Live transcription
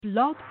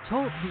Blog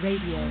Talk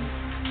Radio.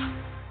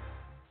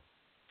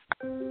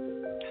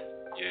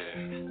 Yeah.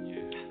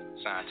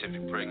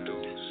 Scientific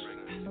breakthroughs,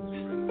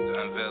 the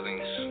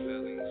unveilings,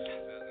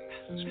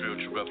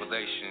 spiritual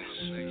revelations,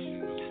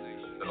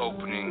 the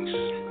openings.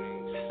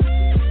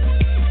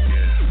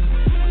 Yeah.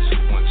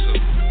 1,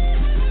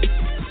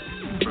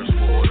 2. First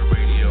World Order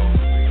Radio,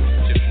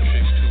 Tips and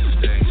Tricks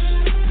Tuesdays.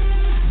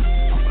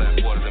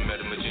 Blackwater the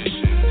Meta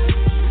Magician.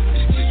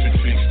 It's Tips and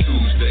Tricks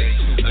Tuesdays,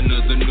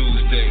 another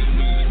news day.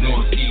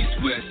 North, east,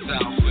 west,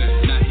 south,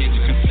 not here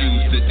to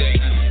confuse the day,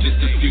 just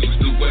diffuse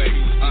the way.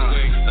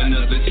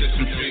 Another Tips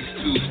and Tricks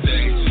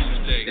Tuesday.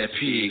 That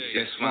pig,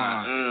 that's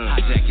fine.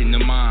 Hijacking the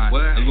mind,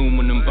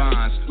 aluminum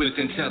bonds with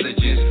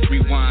intelligence.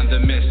 Rewind the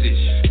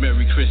message.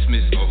 Merry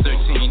Christmas.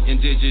 13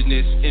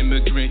 indigenous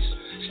immigrants.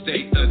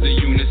 State of the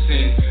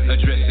unison,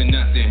 addressing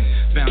nothing.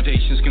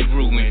 Foundations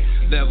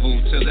congruent, level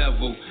to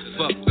level.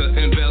 Fuck the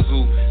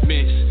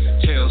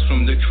embezzlements. Tales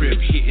from the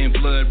crypt, hitting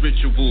blood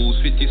rituals.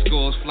 50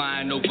 scores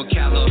flying over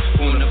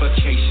California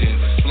vacation.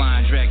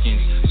 Flying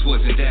dragons,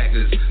 swords and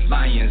daggers,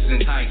 lions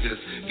and tigers.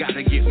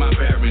 Gotta get my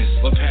bearings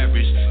or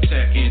perish.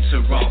 Tap into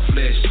raw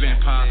flesh,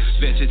 vampire,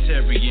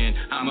 vegetarian.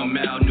 I'm a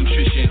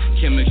malnutrition,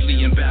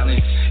 chemically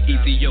imbalanced.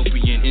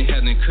 Ethiopian,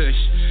 inhaling kush.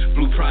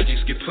 Blue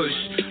projects get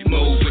pushed,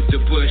 move with the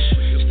bush.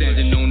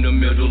 Standing on the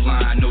middle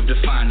line, no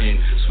defining.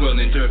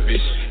 Swirling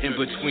dervish, in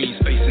between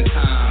space and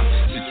time.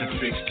 Tips and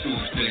Tricks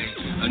Tuesday,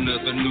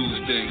 another news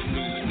day.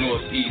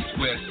 North, east,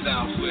 west,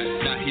 south,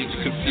 not here to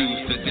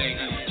confuse the day,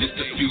 just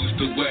diffuse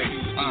the way.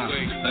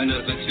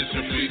 Another Tips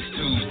and Tricks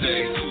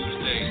Tuesday.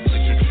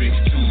 Tips and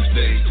Tricks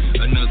Tuesday,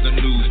 another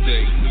news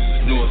day.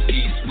 North,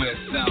 east,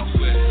 west, south,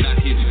 not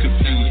here to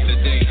confuse the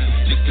day,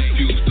 just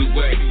diffuse the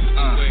way.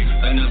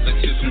 Another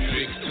Tips and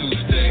Tricks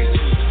Tuesday.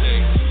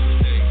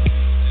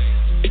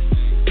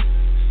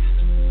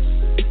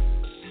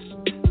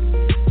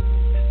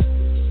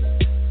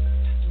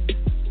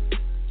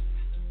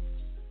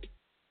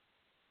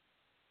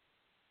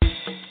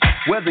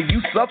 Whether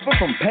you suffer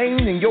from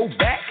pain in your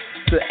back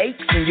to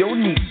aches in your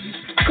knees,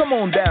 come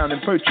on down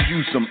and purchase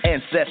you some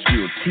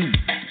ancestral tea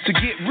to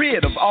get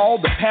rid of all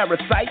the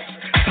parasites,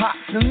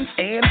 toxins,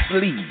 and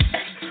fleas.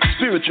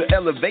 Spiritual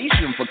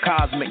elevation for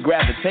cosmic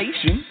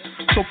gravitation.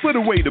 So put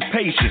away the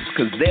patience,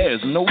 cause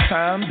there's no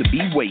time to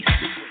be wasted.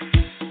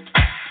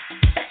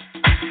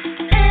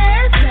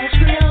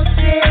 Ancestral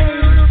tea,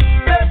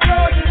 that's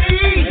all you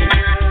need.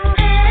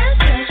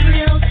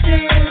 Ancestral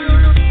tea,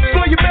 So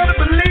you better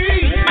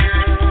believe,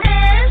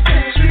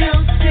 ancestral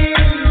tea,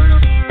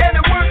 and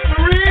it works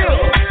for real.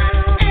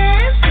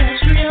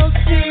 ancestral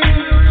tea,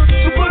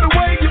 So put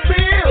away your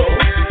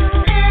pills,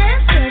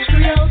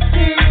 ancestral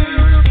tea,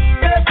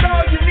 that's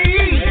all you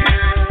need.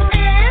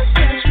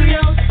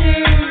 ancestral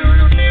tea,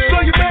 So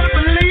you better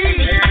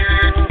believe,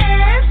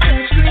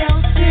 ancestral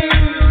tea,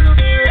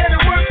 and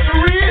it works for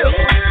real.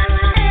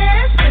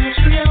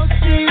 ancestral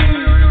tea.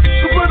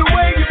 So put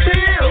away your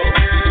pills.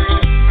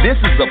 This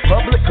is a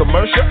public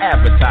commercial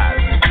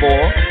advertisement for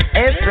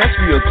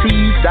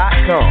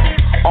AncestralTeas.com.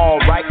 All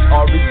rights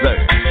are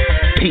reserved.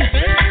 Peace.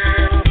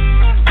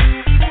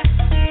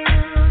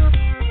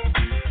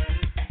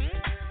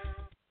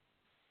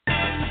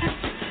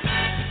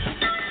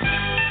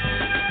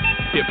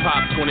 Hip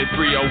Hop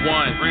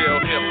 2301, real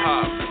hip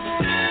hop.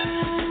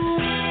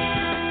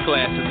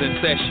 Classes in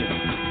session.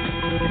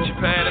 Get your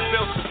pad and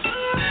pencil.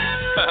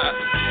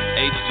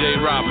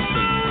 H.J.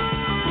 Robinson.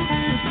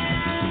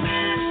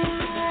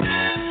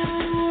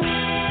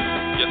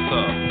 Yes,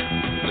 sir.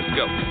 Let's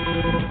go.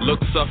 Look,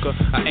 sucker,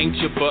 I ain't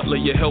your butler,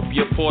 you help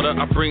your porter.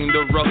 I bring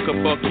the rucker,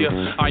 buck ya.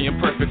 I am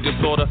perfect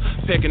disorder.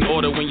 Pecking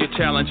order when you're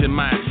challenging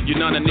mine. You're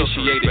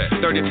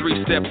non-initiated,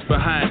 33 steps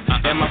behind.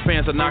 And my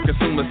fans are not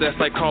consumers, that's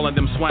like calling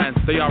them swines.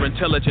 They are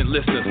intelligent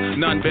listeners,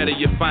 none better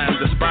you find.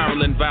 The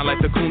spiraling vine like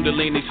the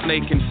Kundalini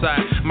snake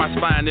inside. My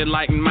spine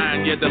enlightened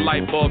mind, yeah, the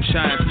light bulb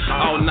shines.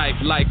 All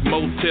night like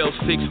Motel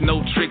 6,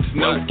 no tricks,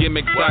 no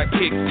gimmicks,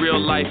 sidekick. Real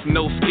life,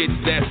 no skits,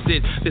 that's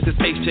it. This is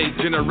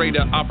HJ,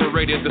 generator,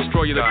 operator,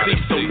 destroyer, the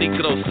Cristo,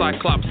 Nicodo,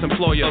 Cyclops,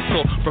 employer,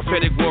 so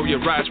prophetic warrior,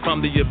 rise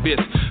from the abyss.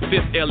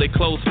 Fifth Ellie,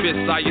 closed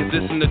fist, I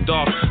exist in the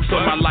dark. So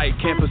my light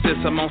can't persist,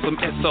 I'm on some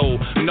SO.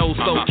 No,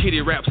 so kitty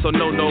rap, so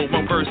no.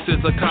 One verse is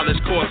a college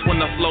course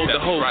when I flow, the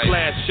whole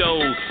class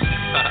shows.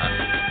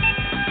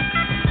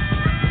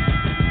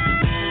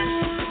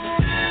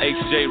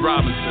 H.J.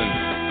 Robinson,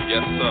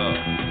 yes sir.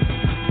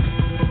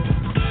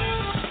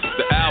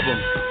 The album,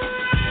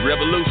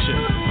 Revolution.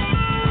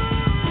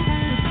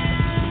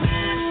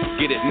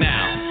 Get it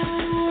now.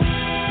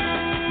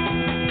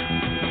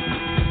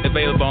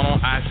 Available on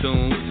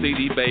iTunes,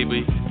 CD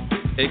Baby,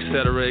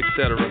 etc.,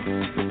 etc.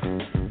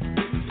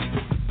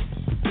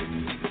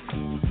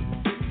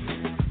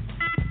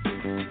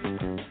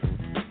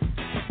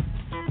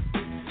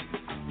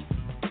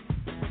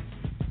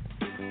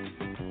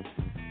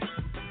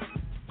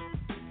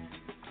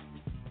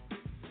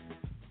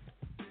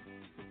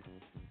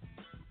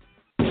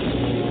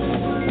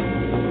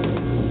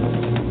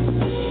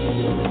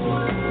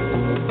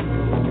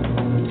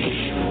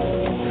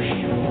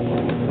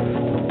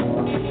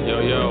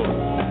 Yo,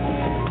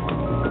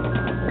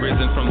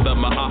 the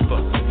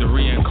Ma'afa, the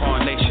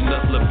reincarnation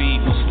of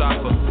Labib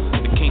Mustafa,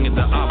 the king of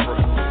the opera,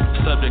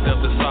 subject of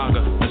the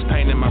saga. There's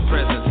pain in my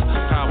presence,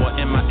 power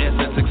in my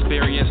essence,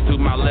 experience through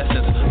my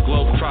lessons.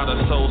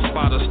 Globetrotter, soul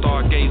spotter,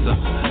 stargazer,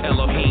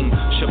 Elohim,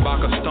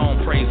 Shabaka,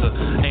 stone praiser.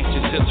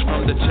 Ancient sips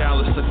from the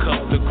chalice, the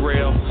cup, the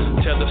grail.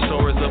 Tell the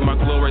stories of my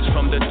glories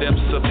from the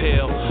depths of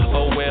hell.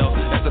 Oh well,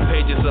 as the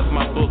pages of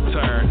my book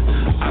turn,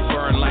 I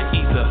burn like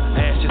ether,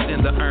 ashes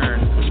in the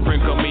urn.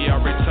 Sprinkle me, I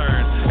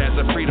return as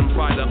a freedom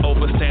fighter,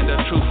 overstander,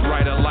 truth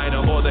writer,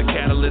 lighter, or the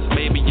catalyst,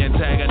 maybe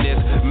antagonist,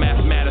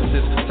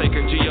 mathematicist,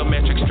 sacred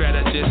geometric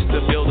strategist,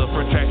 the builder,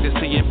 protractor,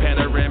 seeing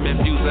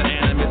panoramic views of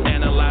animus,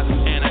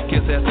 analyzing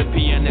anarchists as the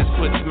pianist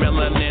puts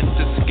melanin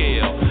to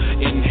scale.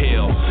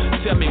 Inhale,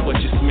 tell me what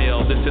you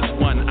smell. This is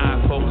one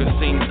eye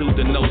focusing through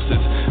the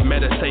gnosis.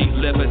 Meditate,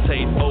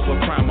 levitate over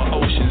primal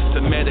oceans.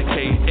 To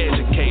medicate,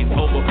 educate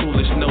over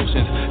foolish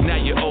notions. Now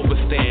you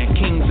overstand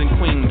kings and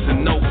queens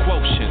and no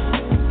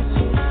quotient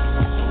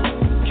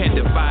can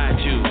divide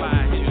you.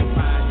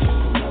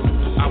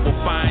 I will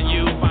find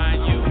you,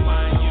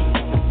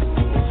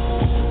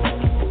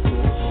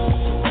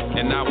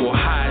 and I will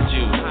hide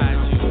you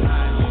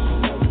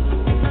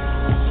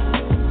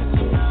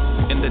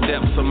in the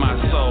depths of my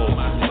soul.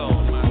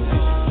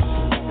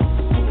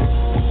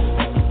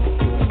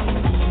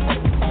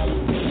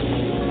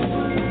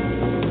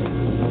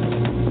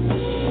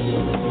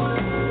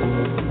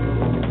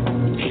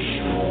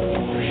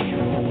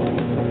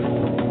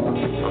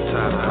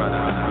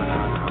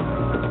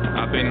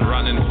 I've been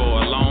running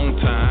for a long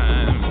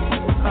time.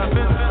 I've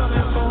been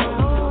running for a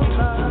long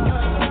time.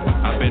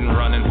 I've been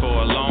running for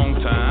a long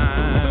time.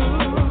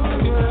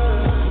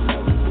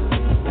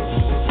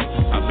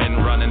 I've been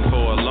running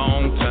for a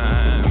long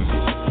time.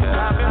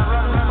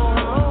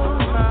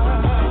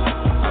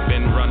 I've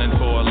been running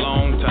for a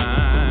long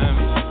time.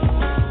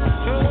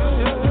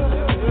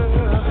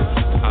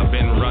 I've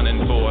been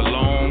running for a long time. I've been running for a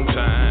long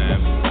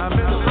time.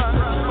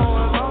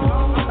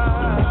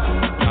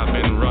 I've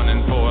been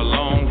running for a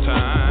long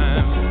time.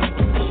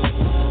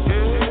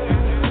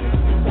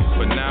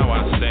 But now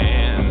I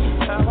stand.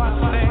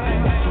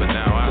 But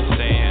now I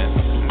stand.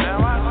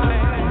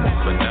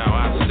 But now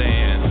I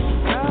stand.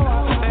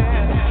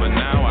 But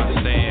now I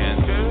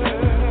stand.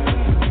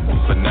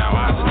 But now I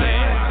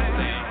stand.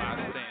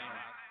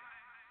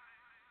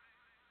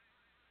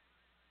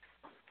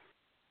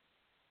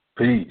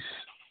 Peace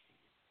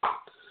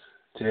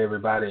to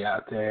everybody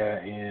out there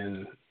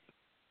in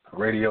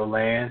Radio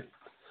Land,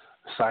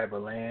 Cyber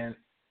Land.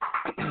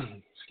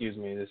 Excuse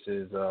me, this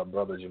is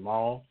Brother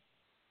Jamal,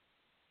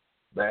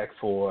 back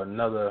for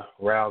another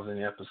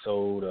rousing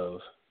episode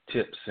of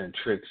Tips and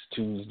Tricks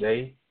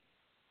Tuesday.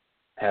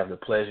 Have the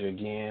pleasure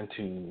again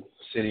to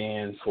sit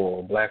in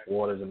for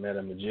Blackwater the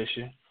Meta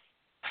Magician.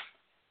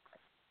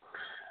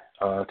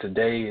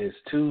 Today is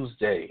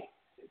Tuesday,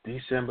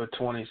 December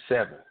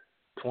 27th,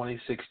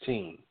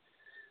 2016.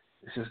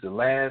 This is the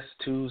last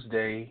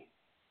Tuesday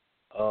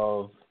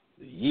of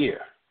the year,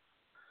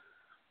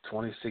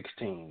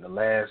 2016, the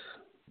last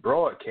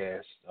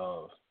broadcast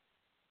of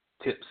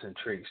Tips and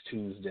Tricks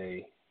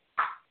Tuesday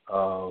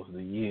of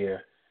the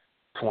year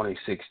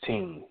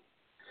 2016.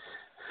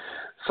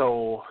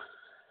 So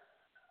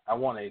I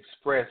want to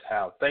express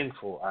how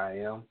thankful I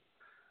am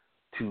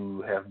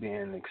to have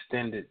been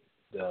extended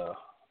the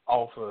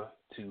offer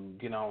to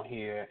get on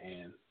here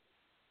and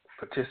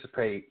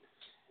participate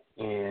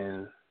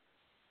in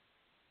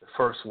the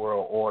First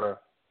World Order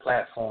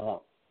platform,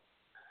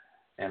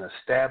 an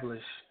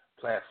established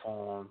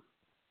platform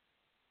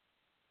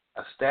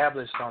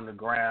established on the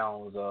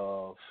grounds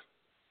of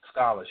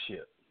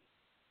scholarship.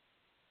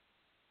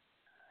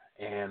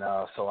 And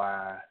so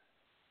I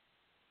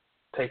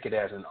take it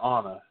as an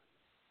honor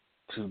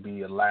to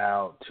be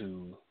allowed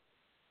to,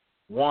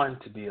 one,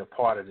 to be a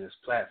part of this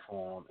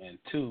platform, and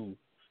two,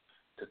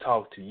 to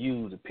talk to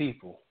you, the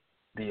people,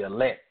 the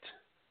elect,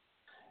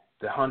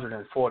 the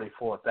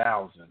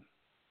 144,000,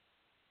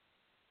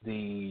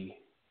 the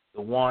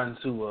ones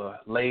who are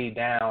laid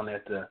down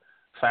at the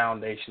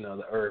foundation of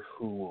the earth,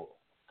 who will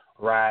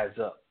rise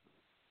up,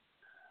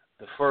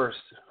 the first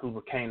who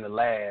became the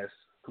last,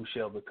 who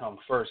shall become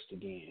first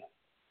again,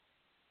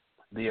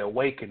 the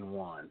awakened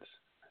ones,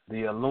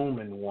 the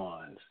illumined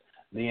ones,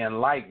 the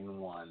enlightened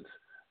ones,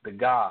 the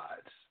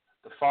gods,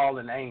 the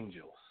fallen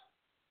angels,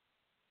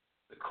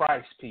 the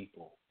Christ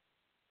people,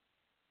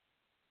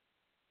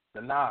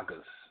 the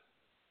Nagas.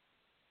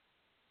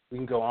 We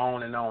can go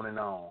on and on and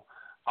on.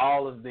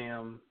 All of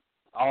them,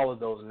 all of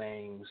those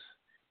names,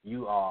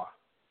 you are,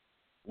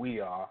 we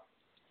are.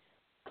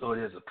 So it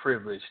is a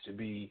privilege to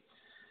be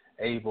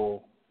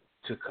able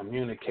to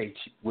communicate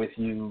with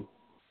you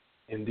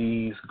in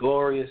these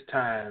glorious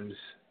times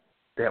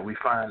that we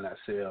find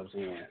ourselves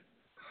in.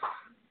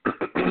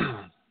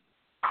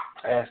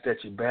 I ask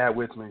that you bear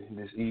with me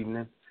this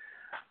evening.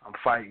 I'm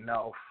fighting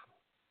off,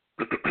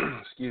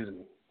 excuse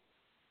me,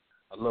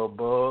 a little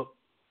bug.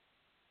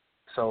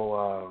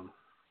 So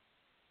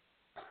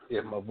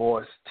if my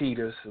voice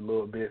teeters a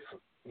little bit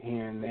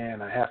here and there,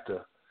 and I have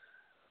to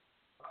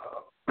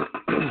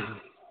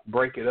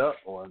break it up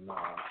or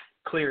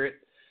clear it,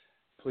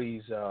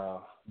 please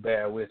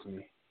bear with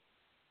me.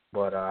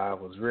 But I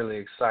was really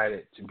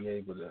excited to be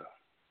able to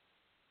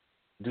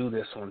do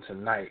this one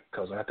tonight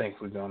because I think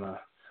we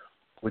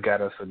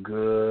got us a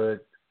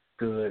good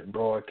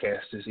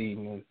broadcast this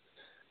evening.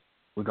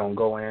 We're gonna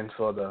go in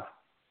for the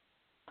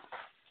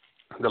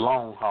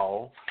long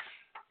haul,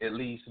 at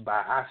least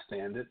by our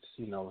standards.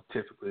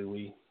 Typically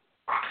we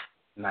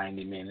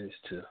 90 minutes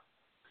to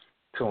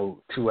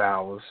 2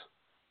 hours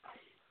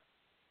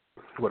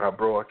with our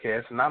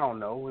broadcast, and I don't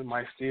know, we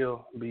might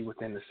still be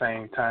within the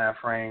same time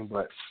frame,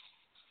 but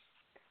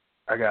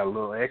I got a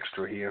little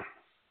extra here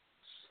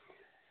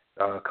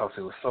because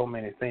there were so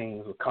many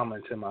things were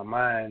coming to my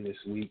mind this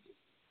week.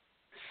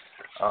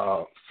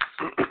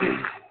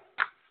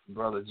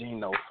 Brother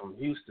Gino from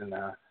Houston,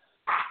 I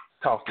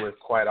talk with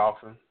quite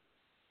often.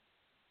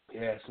 He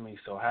asked me,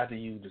 so how do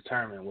you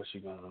determine what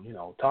you're going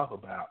to, talk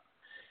about?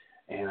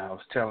 And I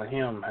was telling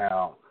him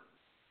how,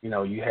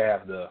 you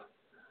have the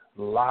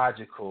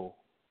logical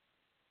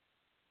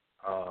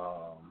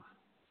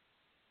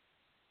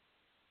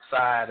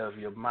side of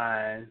your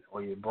mind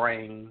or your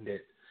brain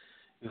that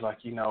is like,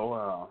 I'm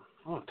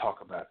going to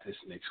talk about this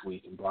next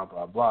week and blah,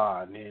 blah,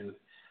 blah. And then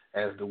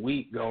as the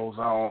week goes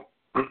on,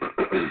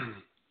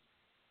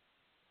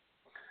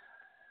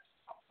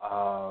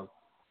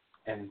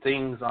 and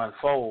things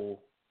unfold,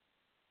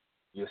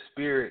 your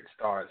spirit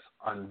starts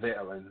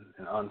unveiling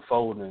and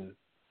unfolding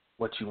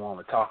what you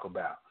want to talk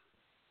about.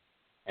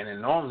 And it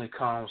normally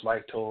comes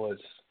like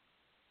towards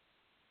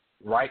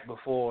right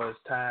before it's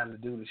time to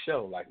do the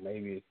show, like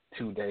maybe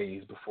 2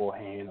 days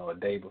beforehand or a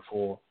day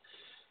before.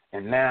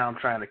 And now I'm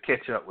trying to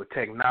catch up with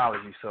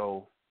technology,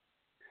 so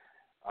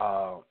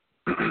I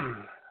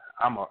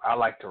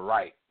like to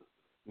write,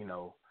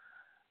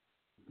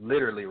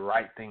 literally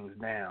write things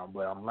down,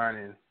 but I'm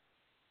learning.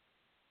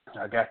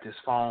 I got this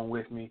phone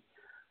with me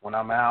when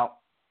I'm out,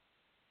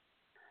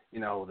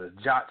 to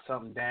jot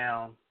something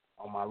down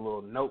on my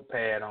little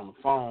notepad on the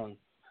phone.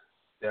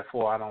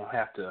 Therefore, I don't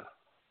have to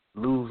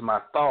lose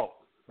my thought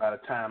by the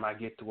time I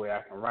get to where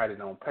I can write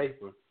it on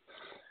paper.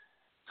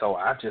 So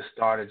I just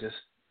started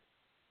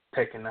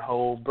taking the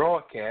whole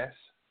broadcast,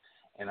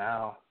 and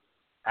I'll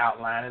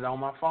outline it on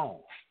my phone.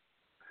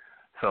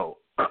 So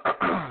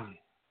I'm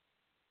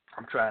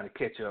trying to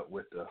catch up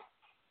with the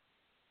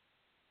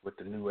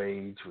new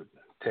age, with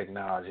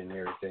technology and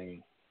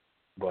everything.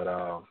 But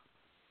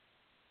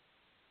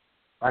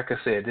like I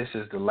said, this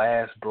is the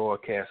last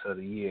broadcast of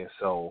the year,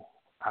 so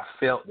I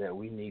felt that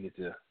we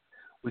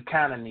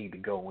kind of need to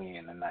go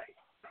in tonight.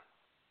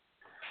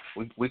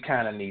 We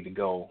kind of need to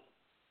go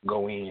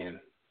in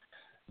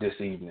this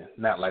evening.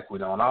 Not like we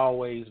don't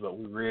always, but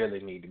we really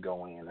need to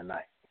go in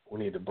tonight. We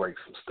need to break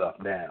some stuff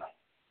down.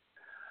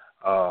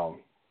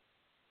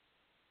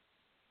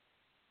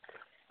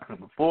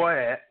 Before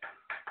that,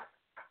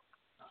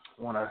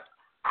 I want to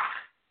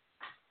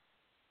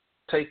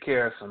take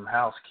care of some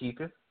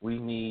housekeeping. We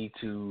need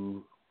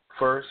to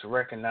first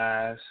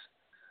recognize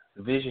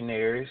the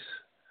visionaries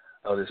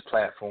of this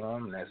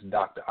platform, and that's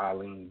Dr.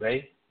 Arlene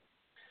Bay,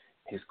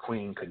 his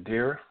Queen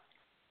Kadira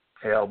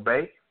L.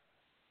 Bay.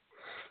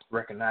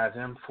 Recognize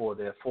them for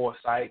their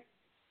foresight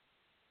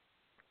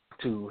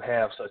to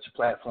have such a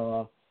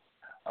platform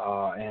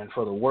and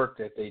for the work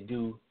that they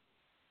do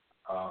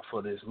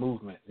for this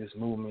movement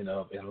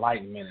of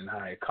enlightenment and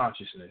higher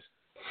consciousness,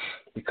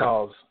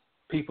 because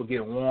people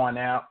get worn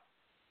out,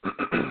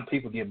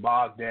 people get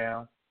bogged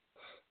down,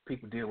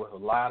 people deal with a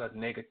lot of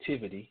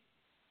negativity,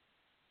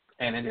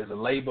 and it is a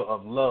labor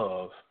of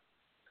love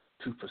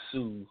to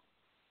pursue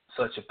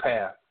such a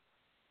path.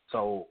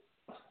 So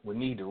we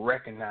need to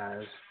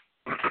recognize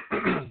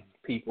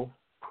people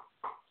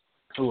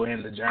who are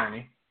in the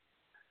journey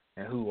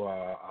and who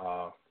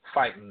are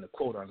fighting the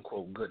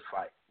quote-unquote good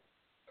fight.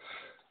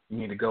 You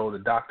need to go to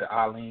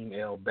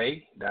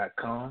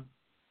drarlenelbay.com,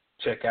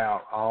 check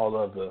out all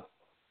of the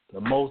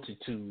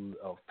multitude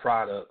of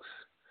products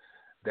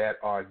that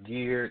are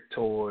geared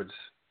towards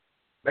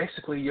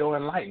basically your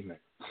enlightenment,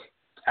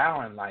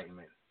 our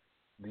enlightenment,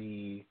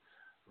 the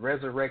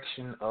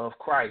resurrection of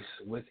Christ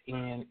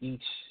within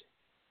each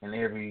and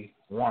every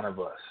one of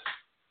us.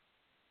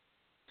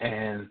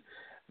 And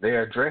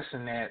they're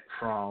addressing that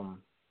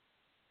from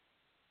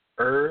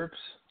herbs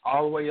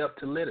all the way up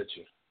to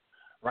literature.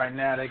 Right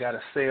now they got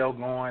a sale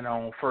going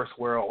on First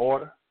World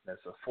Order.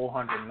 That's a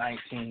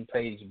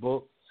 419-page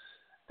book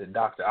that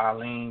Dr.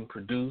 Arlene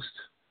produced.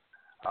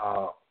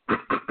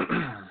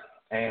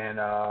 And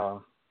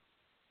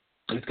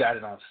he's got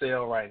it on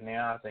sale right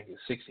now. I think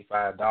it's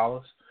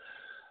 $65.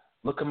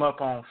 Look him up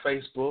on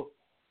Facebook,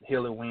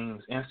 Healer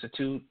Wings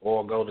Institute,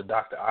 or go to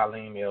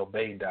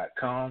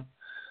drarlenelbay.com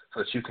so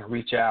that you can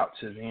reach out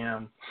to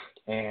them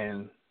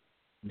and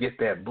get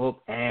that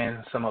book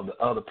and some of the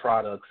other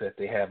products that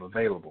they have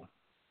available.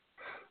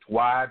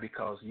 Why?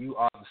 Because you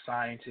are the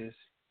scientist,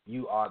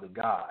 you are the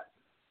God.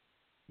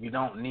 You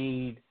don't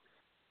need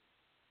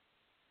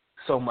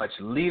so much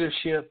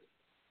leadership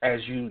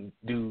as you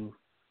do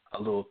a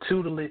little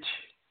tutelage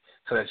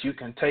so that you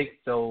can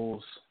take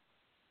those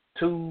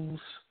tools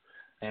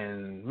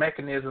and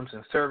mechanisms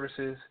and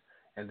services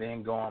and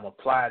then go and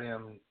apply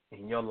them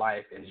in your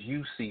life as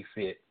you see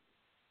fit.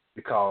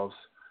 Because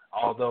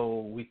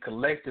although we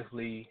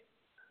collectively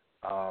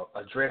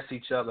address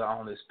each other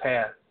on this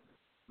path,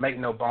 make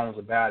no bones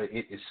about it,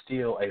 it is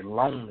still a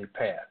lonely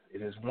path.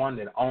 It is one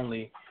that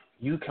only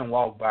you can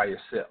walk by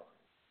yourself.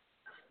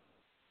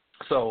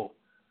 So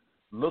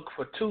look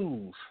for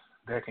tools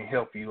that can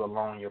help you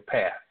along your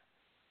path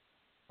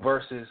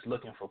versus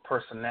looking for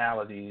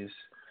personalities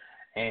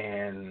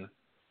and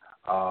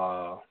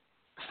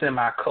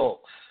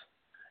semi-cults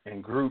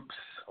and groups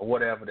or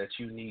whatever that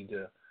you need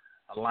to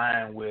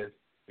align with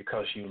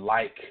because you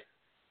like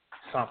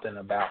something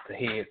about the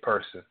head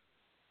person.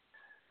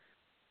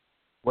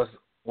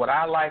 What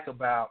I like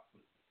about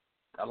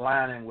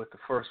aligning with the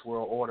First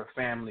World Order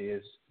family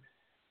is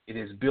it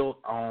is built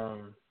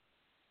on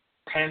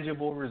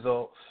tangible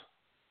results.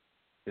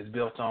 It's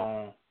built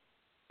on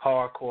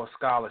hardcore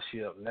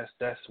scholarship, and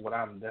that's what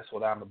I'm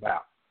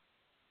about.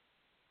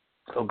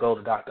 So go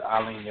to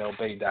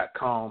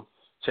drarlenelbay.com,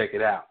 check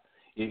it out.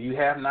 If you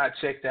have not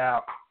checked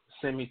out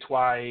Semi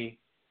Twai,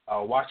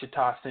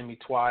 Wachita Semi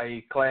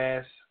Twai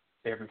class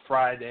every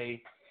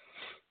Friday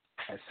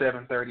at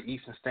 7:30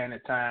 Eastern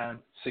Standard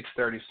Time,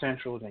 6:30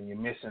 Central, then you're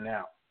missing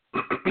out.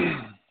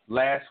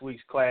 Last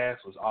week's class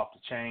was off the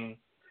chain.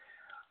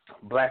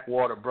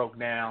 Blackwater broke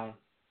down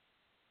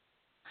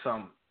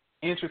some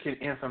intricate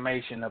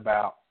information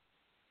about,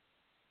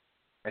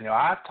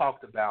 I've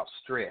talked about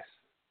stress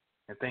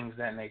and things of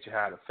that nature,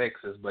 how it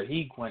affects us, but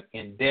he went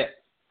in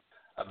depth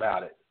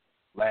about it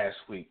last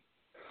week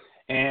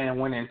and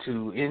went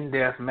into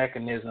in-depth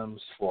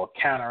mechanisms for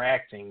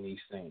counteracting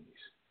these things.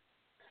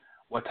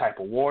 What type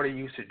of water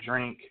you should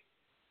drink,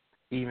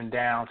 even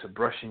down to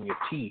brushing your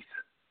teeth.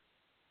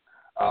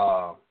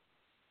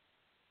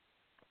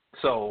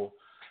 So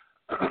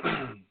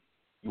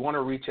you want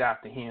to reach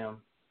out to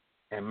him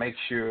and make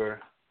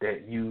sure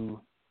that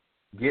you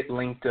get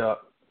linked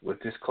up with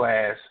this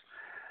class.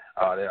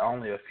 There are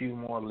only a few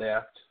more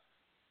left,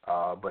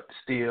 but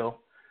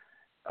still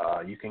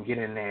you can get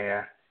in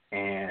there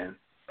and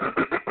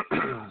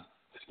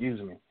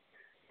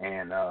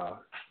and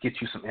get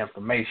you some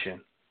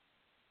information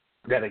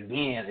that,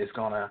 again, is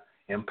going to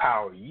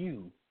empower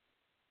you,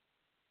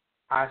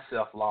 I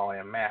self-law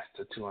and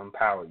master, to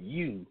empower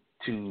you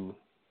to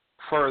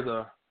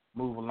further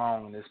move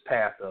along in this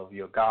path of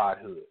your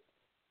godhood.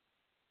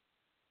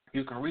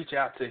 You can reach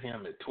out to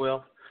him at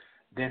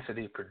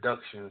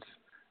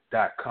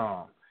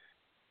 12thDensityProductions.com.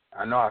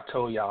 I know I've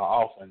told y'all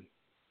often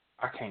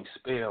I can't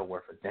spell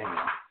worth a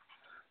damn,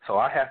 so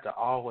I have to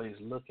always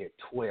look at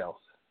 12th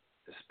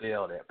to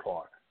spell that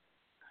part.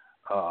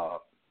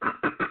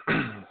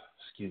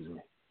 Excuse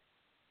me.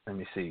 Let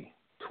me see.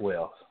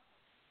 12th.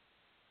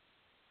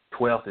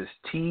 12th is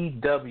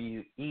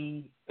TWELFTH.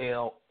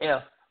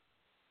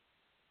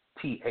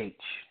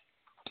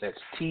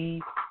 That's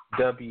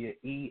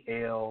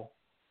TWELFTH.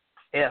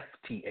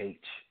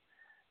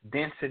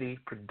 Density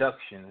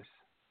Productions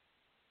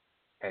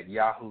at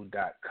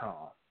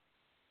yahoo.com.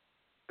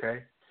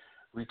 Okay?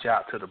 Reach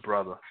out to the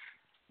brother.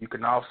 You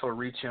can also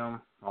reach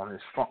him on his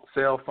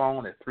cell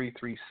phone at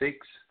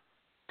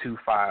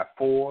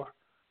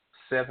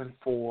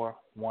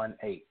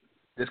 336-254-7418.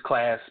 This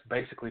class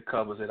basically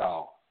covers it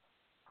all.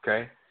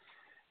 Okay?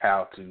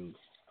 How to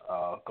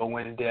go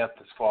in depth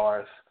as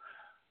far as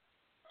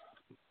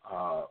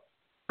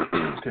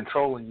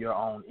controlling your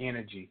own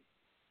energy,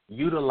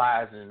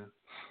 utilizing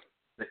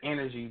the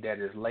energy that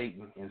is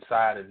latent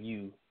inside of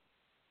you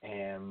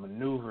and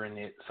maneuvering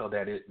it so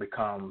that it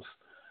becomes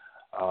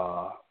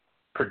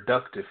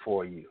productive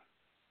for you.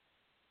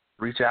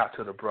 Reach out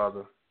to the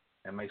brother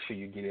and make sure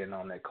you get in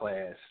on that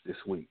class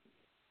this week.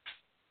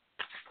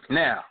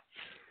 Now,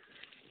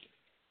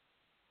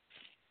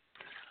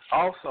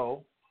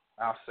 also,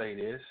 I'll say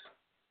this.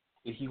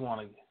 If you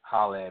want to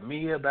holler at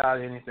me about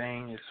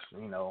anything, it's,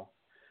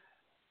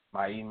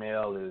 my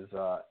email is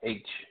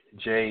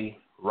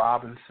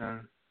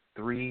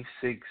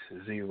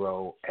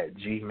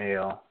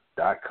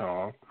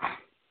hjrobinson360@gmail.com.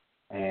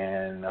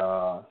 And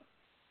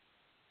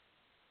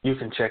you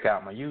can check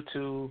out my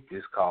YouTube.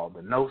 It's called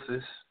The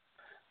Gnosis.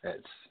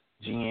 That's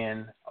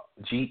GNOSIS.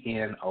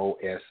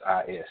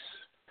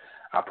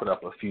 I put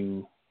up a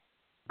few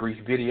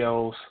brief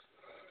videos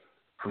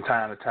from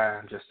time to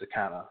time just to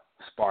kind of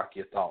spark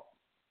your thought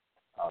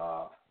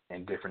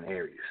in different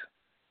areas.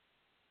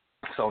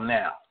 So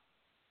now,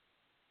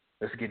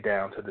 let's get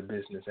down to the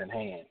business at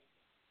hand.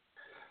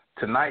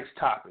 Tonight's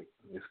topic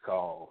is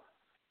called,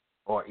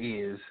 or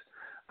is,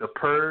 The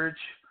Purge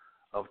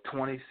of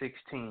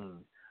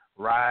 2016,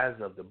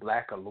 Rise of the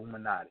Black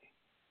Illuminati.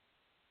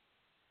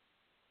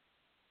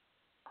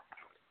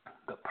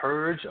 The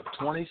Purge of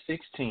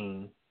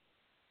 2016,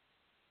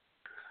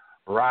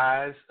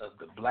 Rise of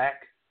the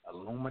Black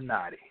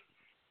Illuminati.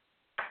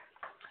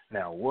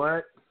 Now,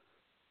 what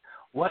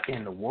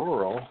in the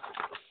world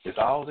is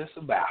all this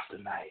about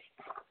tonight?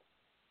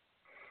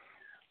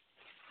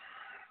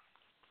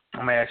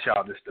 I'm gonna ask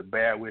y'all just to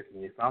bear with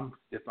me.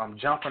 If I'm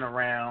jumping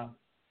around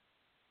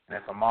and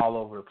if I'm all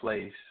over the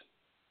place,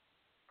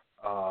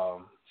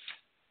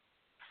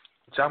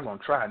 which I'm going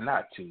to try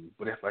not to,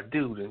 but if I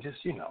do, then just,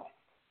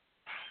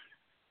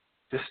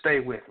 just stay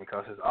with me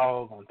because it's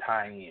all going to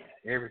tie in.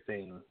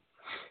 Everything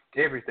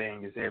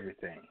is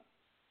everything.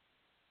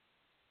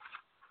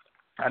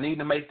 I need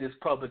to make this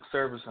public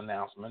service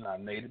announcement. I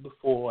made it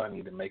before. I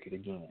need to make it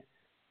again.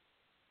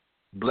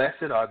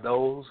 Blessed are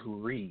those who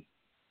read,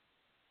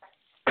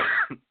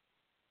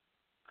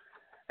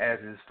 as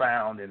is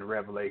found in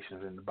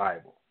Revelations in the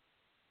Bible.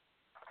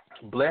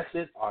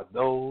 Blessed are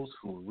those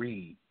who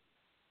read.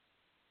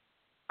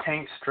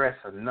 Can't stress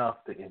enough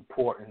the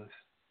importance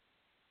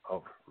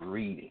of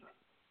reading.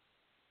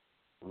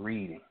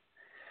 Reading.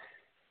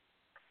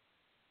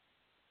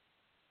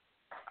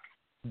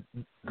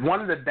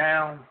 One of the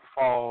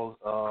downfalls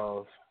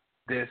of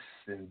this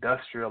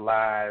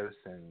industrialized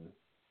and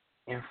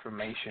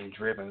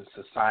information-driven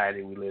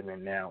society we live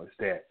in now is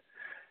that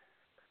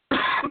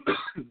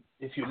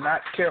if you're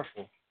not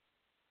careful,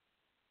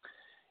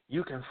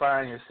 you can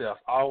find yourself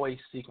always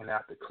seeking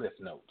out the Cliff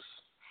Notes.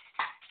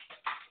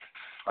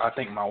 I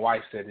think my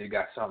wife said they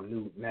got something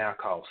new now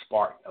called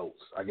Spark Notes.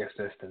 I guess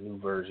that's the new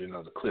version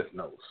of the Cliff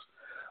Notes.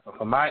 But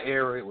for my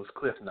era, it was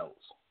Cliff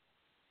Notes.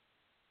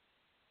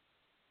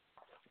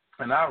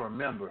 And I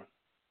remember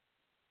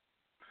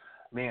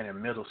being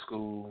in middle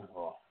school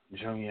or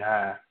junior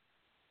high,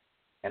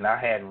 and I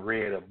hadn't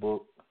read a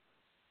book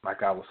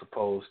like I was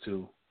supposed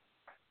to.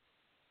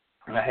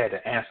 And I had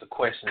to answer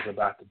questions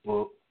about the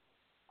book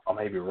or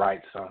maybe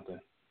write something.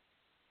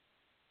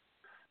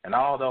 And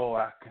although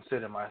I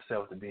consider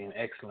myself to be an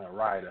excellent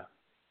writer,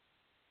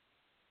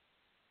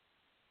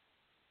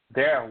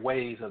 there are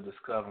ways of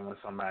discovering when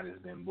somebody's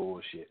been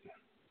bullshitting.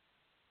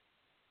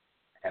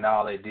 And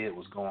all they did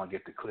was go and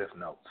get the Cliff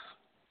Notes.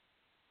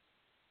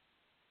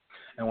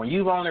 And when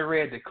you've only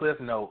read the Cliff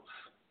Notes,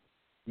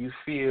 you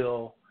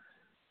feel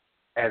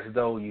as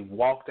though you've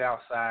walked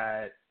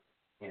outside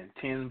in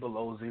 10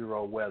 below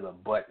zero weather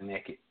butt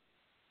naked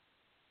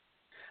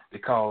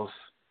because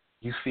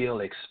you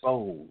feel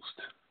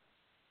exposed.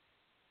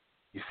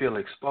 You feel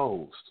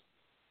exposed.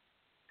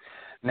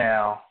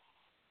 Now,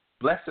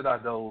 blessed are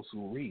those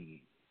who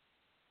read.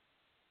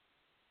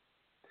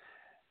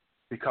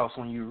 Because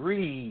when you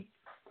read,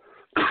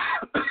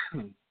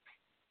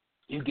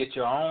 you get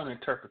your own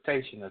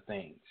interpretation of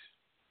things.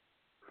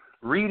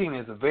 Reading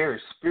is a very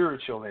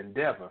spiritual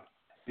endeavor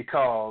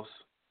because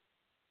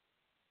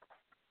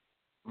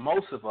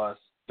most of us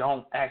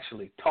don't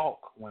actually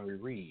talk when we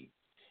read.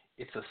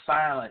 It's a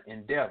silent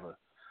endeavor.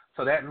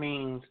 So that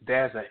means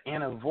there's an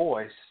inner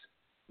voice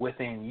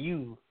within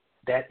you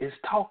that is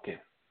talking.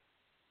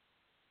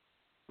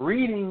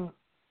 Reading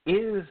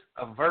is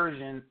a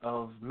version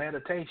of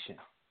meditation.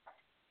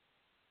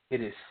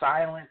 It is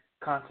silent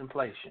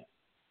contemplation.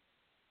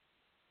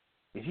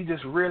 If you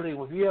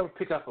ever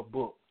pick up a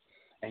book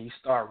and you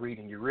start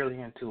reading, you're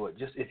really into it.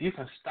 Just if you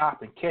can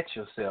stop and catch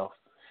yourself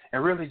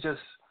and really just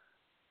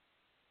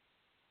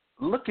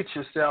look at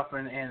yourself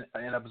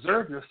and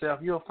observe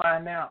yourself, you'll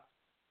find out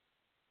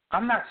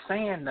I'm not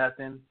saying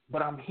nothing,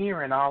 but I'm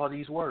hearing all of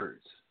these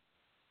words.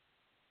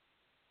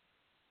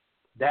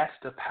 That's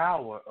the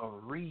power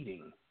of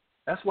reading.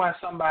 That's why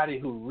somebody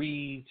who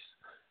reads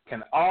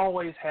can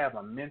always have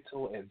a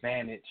mental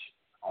advantage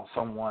on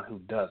someone who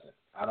doesn't.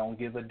 I don't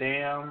give a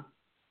damn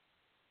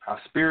how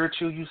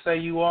spiritual you say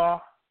you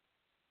are.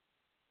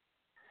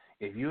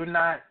 If you're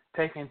not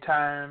taking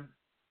time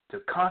to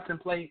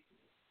contemplate,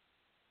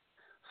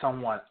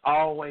 someone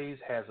always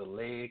has a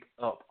leg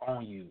up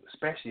on you,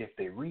 especially if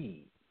they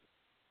read,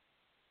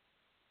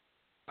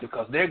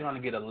 because they're going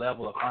to get a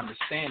level of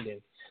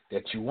understanding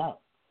that you won't.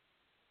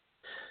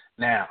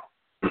 Now,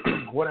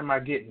 what am I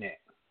getting at?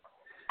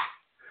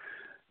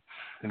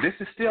 And this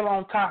is still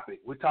on topic.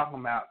 We're talking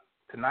about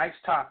tonight's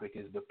topic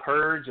is the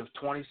Purge of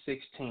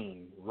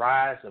 2016,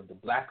 Rise of the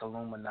Black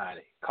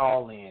Illuminati.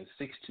 Call in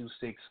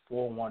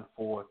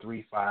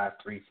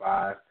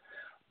 626-414-3535.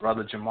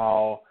 Brother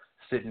Jamal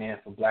sitting in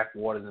for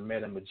Blackwater the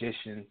Meta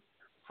Magician.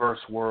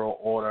 First World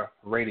Order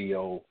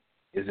Radio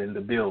is in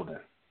the building.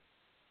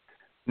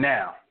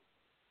 Now,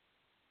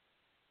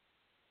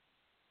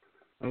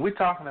 when we're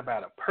talking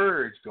about a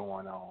purge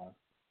going on,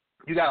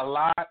 you got a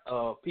lot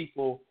of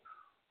people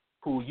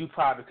who you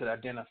probably could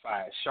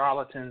identify as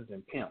charlatans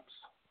and pimps.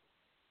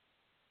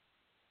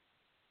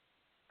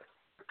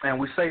 And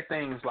we say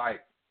things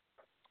like,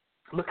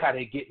 look how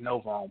they getting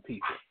over on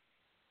people.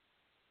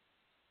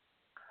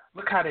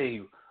 Look how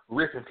they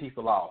ripping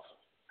people off.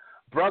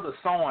 Brother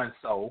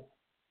so-and-so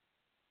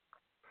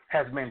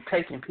has been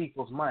taking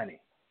people's money.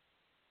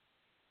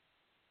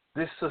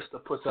 This sister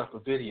puts up a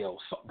video.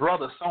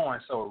 Brother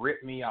so-and-so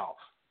ripped me off.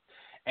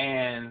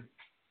 And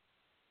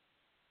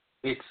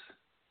it's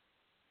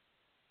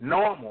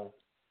normal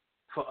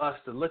for us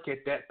to look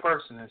at that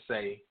person and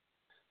say,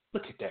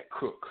 look at that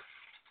crook.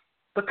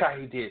 Look how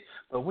he did.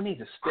 But we need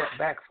to step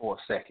back for a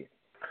second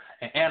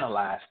and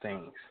analyze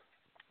things.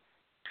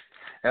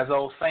 As the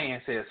old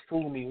saying says,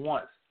 fool me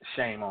once,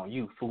 shame on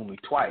you. Fool me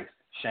twice,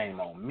 shame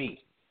on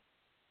me.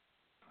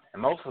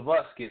 And most of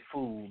us get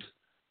fooled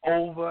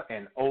over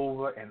and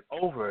over and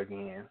over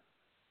again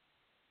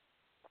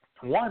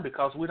One,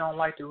 because we don't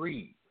like to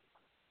read.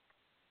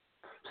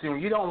 See,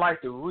 when you don't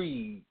like to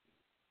read,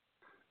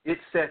 it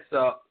sets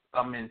up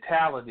a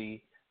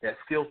mentality that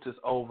filters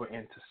over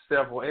into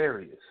several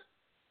areas.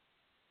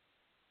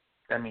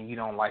 That means you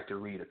don't like to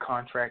read a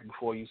contract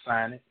before you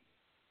sign it.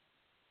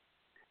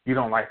 You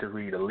don't like to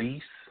read a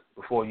lease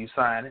before you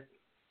sign it.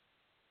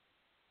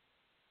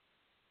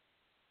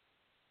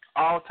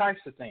 All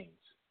types of things.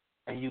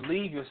 And you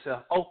leave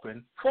yourself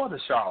open for the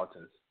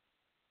charlatans.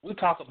 We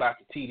talk about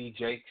the T.D.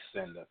 Jakes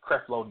and the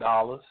Creflo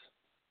Dollars,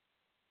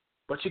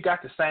 but you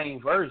got the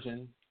same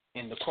version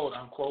in the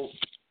quote-unquote,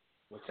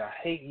 which I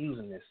hate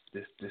using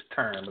this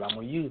term, but I'm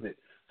going to use it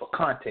for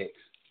context,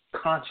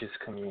 conscious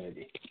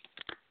community.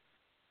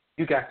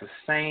 You got the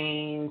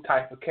same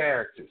type of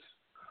characters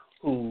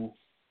who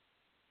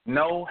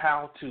know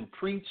how to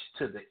preach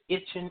to the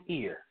itching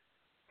ear,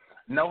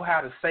 know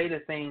how to say the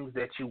things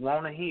that you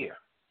want to hear,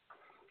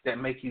 that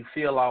make you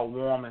feel all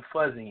warm and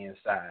fuzzy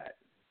inside,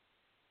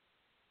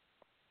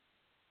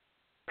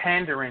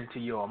 pandering to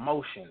your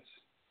emotions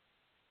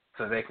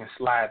so they can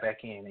slide back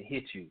in and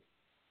hit you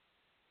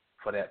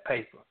for that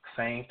paper.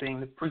 Same thing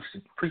the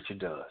preacher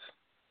does.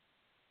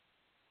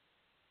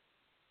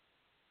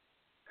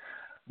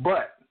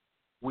 But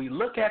we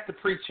look at the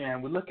preacher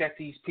and we look at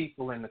these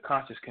people in the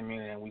conscious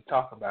community and we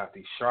talk about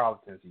these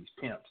charlatans, these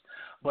pimps.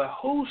 But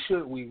who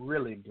should we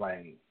really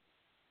blame?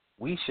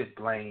 We should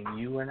blame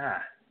you and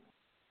I.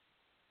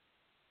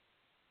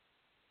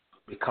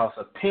 Because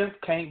a pimp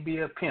can't be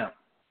a pimp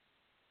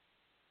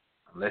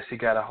unless he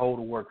got a hoe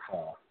to work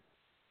for him.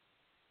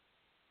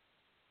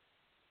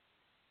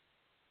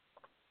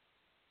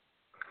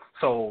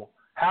 So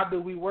how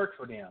do we work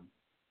for them?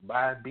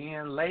 By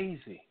being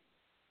lazy,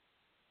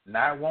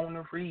 not wanting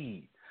to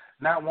read,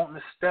 not wanting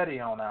to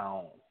study on our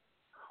own,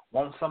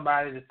 want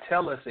somebody to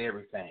tell us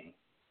everything.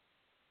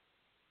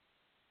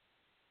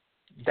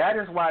 That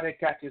is why they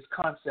got this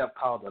concept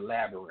called the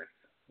labyrinth.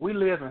 We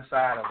live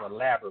inside of a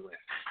labyrinth,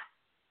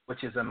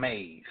 which is a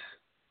maze.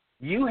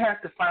 You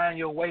have to find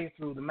your way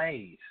through the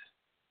maze.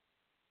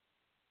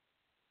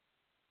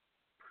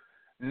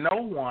 No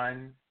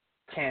one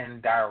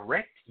can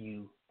direct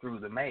you through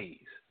the maze.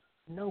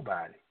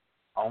 Nobody.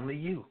 Only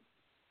you.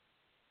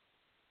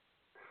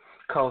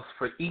 Because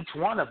for each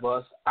one of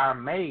us, our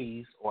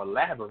maze or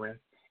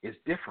labyrinth is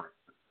different.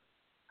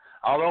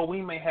 Although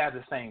we may have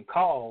the same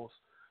cause,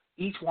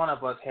 each one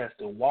of us has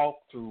to walk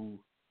through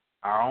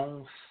our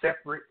own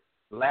separate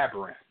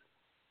labyrinth.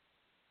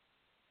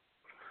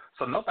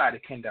 So nobody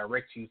can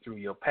direct you through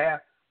your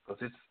path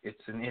because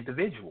it's an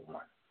individual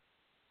one.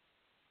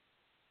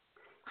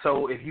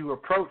 So if you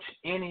approach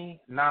any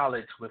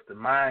knowledge with the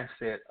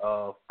mindset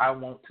of, I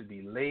want to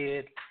be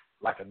led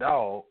like a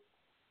dog,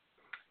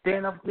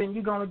 then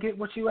you're going to get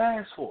what you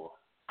asked for.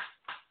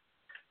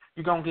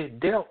 You're going to get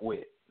dealt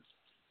with.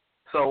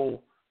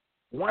 So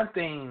one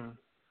thing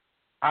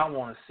I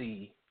want to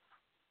see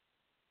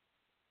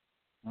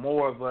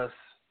more of us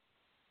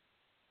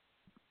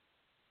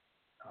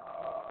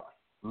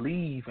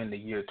leave in the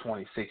year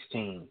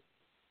 2016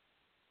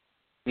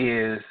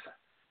 is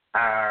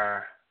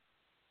our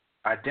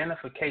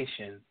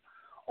identification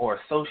or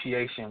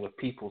association with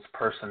people's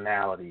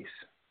personalities,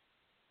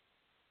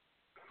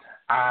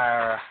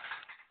 our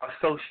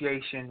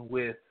association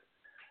with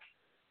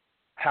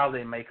how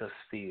they make us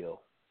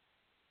feel.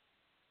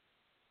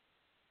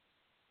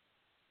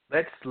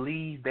 Let's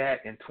leave that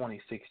in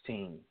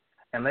 2016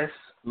 and let's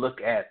look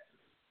at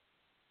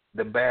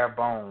the bare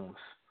bones.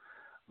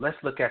 Let's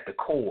look at the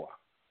core.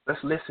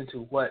 Let's listen to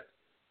what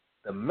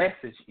the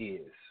message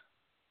is.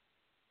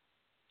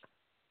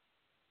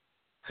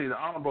 See, the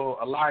Honorable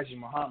Elijah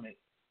Muhammad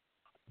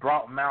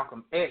brought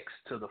Malcolm X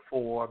to the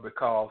fore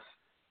because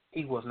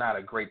he was not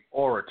a great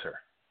orator.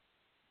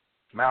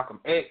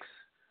 Malcolm X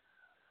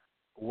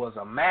was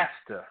a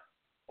master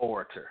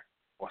orator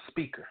or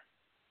speaker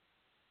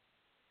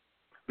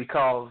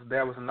because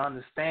there was an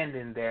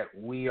understanding that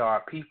we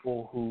are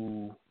people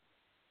who,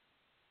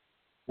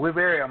 we're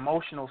very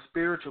emotional,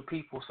 spiritual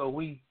people,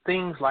 so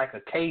things like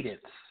a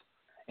cadence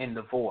in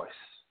the voice,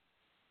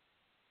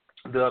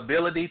 the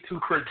ability to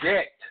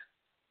project,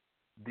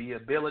 the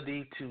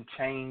ability to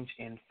change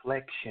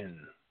inflection,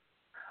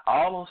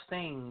 all those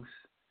things,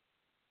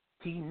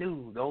 he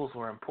knew those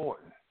were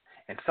important.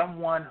 And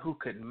someone who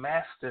could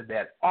master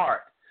that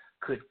art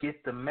could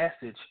get the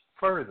message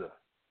further.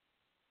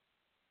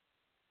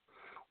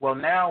 Well,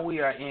 now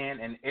we are in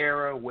an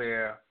era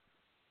where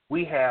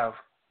we have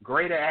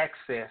greater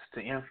access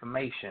to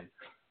information,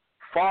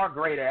 far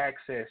greater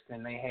access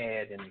than they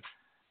had in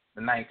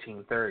the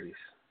 1930s,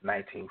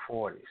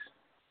 1940s.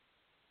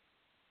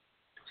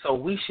 So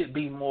we should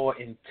be more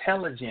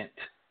intelligent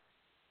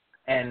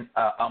and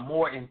a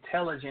more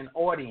intelligent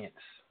audience,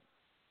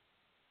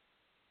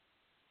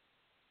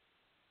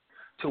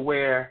 to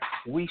where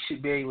we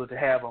should be able to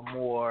have a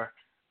more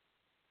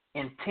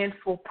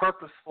intentful,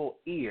 purposeful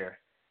ear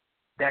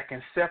that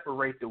can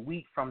separate the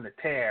wheat from the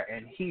tare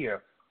and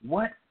hear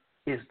what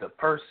is the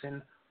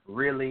person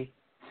really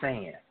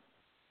saying.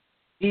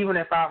 Even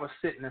if I was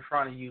sitting in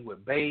front of you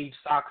with beige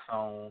socks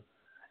on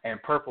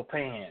and purple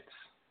pants,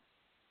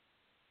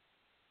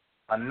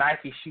 a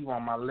Nike shoe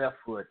on my left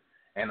foot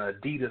and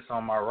Adidas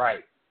on my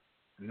right,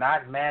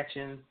 not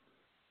matching,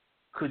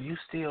 could you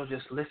still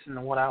just listen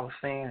to what I was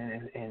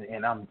saying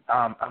and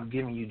I'm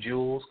giving you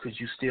jewels? Could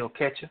you still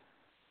catch it?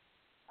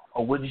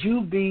 Or would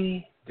you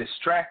be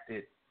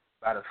distracted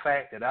by the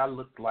fact that I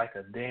looked like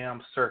a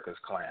damn circus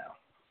clown?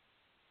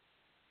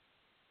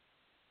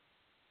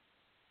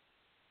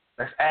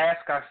 Let's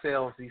ask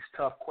ourselves these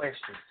tough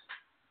questions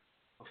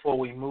before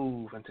we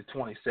move into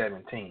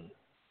 2017.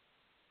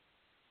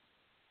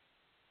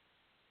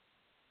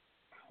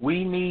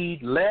 We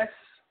need less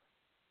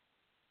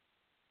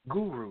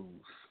gurus,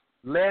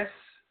 less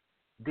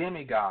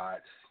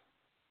demigods,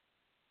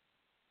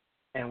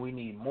 and we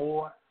need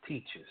more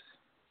teachers.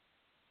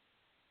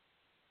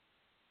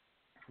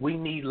 We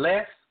need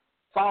less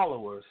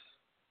followers,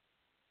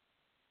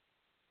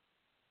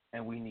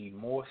 and we need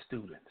more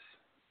students.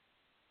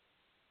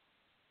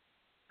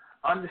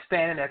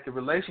 Understanding that the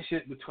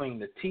relationship between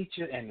the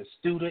teacher and the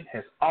student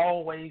has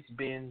always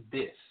been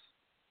this: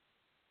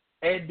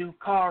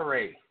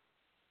 educare.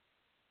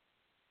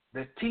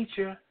 The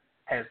teacher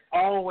has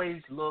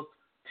always looked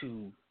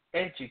to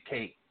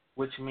educate,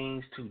 which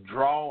means to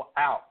draw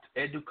out.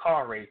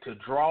 Educare, to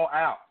draw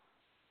out.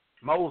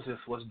 Moses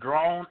was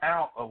drawn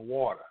out of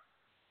water.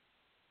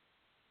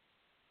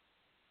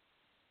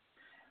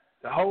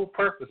 The whole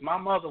purpose, my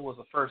mother was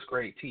a first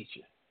grade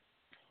teacher.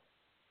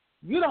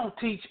 You don't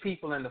teach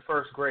people in the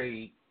first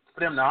grade for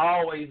them to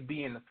always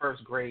be in the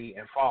first grade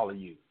and follow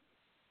you.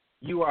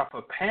 You are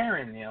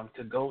preparing them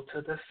to go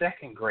to the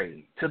second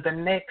grade, to the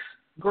next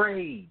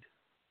grade.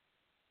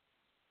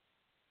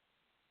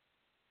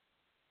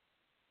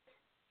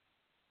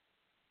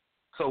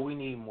 So we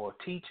need more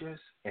teachers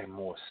and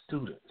more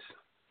students.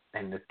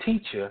 And the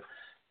teacher,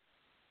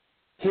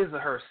 his or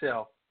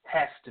herself,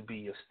 has to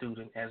be a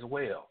student as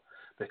well,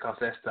 because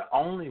that's the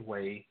only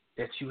way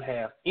that you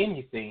have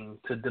anything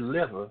to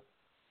deliver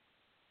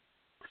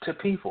to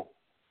people,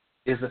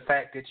 is the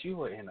fact that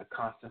you are in a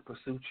constant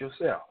pursuit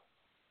yourself.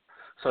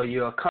 So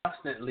you're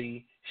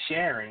constantly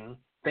sharing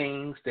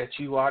things that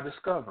you are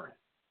discovering.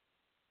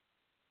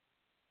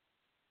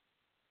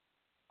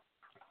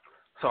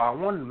 So I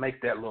wanted to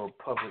make that little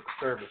public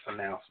service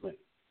announcement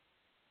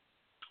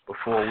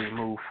before we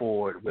move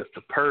forward with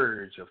the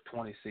Purge of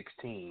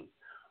 2016,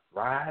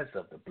 Rise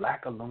of the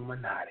Black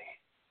Illuminati.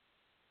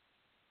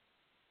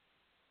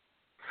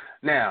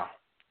 Now,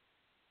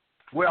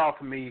 we're all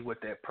familiar with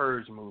that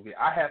Purge movie.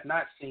 I have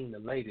not seen the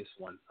latest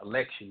one,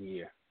 Election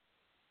Year,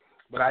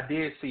 but I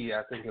did see,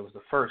 I think it was the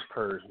first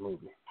Purge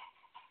movie.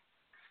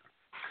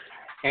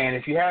 And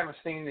if you haven't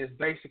seen this,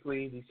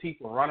 basically these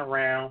people run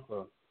around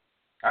for,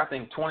 I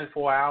think,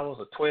 24 hours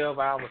or 12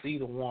 hours,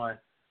 either one,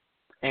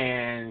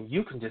 and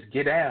you can just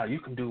get out. You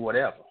can do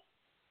whatever.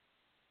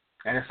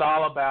 And it's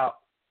all about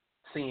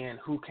seeing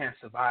who can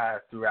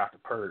survive throughout the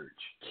Purge.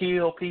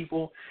 Kill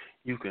people.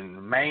 You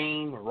can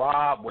maim,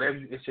 rob, whatever.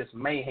 It's just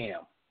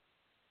mayhem.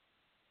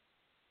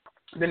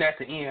 Then at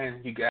the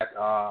end, you got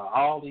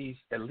all these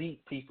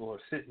elite people are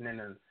sitting in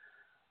an,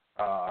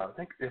 I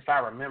think if I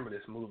remember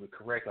this movie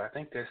correctly, I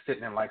think they're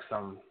sitting in like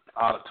some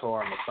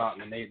auditorium or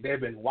something, and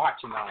they've been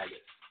watching all this,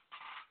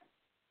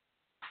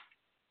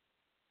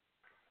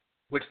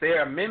 which they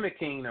are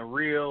mimicking a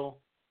real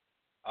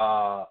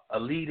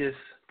elitist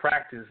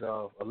practice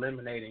of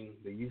eliminating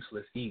the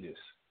useless eaters.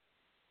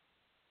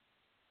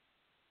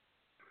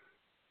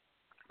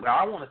 Now,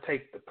 I want to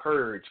take the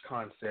purge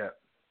concept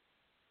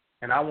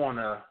and I want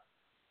to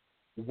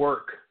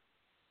work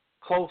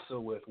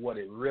closer with what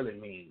it really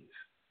means.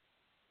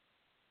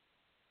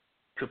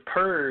 To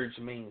purge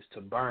means to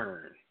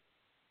burn,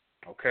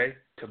 okay?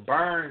 To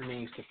burn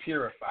means to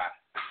purify.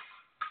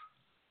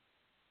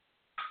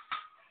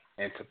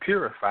 And to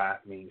purify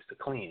means to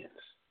cleanse.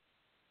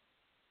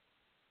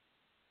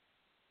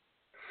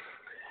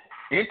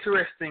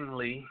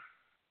 Interestingly,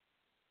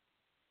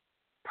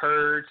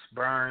 purge,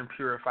 burn,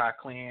 purify,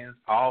 cleanse,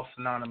 all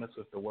synonymous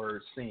with the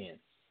word sin.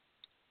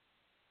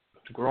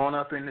 Growing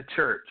up in the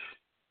church,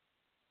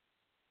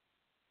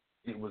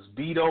 it was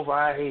beat over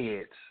our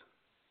heads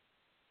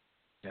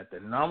that the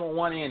number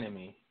one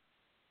enemy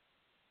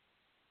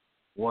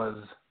was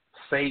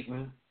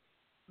Satan,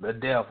 the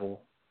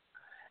devil,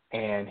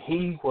 and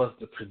he was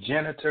the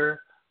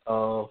progenitor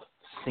of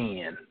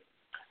sin,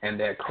 and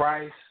that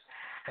Christ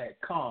had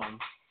come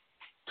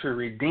to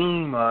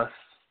redeem us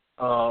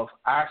of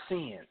our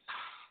sins.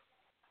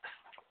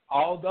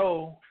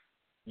 Although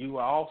we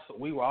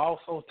were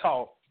also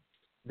taught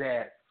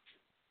that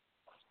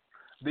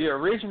the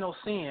original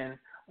sin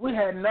we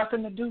had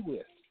nothing to do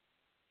with.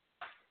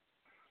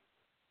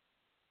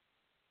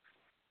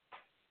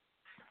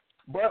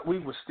 But we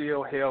were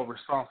still held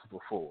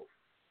responsible for it.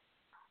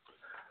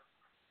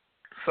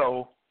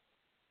 So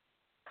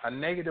a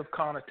negative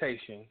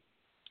connotation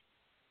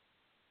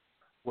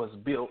was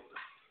built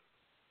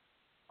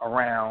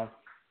around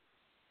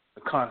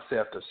the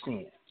concept of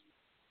sin,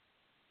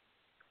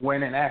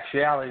 when in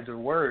actuality the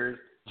word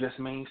just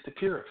means to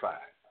purify.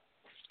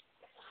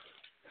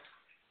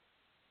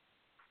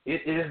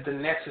 It is the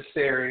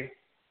necessary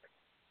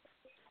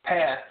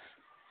path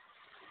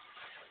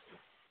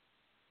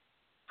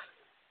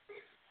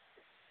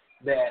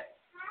that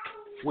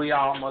we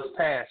all must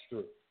pass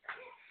through.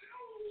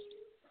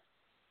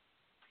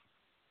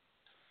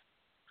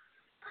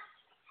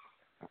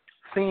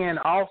 Sin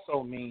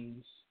also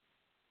means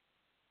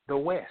the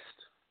West.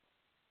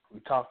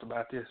 We talked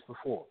about this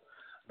before.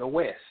 The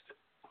West.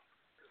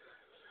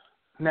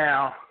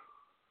 Now,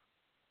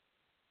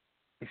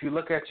 if you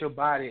look at your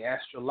body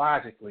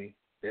astrologically,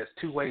 there's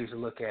two ways to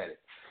look at it.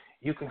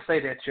 You can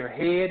say that your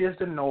head is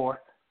the north,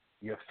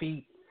 your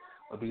feet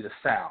would be the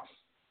south.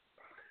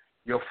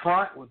 Your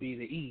front would be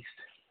the east,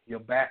 your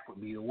back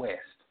would be the west.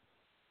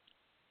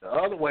 The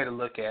other way to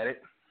look at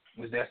it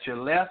is that your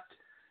left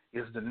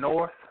is the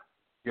north,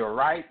 your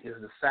right is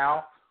the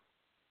south,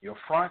 your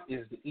front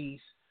is the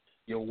east,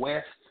 your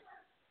west,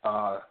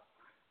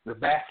 the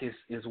back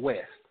is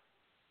west.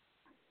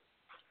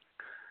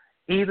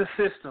 Either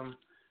system,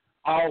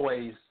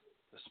 always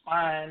the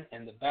spine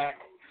and the back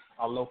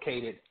are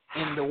located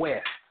in the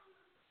west,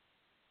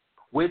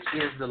 which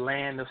is the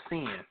land of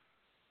sin.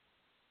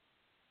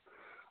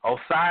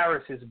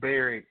 Osiris is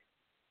buried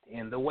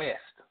in the west.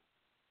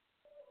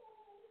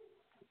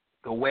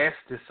 The west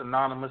is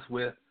synonymous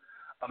with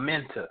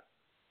Amenta.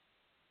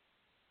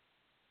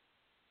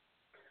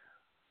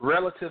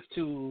 Relative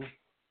to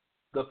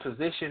the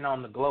position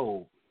on the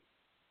globe,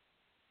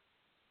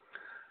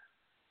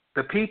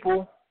 the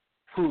people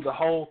who the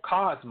whole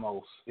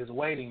cosmos is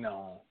waiting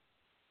on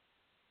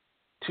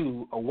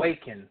to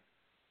awaken,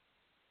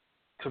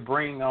 to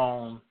bring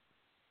on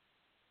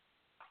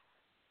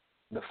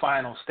the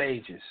final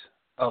stages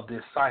of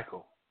this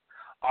cycle,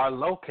 are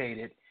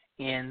located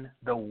in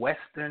the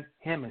Western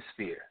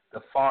Hemisphere, the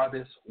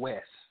farthest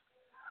west,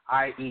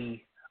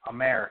 i.e.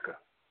 America.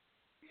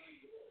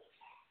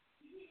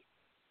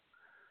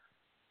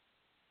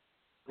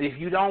 If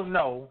you don't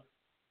know,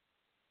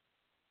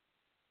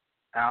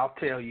 I'll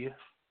tell you,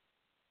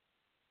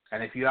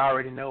 and if you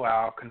already know,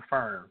 I'll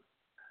confirm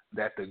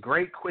that the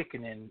great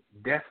quickening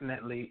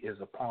definitely is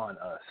upon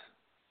us.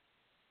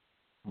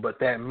 But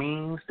that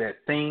means that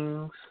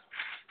things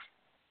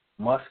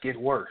must get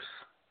worse.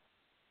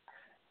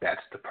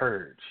 That's the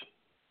purge.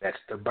 That's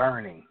the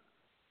burning.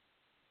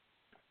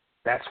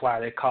 That's why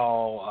they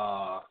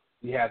call,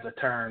 you have the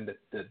term,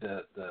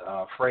 the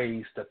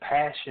phrase, the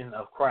passion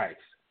of Christ.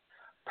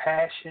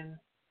 Passion,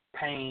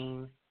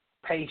 pain,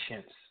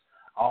 patience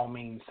all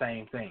mean the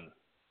same thing.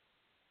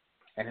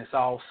 And it's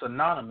all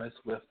synonymous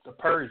with the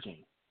purging.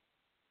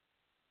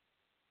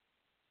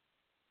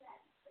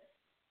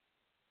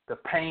 The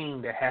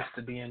pain that has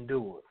to be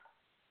endured.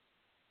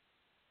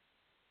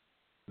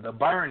 The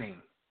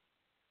burning.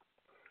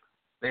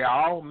 They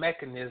are all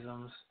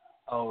mechanisms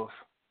of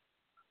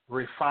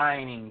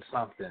refining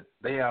something.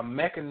 They are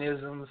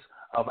mechanisms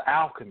of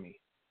alchemy.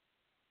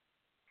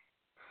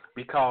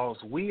 Because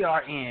we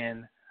are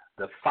in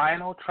the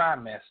final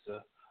trimester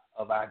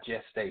of our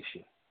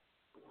gestation.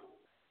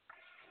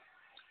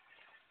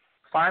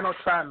 Final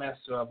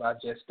trimester of our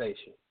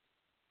gestation.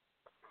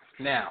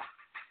 Now,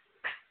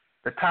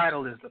 the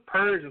title is The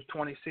Purge of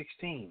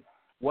 2016.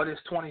 What is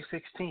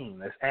 2016?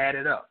 Let's add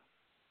it up.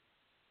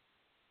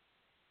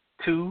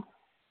 2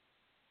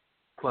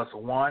 plus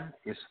 1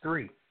 is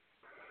 3.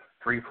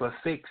 3 plus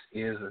 6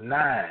 is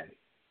 9.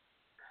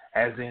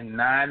 As in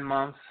 9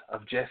 months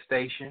of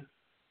gestation,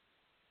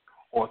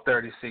 or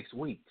 36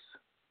 weeks.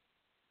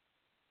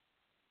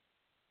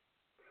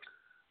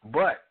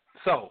 But,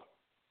 so,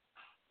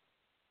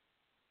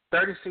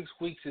 36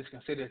 weeks is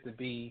considered to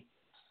be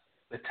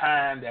the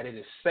time that it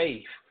is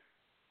safe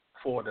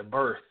for the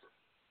birth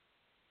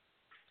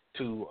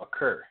to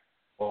occur,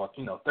 or,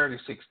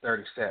 36,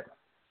 37.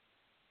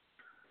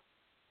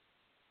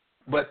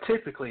 But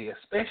typically,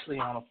 especially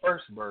on a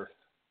first birth,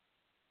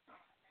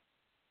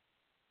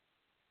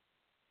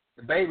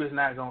 the baby's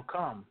not going to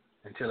come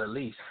until at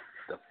least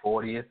the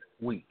 40th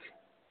week.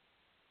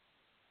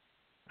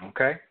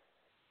 Okay?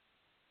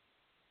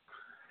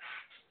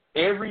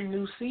 Every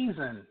new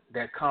season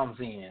that comes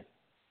in,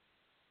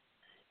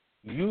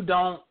 you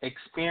don't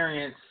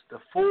experience the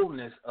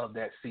fullness of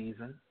that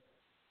season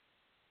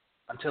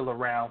until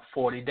around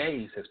 40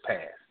 days has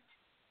passed.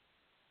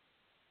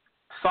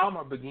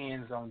 Summer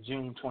begins on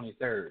June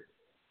 23rd,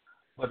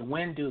 but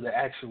when do the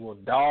actual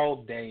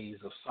dog days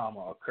of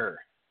summer occur?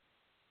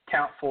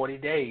 Count 40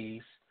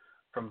 days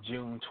from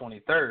June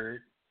 23rd,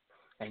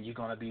 and you're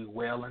going to be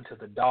well into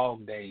the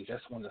dog days.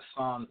 That's when the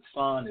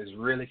sun is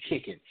really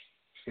kicking.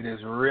 It is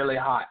really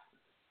hot.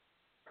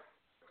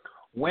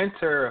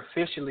 Winter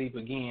officially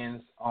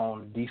begins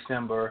on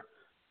December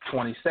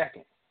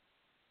 22nd.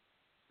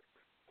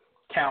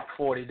 Count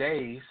 40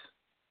 days,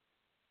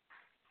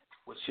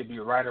 which should be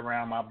right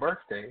around my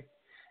birthday,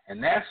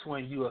 and that's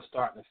when you are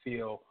starting to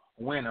feel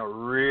winter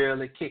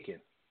really kicking.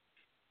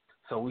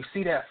 So we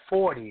see that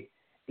 40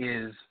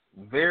 is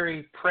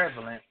very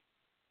prevalent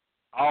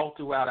all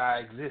throughout our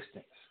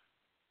existence.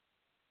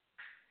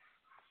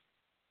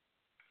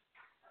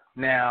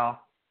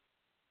 Now,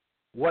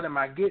 what am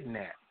I getting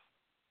at?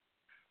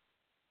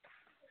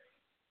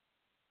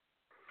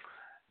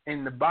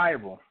 in the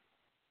Bible,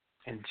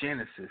 in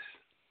Genesis,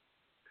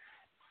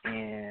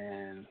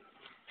 in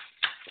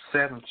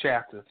 7th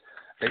chapter,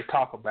 they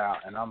talk about,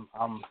 and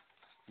I'm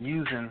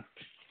using,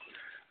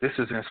 this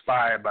is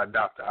inspired by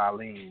Dr.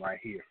 Alim right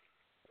here.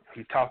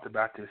 He talked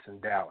about this in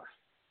Dallas.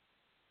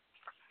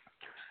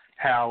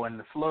 How in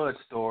the flood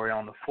story,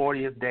 on the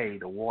 40th day,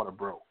 the water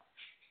broke.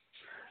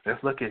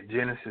 Let's look at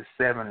Genesis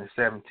 7 and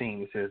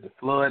 17. It says, the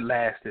flood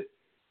lasted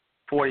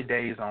 40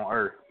 days on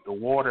earth. The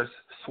waters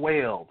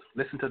swelled.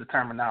 Listen to the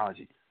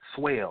terminology.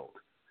 Swelled.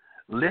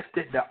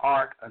 Lifted the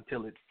ark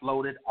until it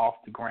floated off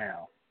the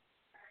ground.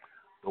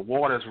 The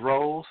waters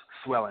rose,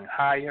 swelling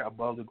higher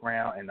above the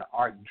ground, and the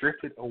ark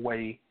drifted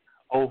away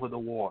over the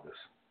waters.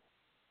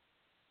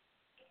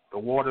 The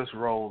waters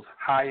rose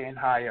higher and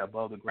higher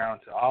above the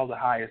ground till all the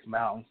highest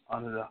mountains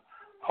under the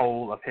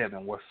whole of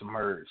heaven were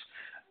submerged.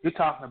 You're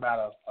talking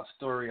about a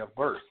story of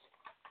birth.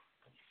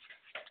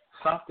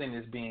 Something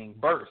is being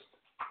birthed.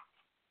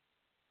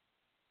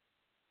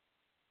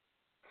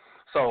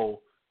 So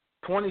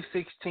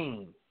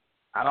 2016,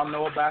 I don't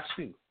know about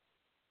you,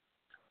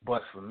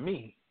 but for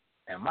me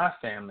and my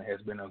family has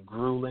been a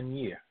grueling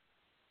year.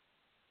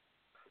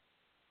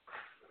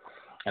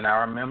 And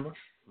I remember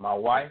my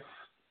wife,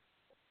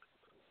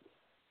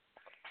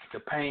 the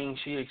pain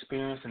she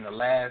experienced in the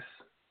last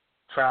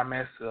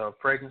trimester of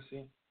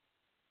pregnancy,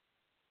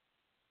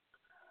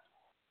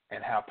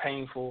 and how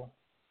painful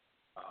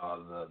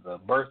the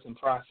birthing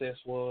process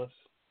was.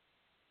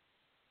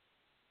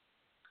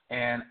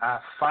 And I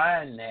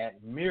find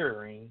that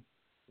mirroring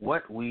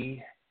what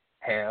we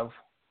have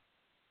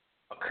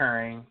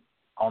occurring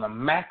on a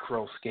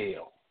macro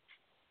scale.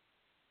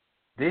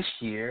 This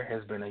year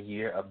has been a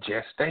year of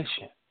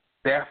gestation.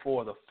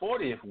 Therefore, the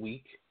 40th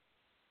week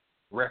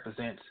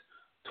represents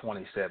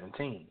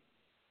 2017.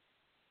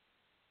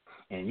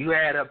 And you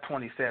add up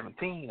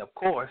 2017, of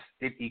course,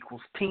 it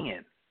equals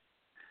 10.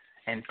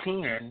 And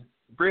 10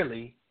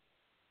 really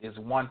is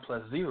 1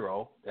 plus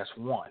 0, that's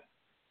 1.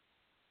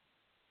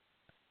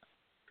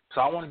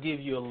 So I want to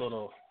give you a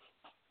little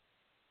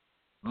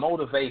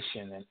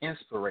motivation and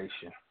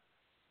inspiration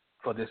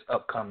for this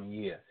upcoming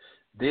year.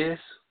 This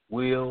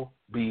will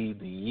be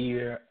the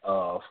year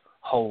of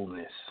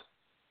wholeness.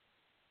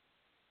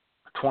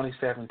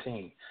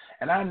 2017.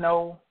 And I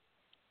know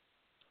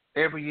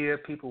every year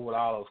people with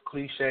all those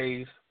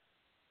cliches,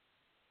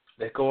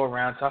 they go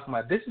around talking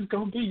about, this is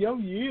going to be your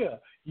year.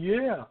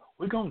 Yeah,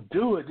 we're going to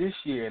do it this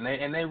year.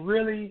 And they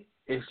really,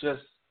 it's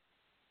just,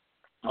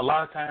 a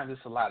lot of times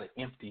it's a lot of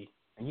empty.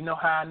 And you know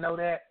how I know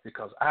that?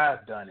 Because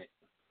I've done it.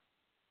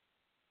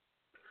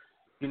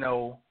 You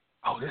know,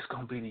 oh, this is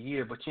going to be the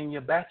year. But in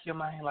your back of your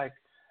mind, like,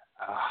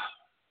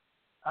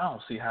 I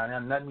don't see how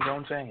nothing's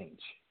going to change.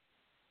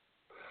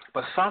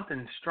 But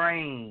something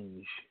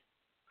strange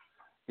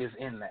is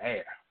in the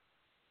air.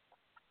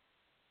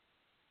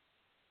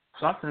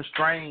 Something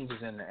strange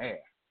is in the air.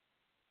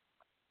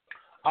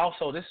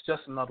 Also, this is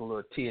just another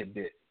little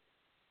tidbit.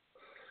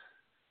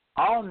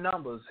 All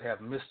numbers have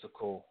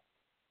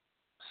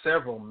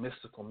several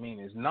mystical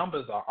meanings.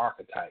 Numbers are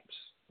archetypes,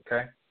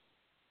 okay?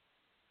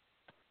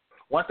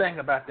 One thing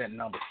about that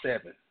number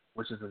 7,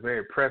 which is a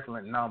very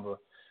prevalent number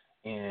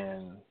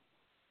in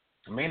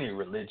many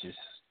religious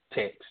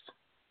texts,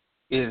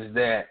 is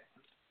that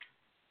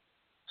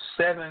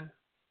 7,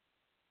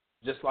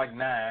 just like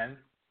 9,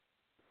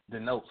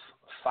 denotes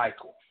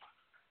cycle.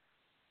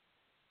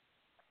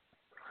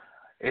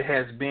 It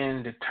has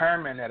been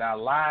determined that our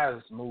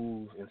lives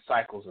move in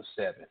cycles of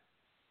 7.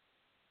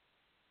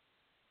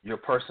 Your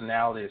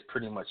personality is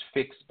pretty much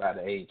fixed by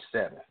the age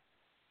 7.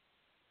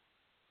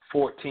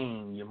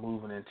 14, you're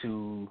moving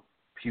into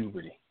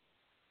puberty.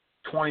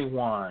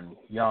 21,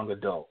 young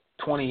adult.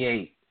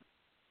 28,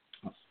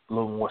 a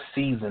little more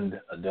seasoned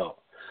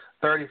adult.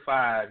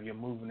 35, you're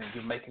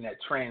making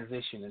that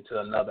transition into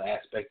another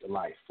aspect of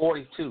life.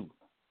 42.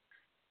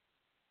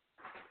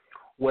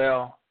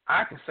 Well,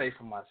 I can say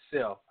for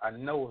myself, I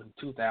know in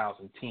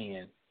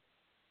 2010,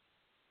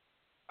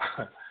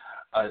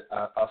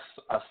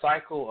 a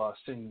cycle, a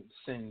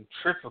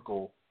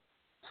centrifugal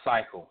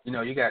cycle. You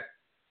know, you got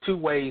two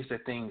ways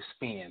that things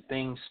spin.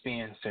 Things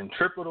spin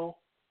centripetal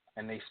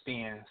and they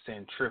spin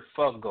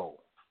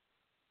centrifugal.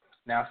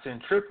 Now,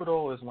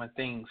 centripetal is when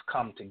things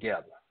come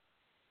together.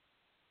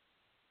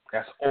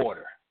 That's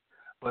order.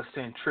 But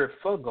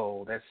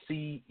centrifugal, that's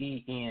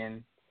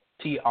CENTRIFUGAL,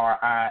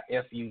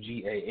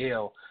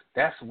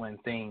 that's when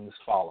things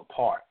fall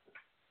apart.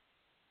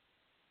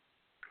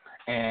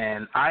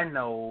 And I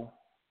know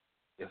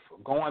if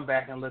going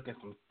back and looking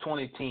from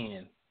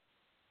 2010,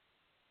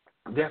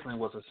 definitely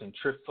was a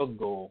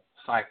centrifugal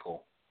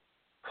cycle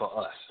for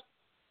us.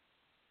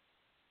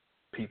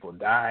 People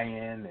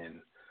dying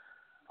and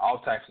all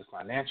types of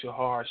financial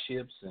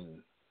hardships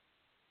and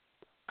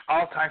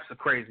all types of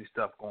crazy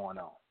stuff going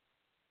on.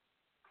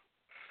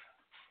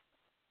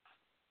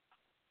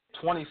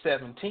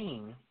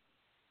 2017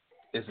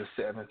 is the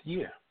 7th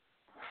year.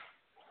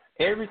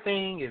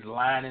 Everything is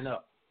lining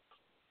up.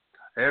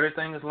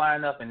 Everything is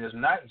lining up, and it's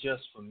not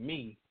just for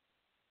me.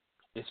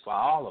 It's for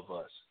all of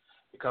us.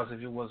 Because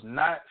if it was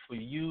not for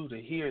you to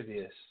hear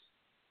this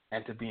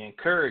and to be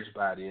encouraged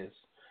by this,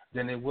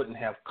 then it wouldn't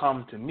have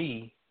come to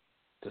me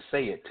to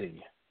say it to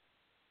you.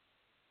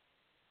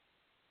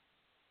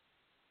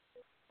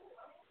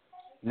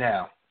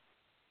 Now,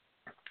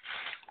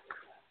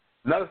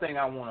 another thing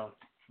I want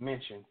to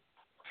mention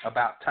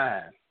about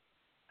time,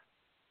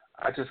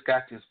 I just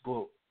got this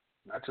book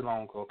not too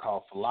long ago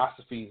called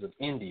Philosophies of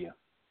India.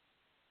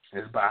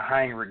 It's by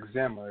Heinrich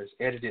Zimmer. It's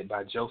edited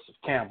by Joseph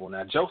Campbell.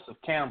 Now, Joseph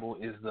Campbell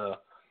is the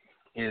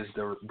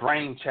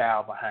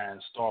brainchild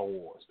behind Star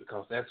Wars,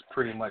 because that's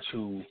pretty much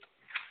who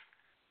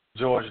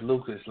George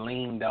Lucas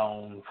leaned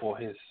on for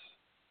his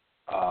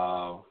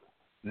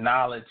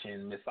knowledge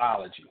and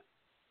mythology.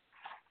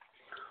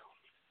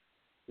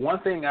 One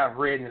thing I've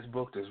read in this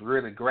book that's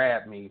really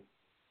grabbed me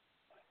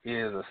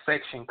is a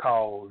section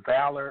called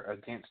Valor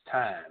Against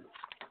Time.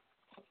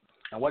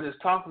 And what it's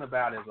talking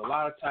about is a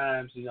lot of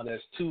times,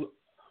 there's two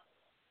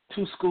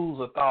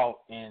schools of thought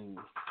in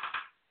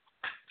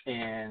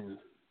the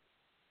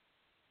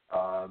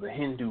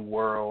Hindu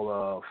world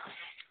of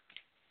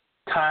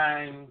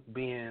time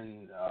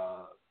being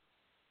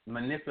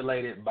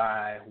manipulated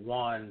by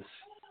one's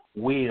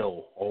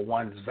will or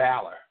one's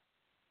valor.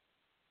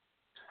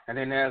 And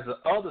then there's the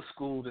other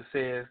school that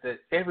says that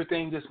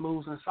everything just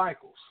moves in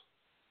cycles.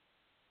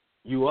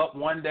 You up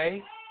one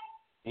day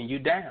and you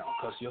down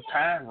because your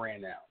time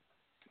ran out.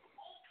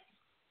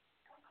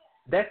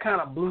 That kind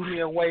of blew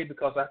me away,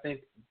 because I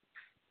think,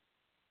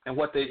 and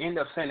what they end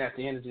up saying at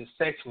the end of this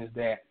section is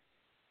that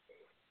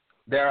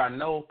there are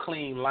no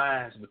clean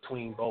lines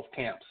between both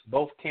camps.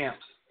 Both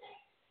camps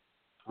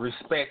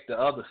respect the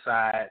other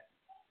side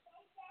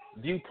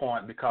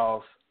viewpoint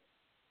because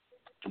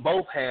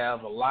both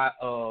have a lot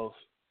of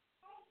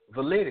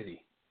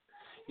validity.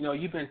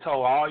 You've been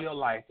told all your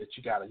life that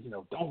you got to,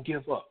 don't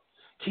give up.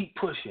 Keep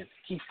pushing.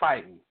 Keep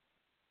fighting.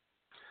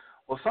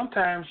 Well,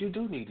 sometimes you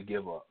do need to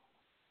give up.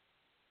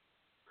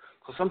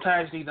 So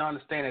sometimes you need to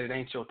understand that it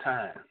ain't your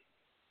time.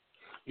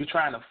 You're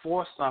trying to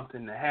force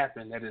something to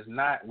happen that is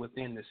not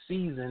within the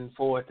season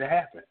for it to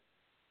happen.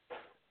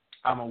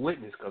 I'm a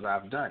witness because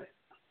I've done it.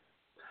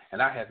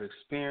 And I have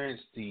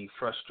experienced the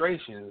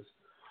frustrations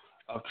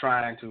of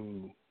trying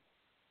to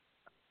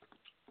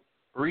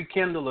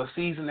rekindle a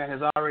season that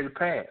has already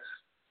passed.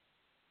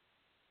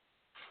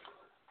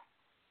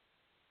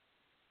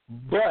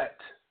 But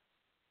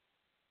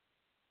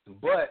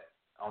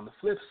on the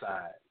flip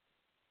side,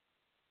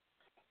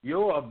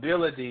 your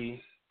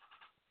ability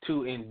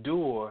to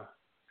endure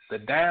the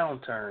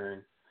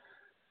downturn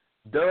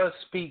does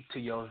speak to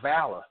your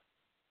valor,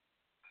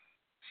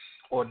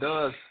 or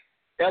does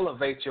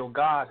elevate your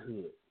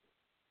godhood.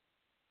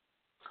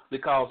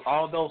 Because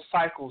although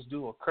cycles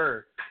do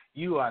occur,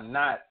 you are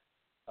not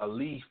a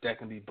leaf that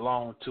can be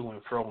blown to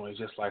and fro, and it's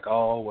just like,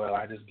 oh, well,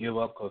 I just give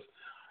up because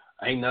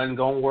ain't nothing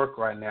going to work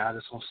right now. I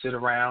just going to sit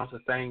around till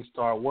things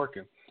start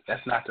working.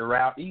 That's not the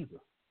route either.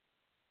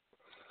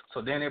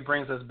 So then it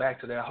brings us back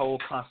to that whole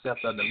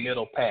concept of the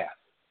middle path.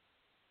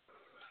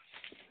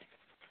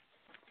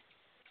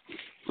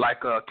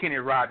 Like Kenny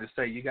Rogers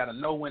say, you got to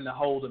know when to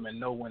hold them and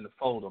know when to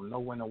fold them, know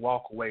when to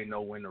walk away,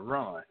 know when to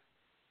run.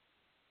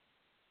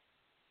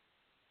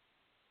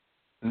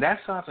 And that's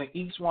something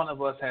each one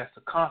of us has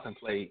to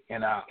contemplate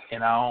in our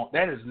own.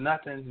 That is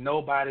nothing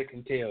nobody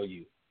can tell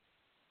you.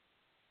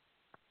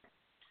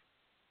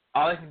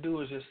 All they can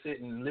do is just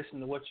sit and listen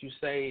to what you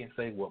say and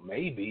say, well,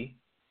 maybe.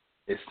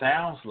 It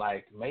sounds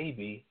like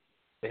maybe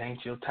it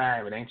ain't your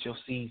time, it ain't your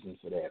season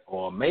for that,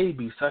 or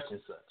maybe such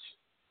and such.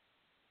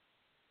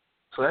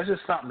 So that's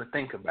just something to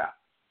think about.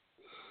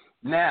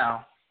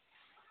 Now,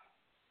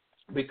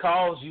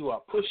 because you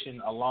are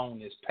pushing along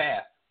this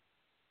path,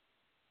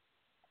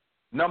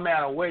 no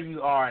matter where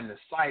you are in the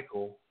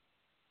cycle,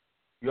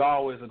 you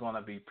always are going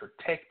to be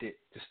protected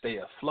to stay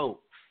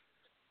afloat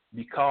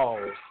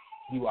because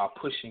you are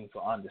pushing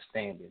for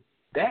understanding.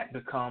 That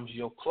becomes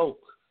your cloak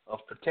of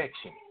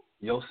protection,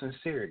 your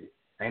sincerity.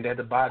 Ain't that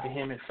the Bobby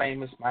Hemmett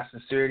famous, my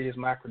sincerity is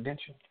my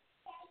credential?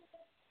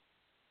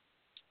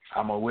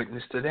 I'm a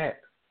witness to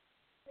that.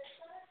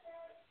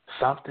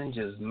 Something,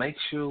 just make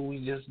sure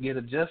we just get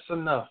it just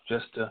enough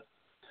just to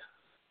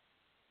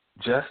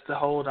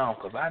hold on,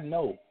 because I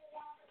know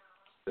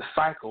the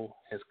cycle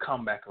has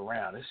come back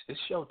around. It's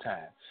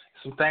showtime.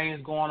 Some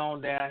things going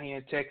on down here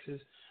in Texas,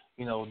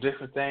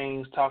 different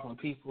things, talking to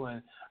people,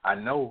 and I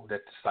know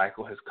that the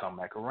cycle has come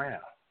back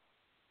around.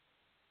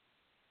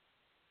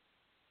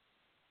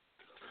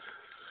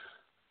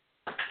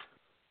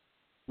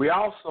 We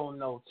also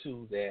know,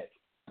 too, that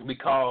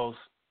because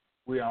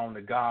we're on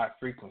the God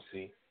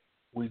frequency,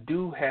 we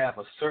do have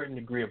a certain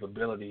degree of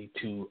ability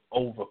to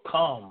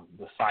overcome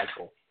the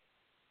cycle,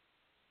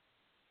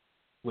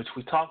 which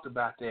we talked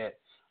about that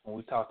when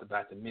we talked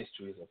about the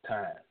mysteries of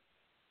time.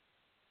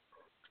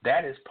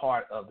 That is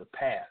part of the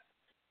path.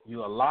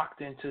 You are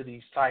locked into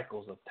these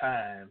cycles of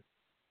time,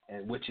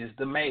 and which is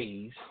the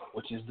maze,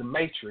 which is the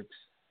matrix,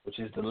 which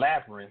is the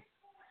labyrinth,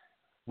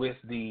 with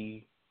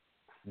the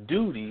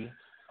duty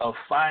of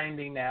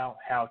finding out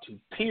how to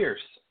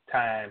pierce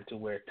time to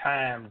where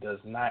time does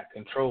not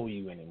control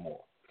you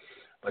anymore.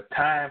 But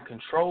time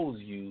controls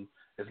you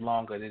as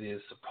long as it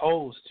is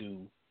supposed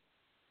to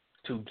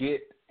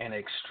get and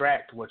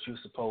extract what you're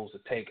supposed to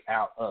take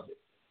out of it.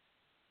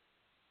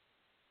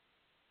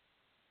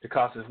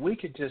 Because if we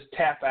could just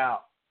tap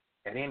out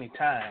at any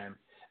time,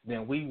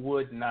 then we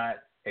would not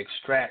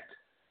extract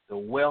the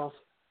wealth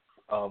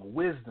of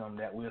wisdom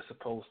that we're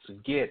supposed to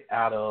get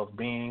out of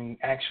being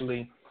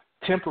actually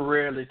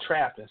temporarily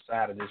trapped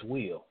inside of this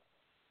wheel.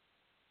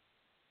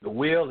 The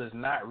wheel is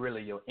not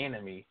really your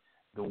enemy.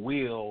 The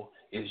wheel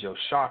is your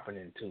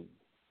sharpening tool.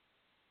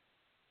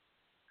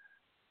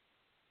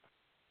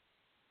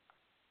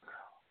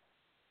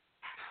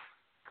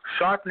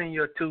 Sharpening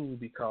your tool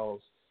because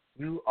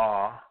you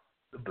are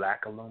the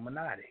Black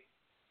Illuminati.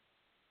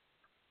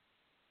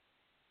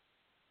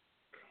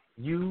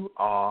 You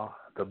are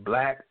the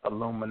Black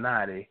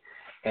Illuminati,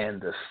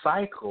 and the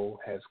cycle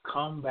has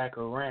come back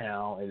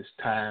around. It's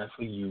time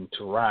for you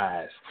to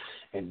rise.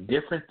 And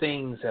different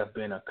things have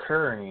been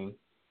occurring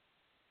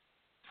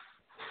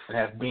and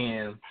have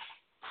been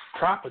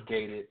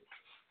propagated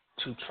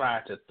to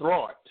try to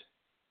thwart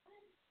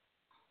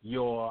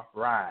your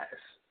rise.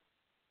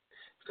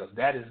 Because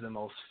that is the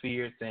most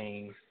feared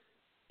thing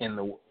in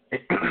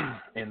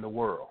the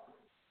world.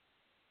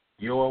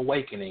 Your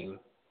awakening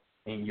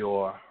and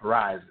your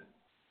rising.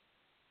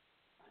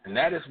 And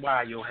that is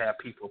why you'll have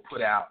people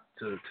put out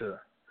to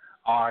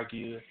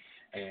argue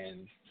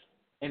and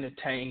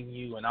entertain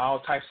you and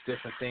all types of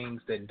different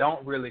things that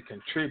don't really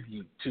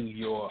contribute to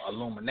your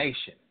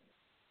illumination.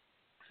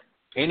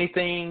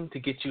 Anything to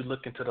get you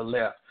looking to the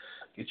left,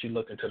 get you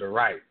looking to the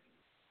right,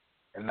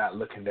 and not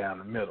looking down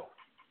the middle.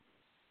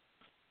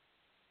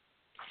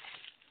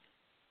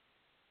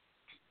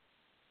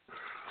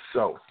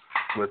 So,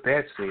 with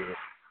that said,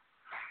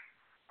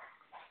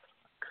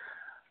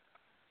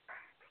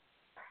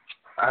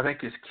 I think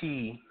it's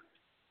key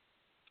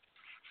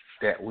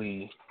that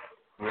we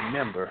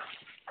remember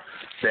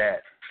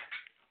that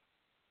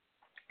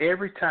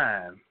every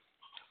time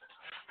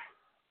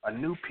a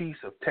new piece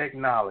of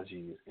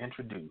technology is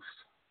introduced,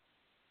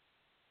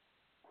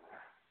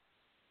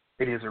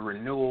 it is a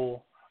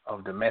renewal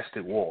of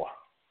domestic war.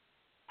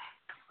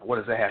 What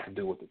does that have to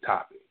do with the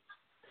topic?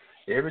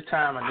 Every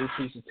time a new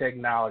piece of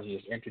technology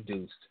is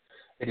introduced,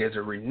 it is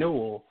a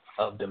renewal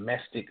of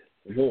domestic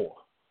war.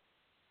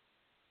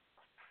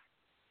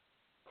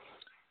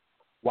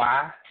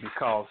 Why?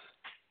 Because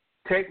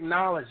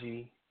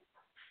technology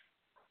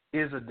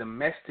is a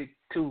domestic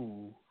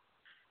tool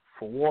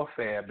for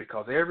warfare,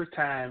 because every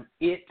time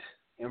it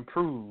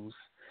improves,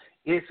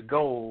 its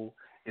goal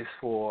is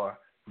for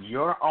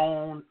your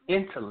own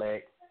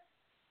intellect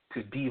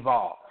to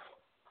devolve.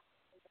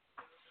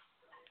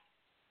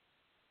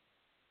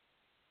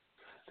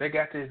 They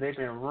got this. They've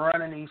been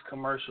running these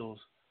commercials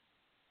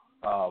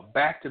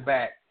back to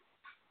back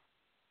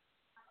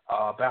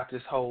about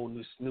this whole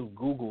new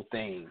Google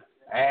thing.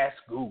 Ask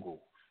Google.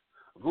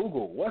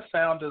 Google, what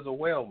sound does a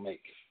whale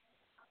make?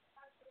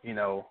 You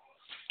know,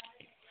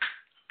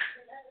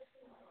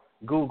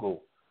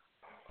 Google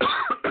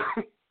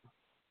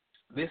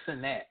this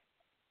and that.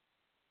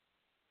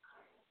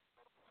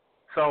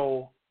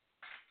 So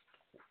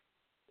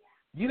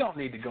you don't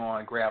need to go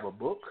and grab a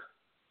book.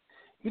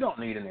 You don't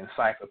need an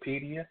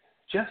encyclopedia.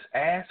 Just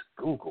ask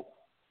Google.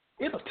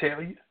 It'll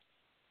tell you.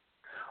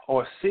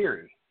 Or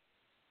Siri.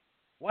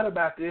 What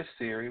about this,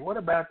 Siri? What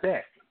about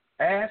that?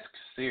 Ask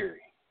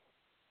Siri.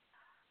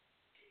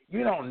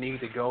 You don't need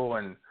to go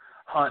and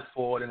hunt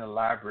for it in the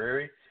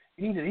library.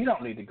 You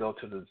don't need to go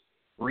to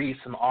read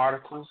some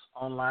articles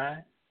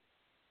online.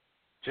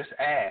 Just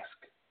ask.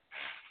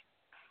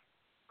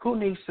 Who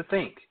needs to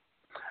think?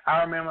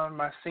 I remember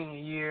my senior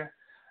year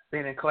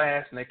being in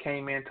class, and they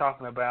came in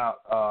talking about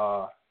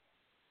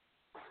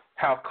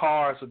how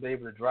cars would be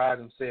able to drive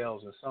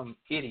themselves, and some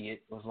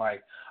idiot was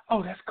like,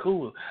 "Oh, that's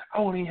cool. I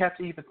won't even have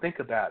to even think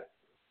about it."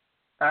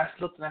 I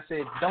looked and I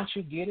said, "Don't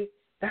you get it?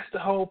 That's the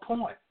whole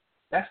point.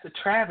 That's the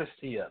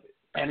travesty of it."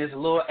 And this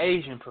little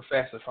Asian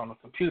professor from the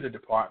computer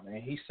department,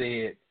 and he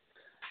said,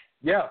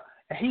 "Yeah,"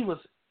 and he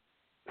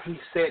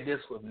said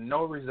this with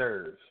no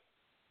reserve.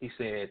 He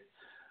said,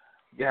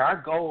 "Yeah, our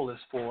goal is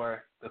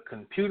for the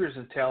computer's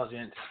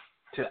intelligence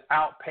to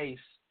outpace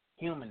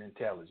human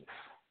intelligence."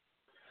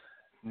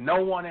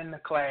 No one in the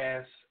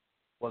class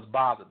was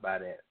bothered by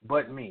that,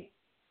 but me.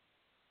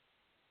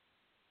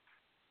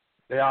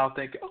 They all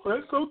think, "Oh,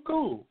 that's so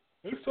cool.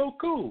 It's so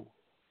cool."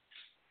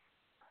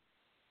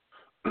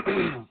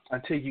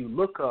 Until you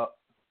look up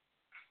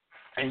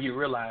and you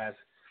realize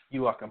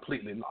you are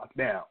completely locked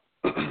down.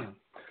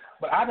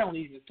 But I don't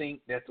even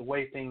think that the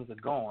way things are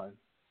going,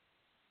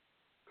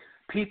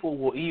 people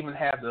will even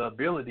have the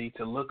ability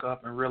to look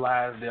up and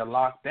realize they're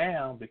locked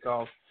down,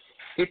 because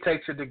it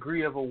takes a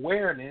degree of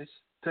awareness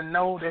to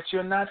know that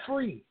you're not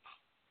free.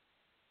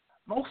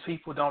 Most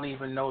people don't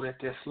even know that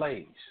they're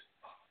slaves.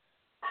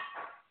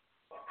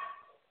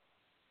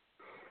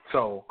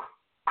 So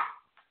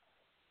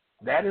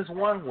that is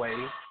one way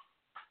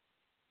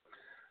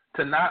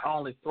to not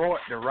only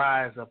thwart the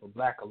rise of a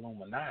Black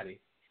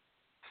Illuminati,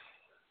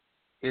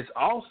 it's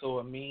also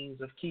a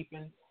means of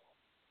keeping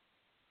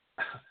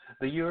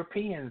the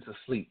Europeans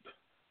asleep.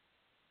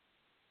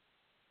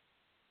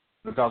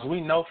 Because we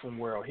know from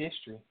world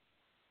history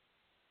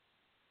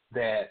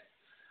that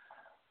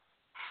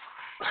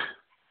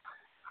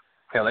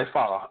hell, they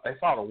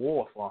fought a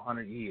war for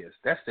 100 years.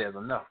 That says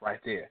enough right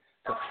there.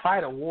 To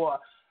fight a war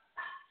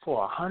for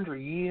 100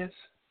 years,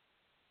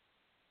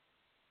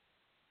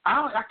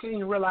 I can't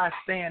even realize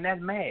staying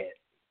that mad.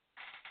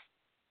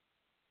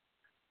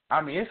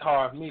 I mean, it's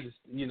hard for me to,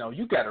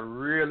 you got to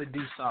really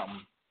do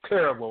something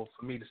terrible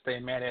for me to stay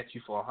mad at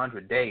you for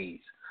 100 days.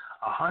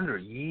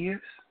 100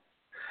 years?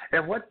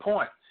 At what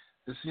point?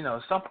 At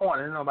some point,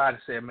 there's nobody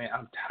said, man,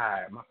 I'm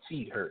tired. My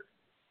feet hurt.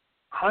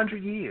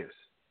 100 years.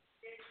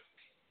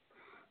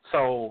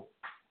 So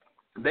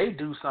they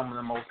do some of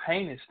the most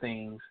heinous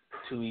things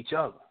to each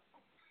other.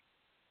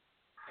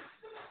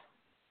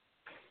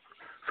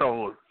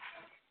 So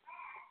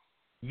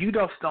you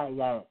just don't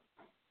want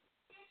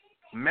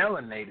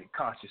melanated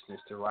consciousness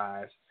to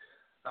rise.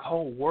 The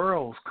whole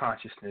world's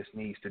consciousness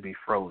needs to be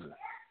frozen.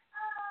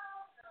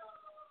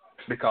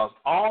 Because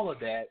all of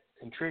that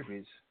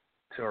contributes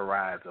to a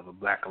rise of a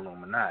black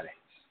Illuminati.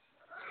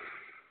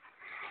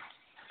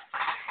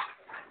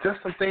 Just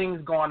some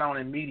things going on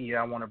in media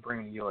I want to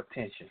bring to your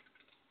attention.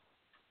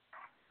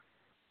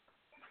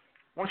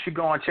 Once you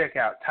go and check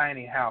out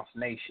Tiny House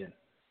Nation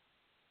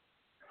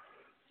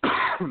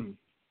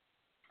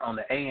on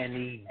the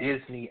A&E,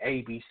 Disney,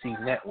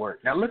 ABC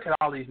network. Now look at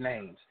all these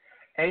names.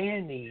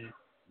 A&E,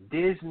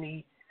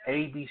 Disney,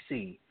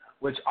 ABC,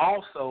 which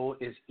also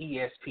is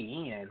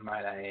ESPN,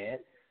 might I add.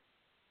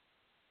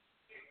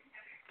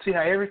 See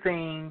how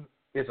everything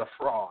is a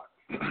fraud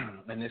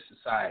in this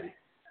society.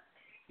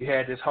 You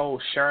had this whole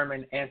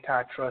Sherman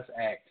Antitrust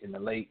Act in the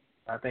late,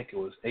 I think it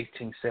was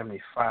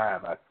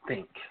 1875, I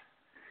think.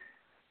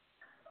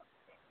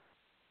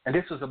 And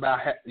this was about,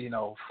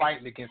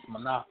 fighting against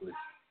monopolies.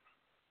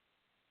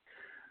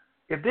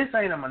 If this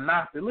ain't a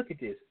monopoly, look at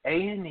this.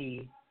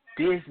 A&E,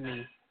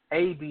 Disney,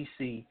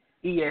 ABC,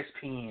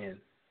 ESPN,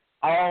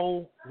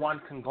 all one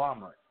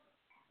conglomerate.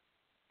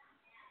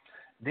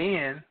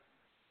 Then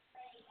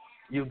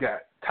you've got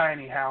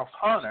Tiny House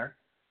Hunter,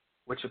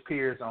 which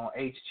appears on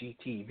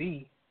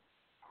HGTV,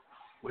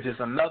 which is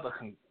another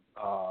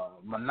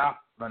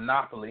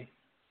monopoly,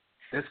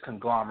 this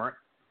conglomerate.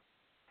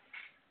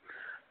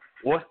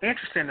 What's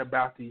interesting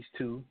about these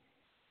two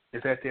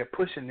is that they're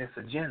pushing this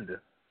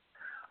agenda,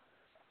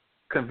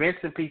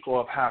 convincing people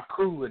of how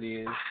cool it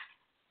is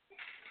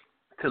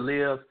to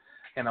live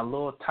in a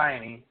little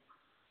tiny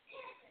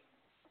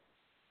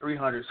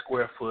 300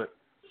 square foot,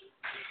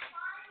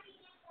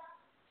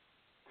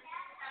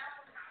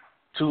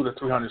 200 to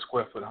 300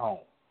 square foot home.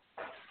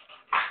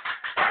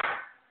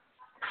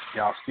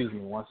 Y'all, excuse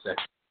me 1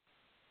 second.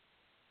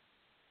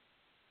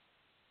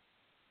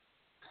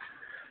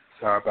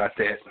 Sorry about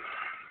that.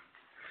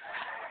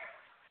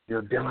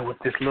 You're dealing with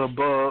this little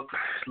bug,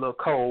 this little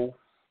cold.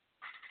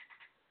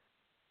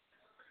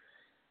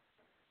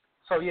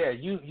 So yeah,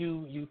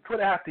 you put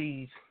out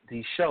these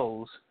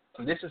shows,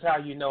 and this is how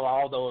you know,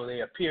 although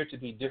they appear to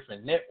be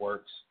different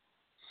networks,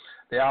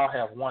 they all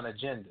have one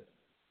agenda.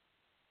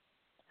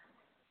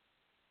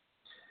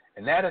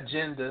 And that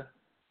agenda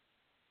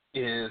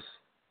is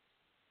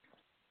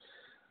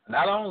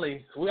not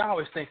only, we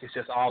always think it's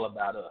just all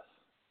about us.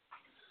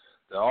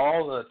 That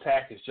all the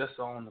attack is just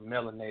on the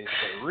melanated,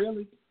 but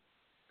really,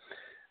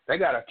 they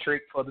got a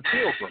trick for the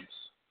pilgrims.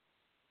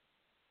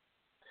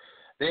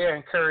 They're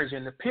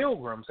encouraging the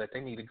pilgrims that they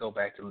need to go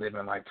back to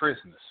living like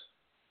prisoners,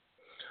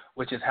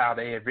 which is how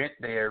they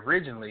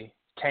originally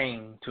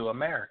came to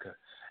America,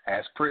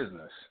 as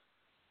prisoners,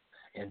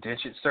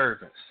 indentured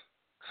servants,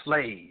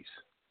 slaves,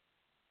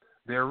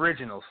 the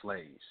original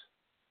slaves.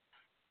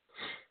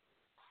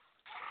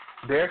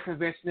 They're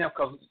convincing them,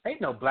 because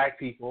ain't no black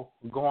people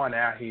going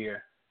out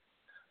here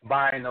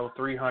buying no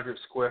 300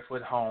 square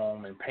foot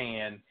home and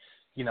paying,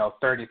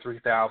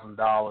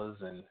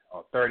 $33,000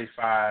 or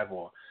 $35,000,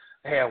 or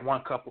they had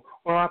one couple,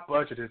 well, our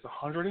budget is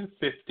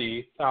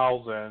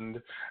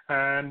 $150,000,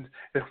 and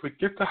if we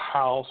get the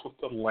house with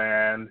the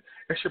land,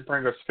 it should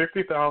bring us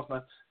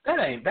 $50,000.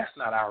 That's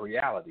not our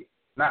reality.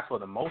 Not for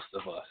the most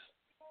of us.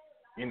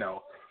 I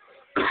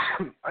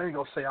ain't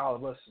gonna say all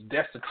of us is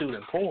destitute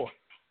and poor,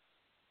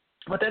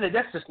 but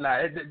that's just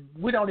not.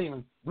 We don't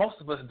even.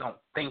 Most of us don't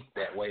think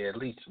that way. At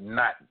least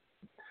not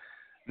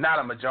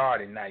a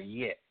majority, not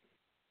yet.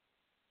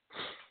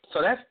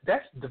 So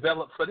that's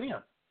developed for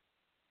them,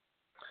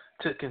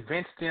 to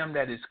convince them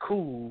that it's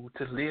cool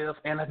to live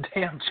in a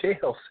damn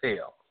jail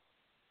cell.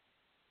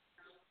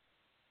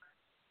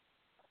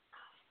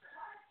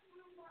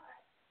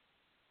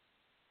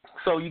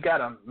 So you got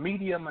a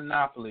media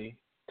monopoly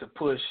to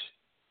push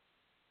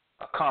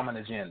a common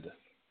agenda.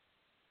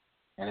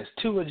 And it's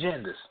two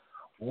agendas.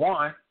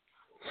 One,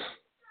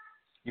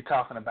 you're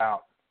talking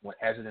about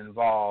as it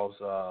involves,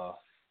 the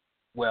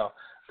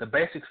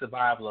basic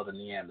survival of the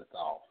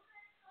Neanderthal.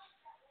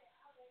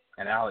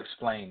 And I'll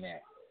explain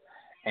that.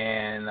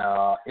 And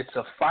it's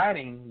a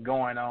fighting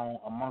going on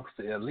amongst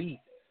the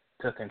elite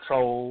to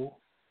control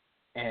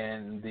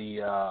and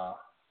the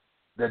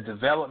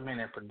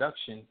development and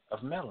production of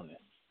melanin.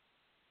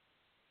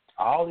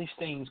 All these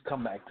things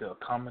come back to a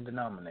common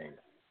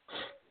denominator.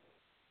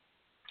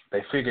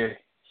 They figure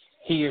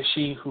he or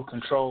she who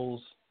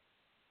controls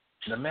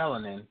the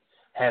melanin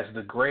has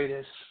the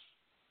greatest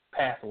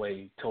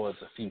pathway towards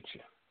the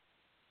future.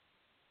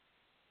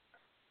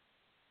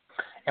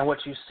 And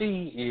what you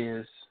see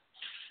is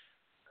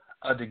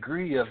a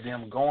degree of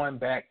them going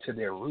back to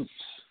their roots.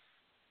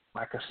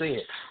 Like I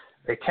said,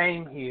 they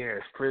came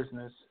here as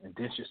prisoners,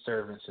 indentured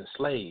servants, and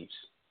slaves.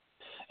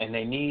 And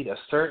they need a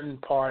certain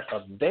part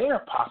of their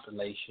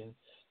population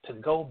to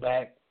go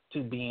back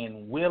to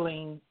being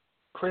willing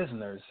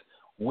prisoners,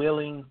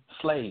 willing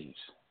slaves.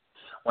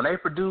 When they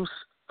produce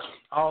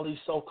all these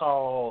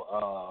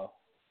so-called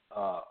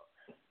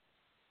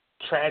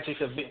tragic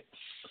events,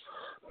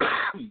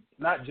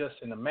 not just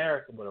in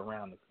America but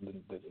around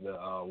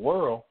the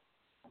world,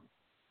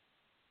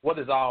 what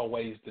is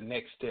always the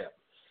next step?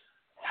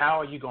 How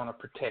are you going to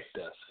protect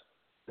us?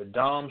 The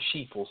dumb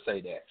sheep will say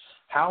that.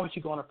 How are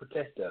you going to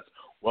protect us?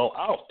 Well,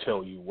 I'll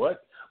tell you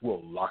what.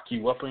 We'll lock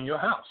you up in your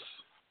house.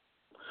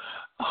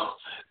 Oh,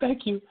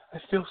 thank you. I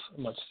feel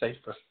so much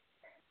safer.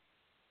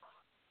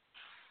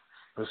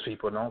 Those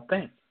people don't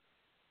think.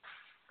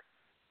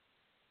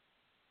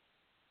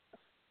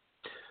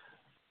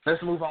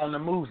 Let's move on to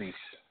movies.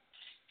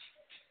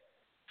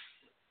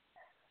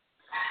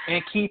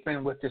 In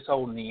keeping with this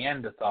whole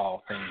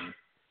Neanderthal thing,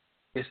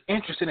 it's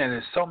interesting that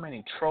there's so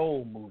many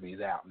troll movies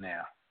out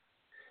now.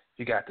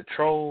 You got the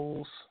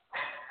Trolls,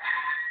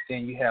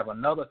 then you have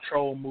another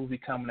troll movie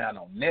coming out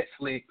on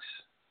Netflix.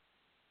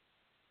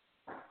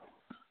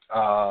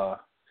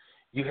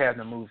 You have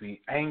the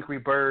movie Angry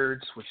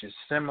Birds, which is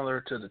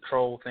similar to the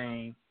troll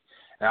thing.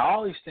 Now,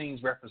 all these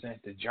things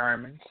represent the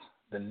Germans,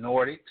 the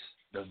Nordics,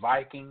 the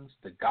Vikings,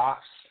 the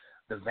Goths,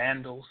 the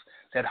Vandals,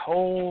 that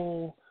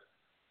whole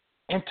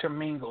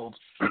intermingled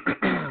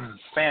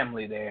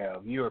family there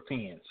of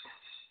Europeans.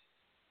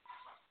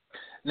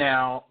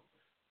 Now,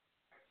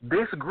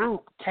 this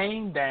group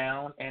came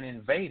down and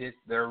invaded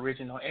the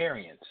original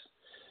Aryans.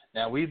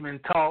 Now, we've been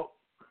taught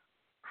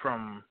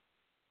from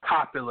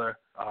popular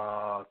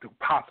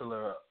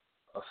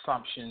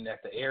assumption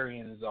that the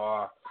Aryans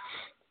are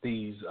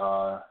these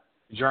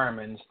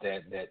Germans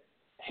that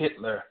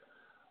Hitler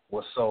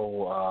was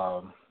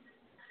so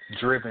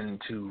driven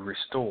to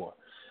restore.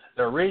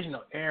 The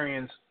original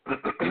Aryans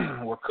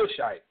were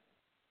Kushite.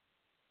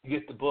 You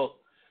get the book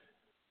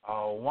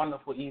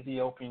Wonderful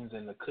Ethiopians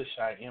in the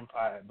Kushite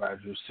Empire by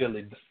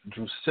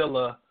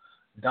Drusilla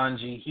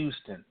Dungy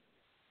Houston.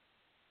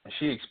 And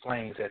she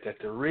explains that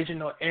the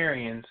original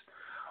Aryans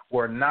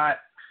were not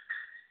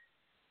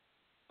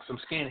some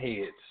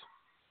skinheads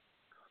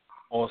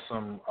or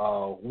some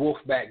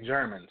wolfback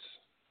Germans.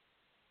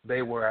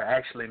 They were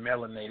actually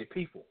melanated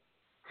people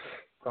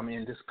from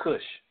Indus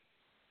Kush.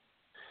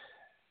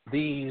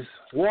 These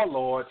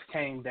warlords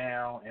came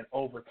down and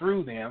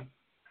overthrew them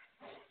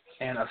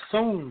and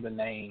assumed the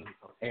name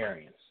of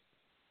Aryans.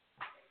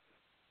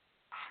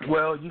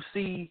 Well, you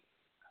see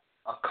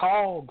a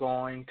call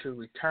going to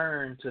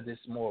return to this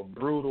more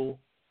brutal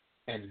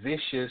and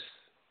vicious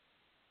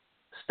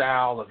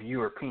style of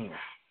European.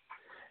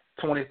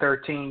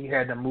 2013, you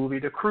had the movie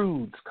The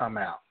Croods come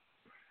out,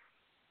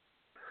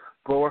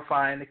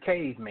 glorifying the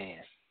caveman,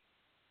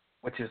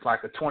 which is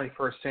like a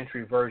 21st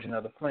century version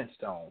of the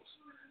Flintstones.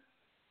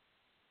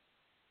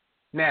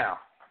 Now,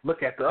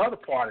 look at the other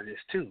part of this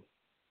too.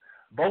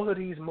 Both of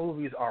these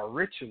movies are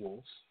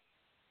rituals.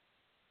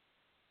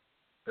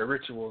 They're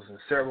rituals in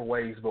several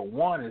ways, but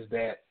one is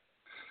that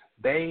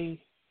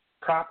they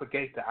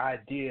propagate the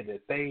idea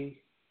that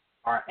they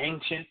are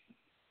ancient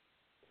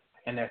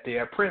and that they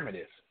are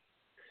primitive.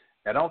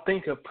 Now, don't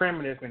think of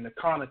primitive in the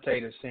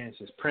connotative sense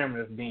as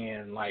primitive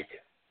being like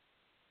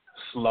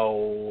slow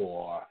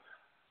or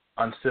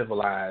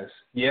uncivilized.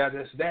 Yeah,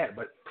 there's that,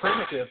 but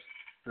primitive,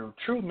 the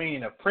true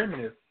meaning of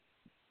primitive,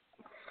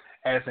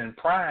 as in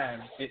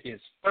prime, it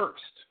is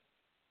first.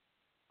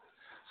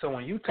 So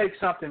when you take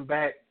something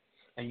back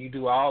and you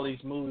do all these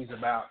movies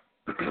about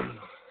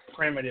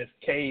primitive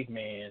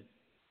caveman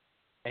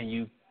and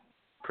you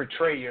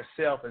portray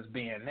yourself as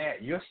being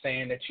that, you're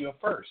saying that you're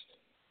first.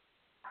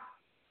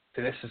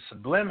 So this is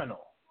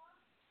subliminal.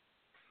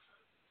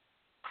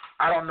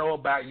 I don't know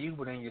about you,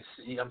 but I'm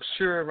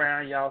sure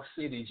around y'all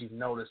cities you've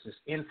noticed this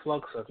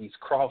influx of these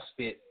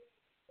CrossFit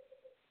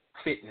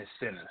fitness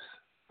centers.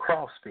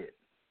 CrossFit.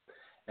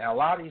 Now, a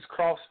lot of these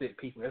CrossFit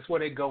people, that's where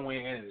they go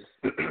in and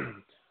it's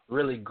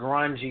really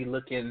grungy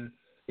looking.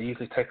 They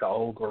usually take an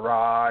old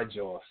garage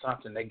or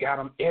something. They got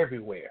them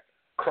everywhere.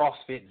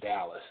 CrossFit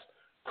Dallas,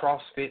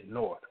 CrossFit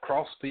North,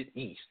 CrossFit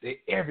East. They're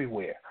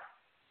everywhere.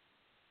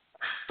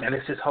 And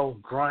it's this whole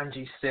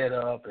grungy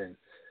setup and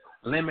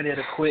limited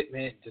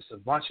equipment, just a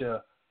bunch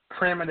of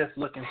primitive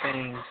looking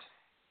things.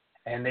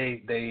 And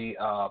they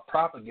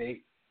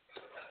propagate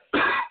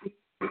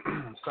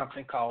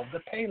something called the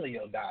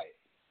paleo diet.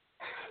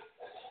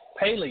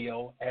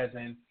 Paleo as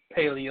in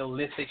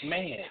Paleolithic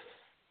man,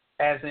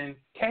 as in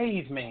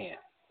caveman.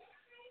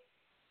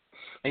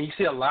 And you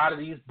see a lot of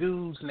these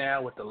dudes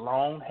now with the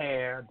long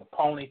hair, the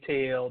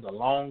ponytail, the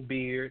long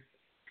beard.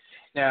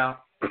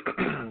 Now,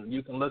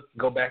 you can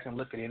go back and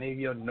look at any of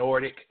your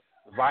Nordic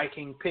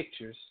Viking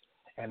pictures,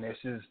 and this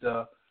is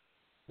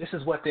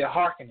what they're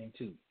hearkening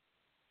to.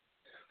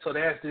 So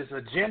there's this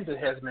agenda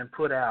has been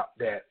put out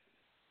that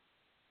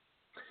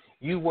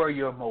you were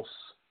your most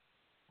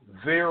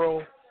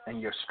virile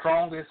and your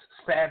strongest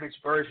savage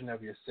version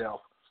of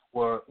yourself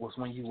was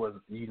when you was,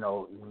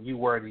 when you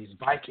were these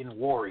Viking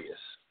warriors,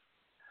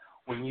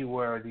 when you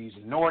were these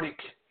Nordic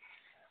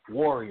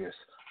warriors,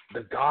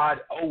 the god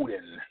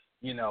Odin,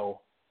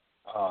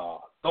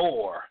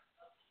 Thor.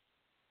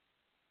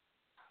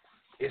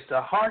 It's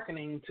a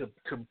hearkening to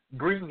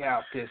bring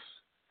out this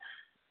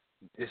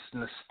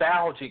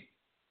nostalgic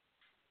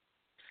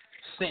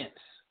sense.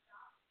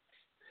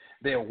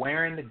 They're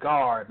wearing the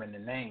garb and the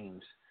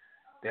names.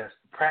 They're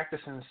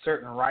practicing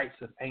certain rites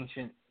of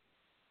ancient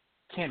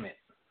Kemet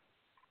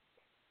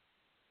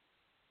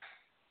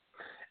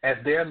as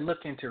they're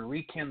looking to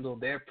rekindle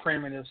their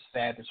primitive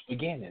savage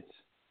beginnings.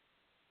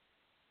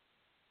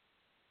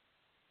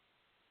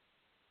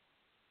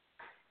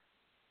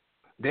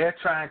 They're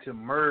trying to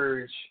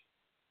merge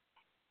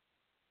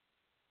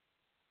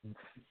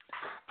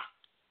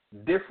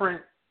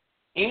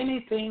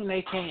anything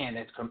they can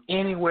that's from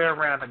anywhere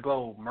around the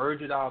globe,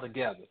 merge it all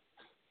together.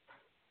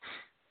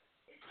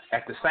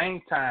 At the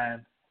same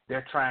time,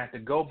 they're trying to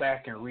go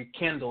back and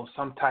rekindle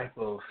some type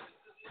of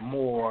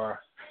more,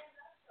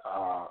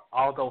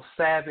 although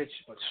savage,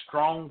 but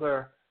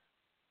stronger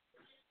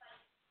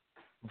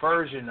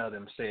version of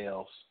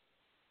themselves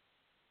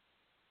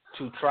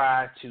to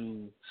try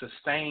to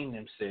sustain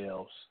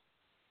themselves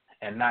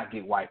and not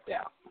get wiped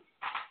out.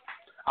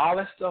 All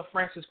that stuff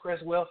Francis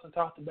Cress Welsing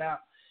talked about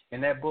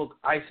in that book,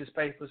 ISIS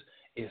Papers,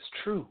 is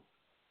true.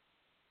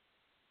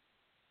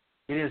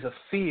 It is a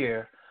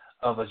fear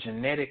of a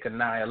genetic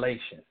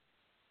annihilation.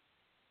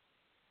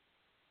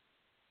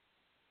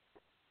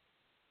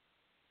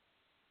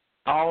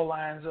 All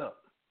lines up.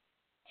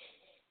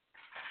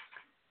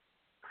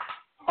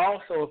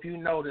 Also, if you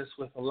notice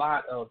with a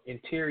lot of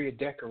interior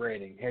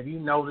decorating, have you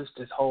noticed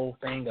this whole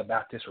thing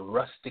about this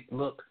rustic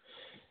look?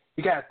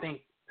 You got to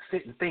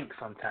sit and think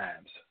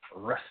sometimes.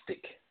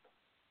 Rustic.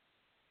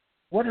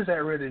 What does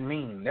that really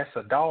mean? That's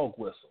a dog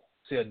whistle.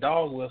 See, a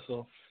dog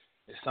whistle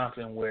is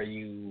something where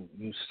you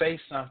say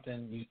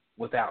something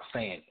without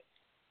saying it.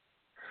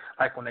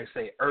 Like when they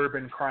say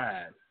urban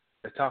crime,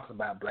 they're talking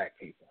about black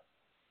people.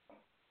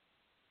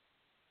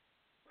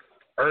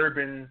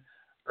 Urban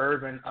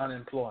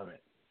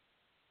unemployment.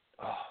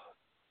 Oh,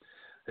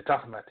 they're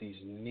talking about these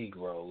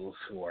Negroes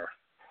who are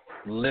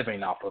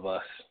living off of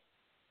us,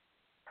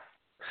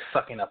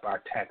 sucking up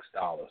our tax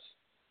dollars.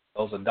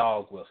 Those are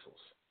dog whistles.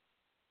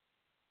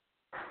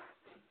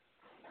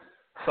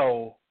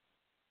 So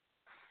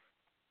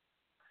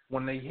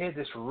when they hear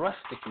this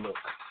rustic look,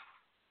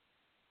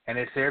 and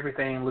it's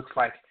everything looks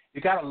like,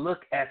 you got to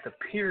look at the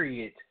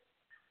period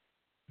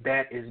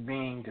that is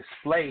being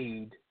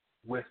displayed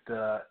with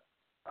the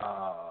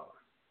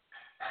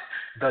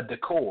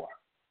decor.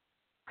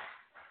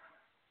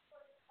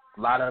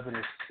 A lot of it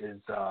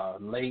is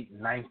late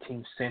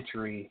 19th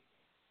century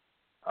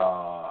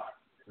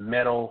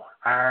metal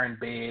iron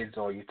beds,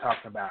 or you're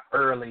talking about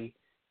early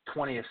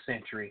 20th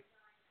century.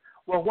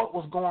 Well, what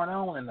was going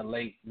on in the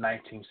late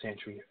 19th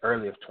century,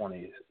 early of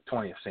 20th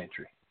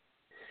century?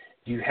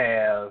 You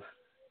have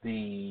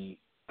the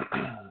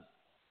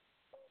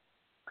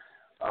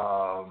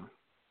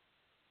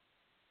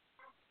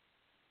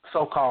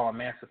so-called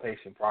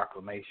Emancipation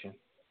Proclamation,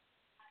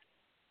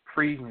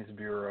 Freedmen's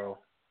Bureau,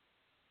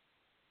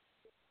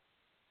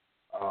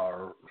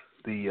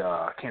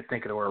 I can't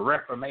think of the word,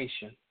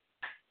 Reformation,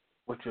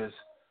 which was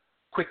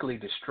quickly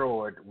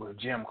destroyed with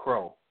Jim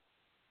Crow.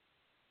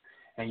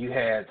 And you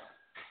had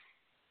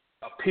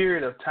a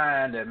period of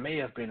time that may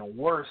have been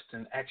worse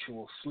than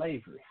actual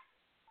slavery,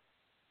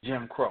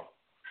 Jim Crow,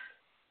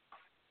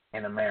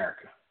 in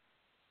America.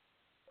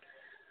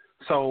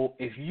 So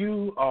if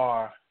you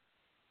are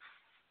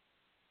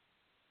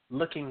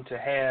looking to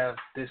have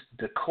this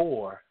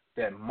decor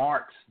that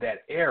marks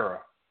that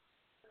era,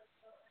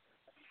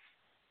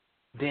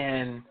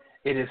 then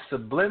it is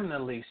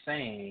subliminally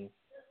saying,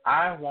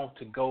 I want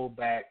to go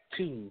back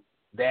to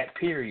that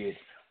period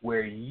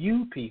where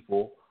you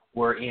people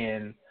were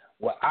in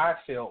what I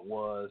felt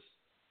was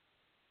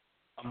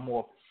a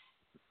more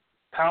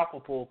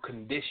palpable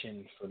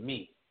condition for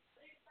me,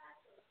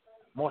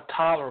 more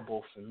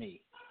tolerable for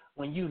me,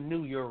 when you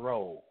knew your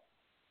role,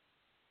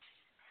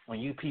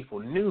 when you people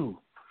knew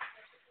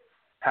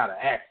how to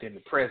act in the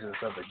presence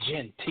of a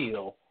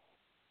genteel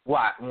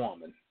white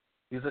woman.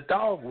 These are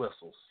dog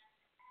whistles.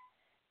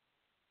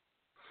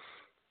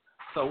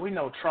 So we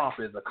know Trump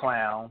is a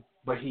clown,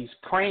 but he's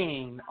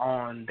preying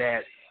on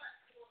that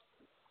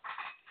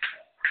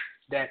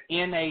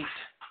innate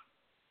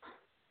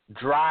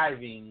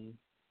driving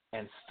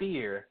and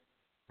fear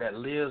that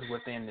lives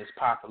within this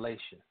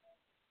population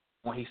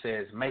when he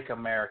says, make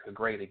America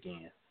great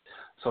again.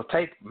 So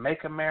take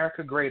Make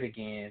America Great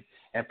Again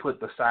and put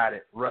beside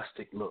it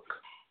rustic look.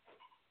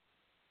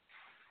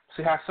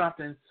 See how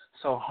something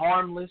so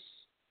harmless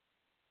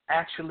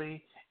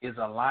actually is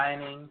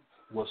aligning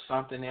with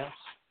something else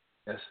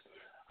that's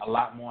a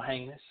lot more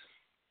heinous?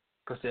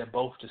 Because they're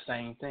both the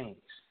same things.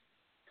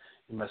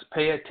 You must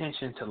pay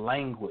attention to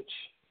language,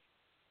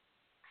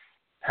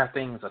 how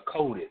things are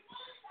coded.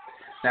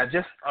 Now,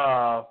 just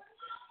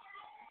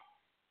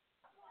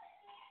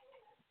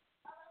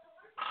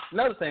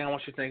another thing I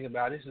want you to think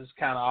about, this is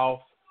kind of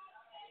off,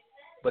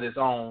 but it's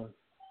on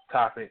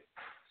topic.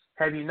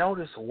 Have you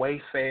noticed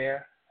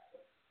Wayfair?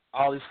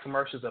 All these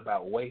commercials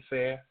about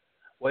Wayfair.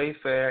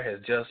 Wayfair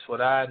has just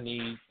what I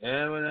need.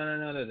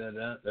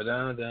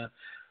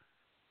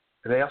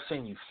 They'll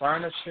send you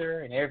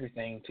furniture and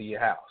everything to your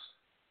house.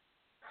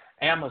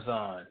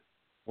 Amazon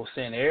will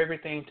send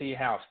everything to your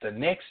house. The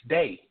next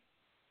day,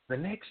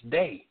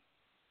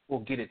 we'll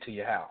get it to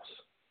your house.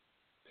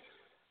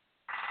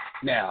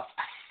 Now,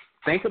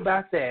 think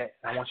about that.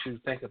 I want you to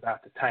think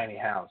about the tiny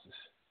houses.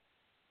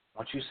 I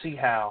want you to see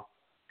how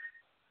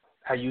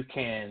you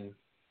can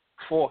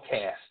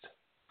forecast.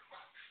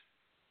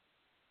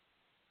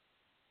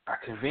 I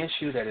convince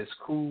you that it's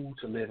cool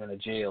to live in a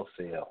jail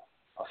cell,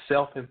 a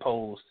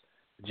self-imposed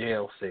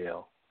jail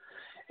cell.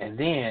 And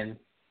then,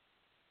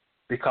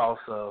 because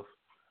of,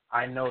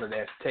 I know that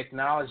as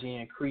technology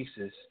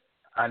increases,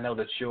 I know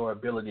that your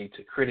ability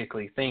to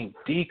critically think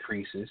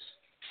decreases.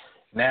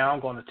 Now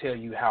I'm going to tell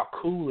you how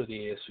cool it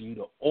is for you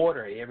to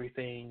order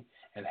everything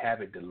and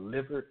have it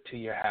delivered to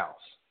your house.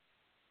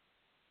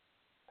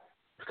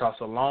 Because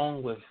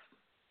along with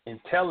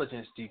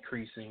intelligence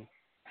decreasing,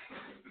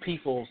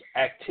 people's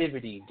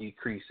activity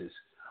decreases.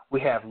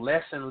 We have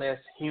less and less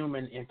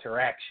human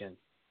interaction.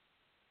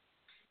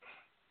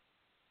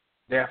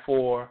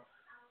 Therefore,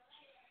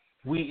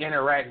 we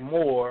interact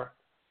more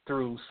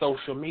through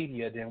social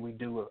media than we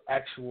do with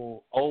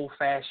actual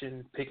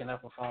old-fashioned picking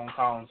up a phone,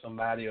 calling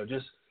somebody, or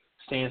just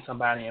seeing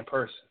somebody in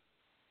person.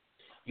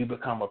 You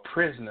become a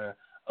prisoner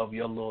of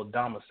your little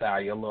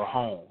domicile, your little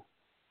home.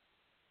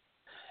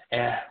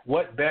 And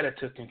what better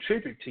to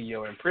contribute to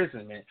your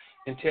imprisonment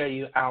than tell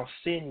you, I'll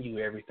send you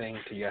everything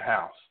to your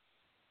house.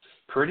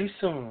 Pretty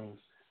soon,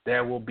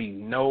 there will be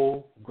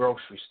no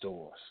grocery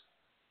stores.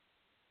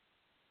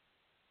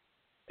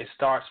 It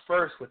starts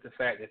first with the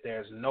fact that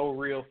there's no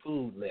real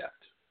food left.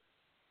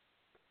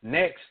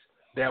 Next,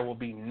 there will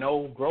be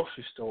no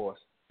grocery stores,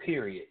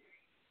 period.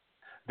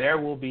 There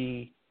will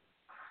be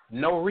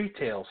no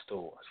retail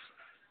stores.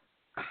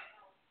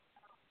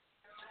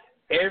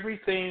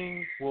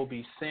 Everything will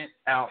be sent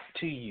out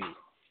to you.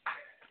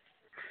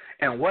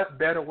 And what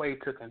better way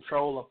to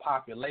control a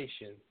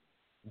population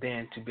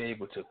than to be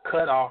able to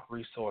cut off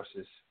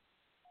resources,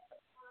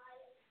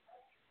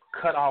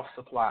 cut off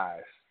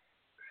supplies?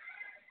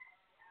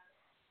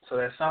 So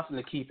that's something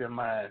to keep in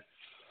mind.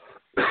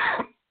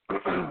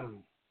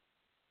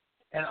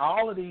 And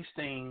all of these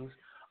things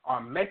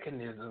are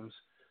mechanisms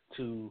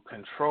to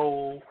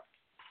control,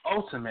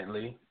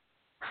 ultimately,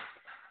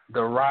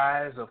 the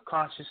rise of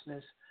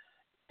consciousness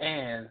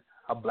and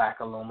a black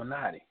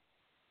Illuminati.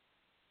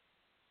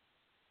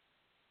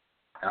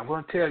 And I'm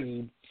going to tell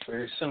you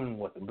very soon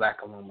what the black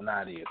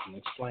Illuminati is and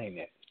explain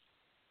it.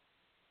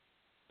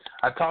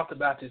 I talked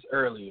about this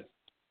earlier.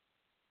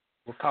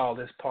 We'll call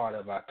this part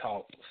of our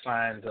talk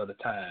Signs of the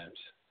Times.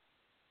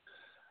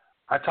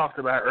 I talked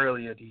about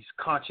earlier these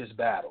conscious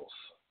battles.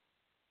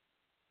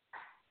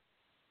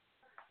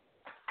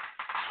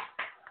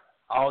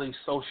 All these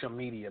social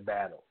media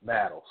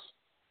battles.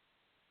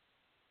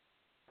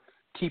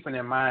 Keeping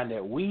in mind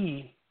that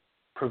we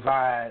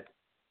provide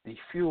the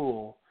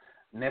fuel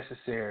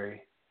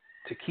necessary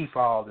to keep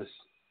all this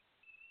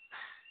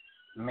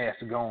mess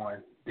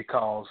going,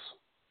 because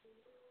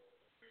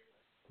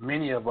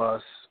many of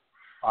us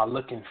are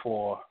looking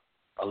for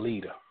a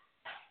leader,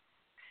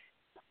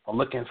 or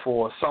looking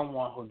for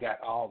someone who got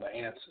all the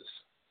answers.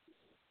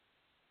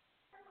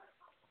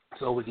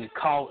 So we get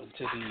caught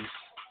into these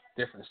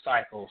different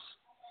cycles.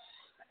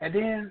 And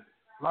then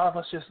a lot of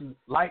us just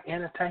like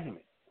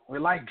entertainment. We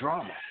like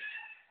drama.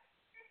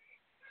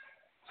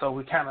 So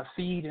we kind of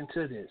feed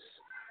into this.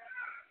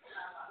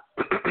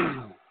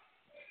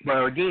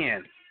 But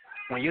again,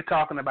 when you're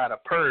talking about a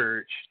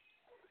purge,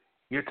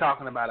 you're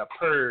talking about a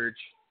purge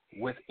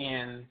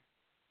within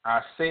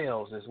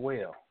ourselves as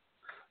well.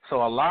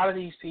 So a lot of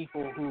these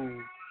people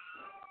who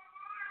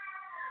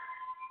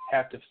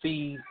have to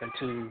feed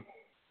into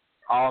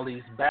all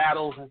these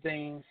battles and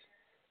things,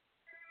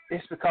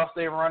 it's because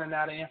they're running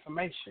out of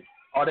information,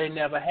 or they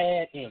never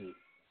had any.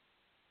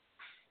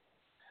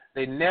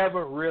 They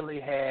never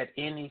really had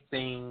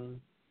anything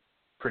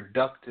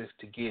productive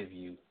to give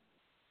you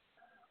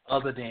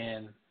other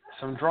than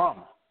some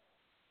drama,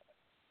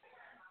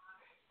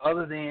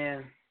 other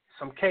than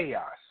some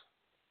chaos.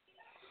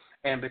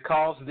 And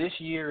because this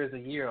year is a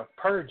year of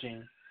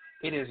purging,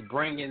 it is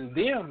bringing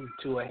them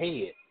to a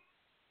head.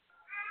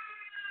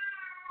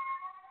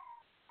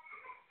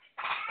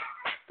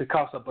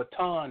 Because a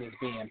baton is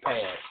being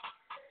passed.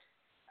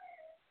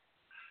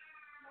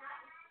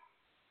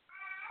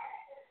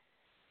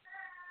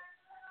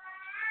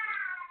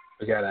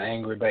 We got an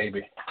angry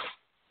baby.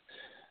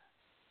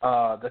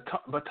 The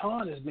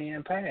baton is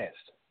being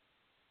passed.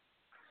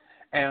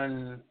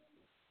 And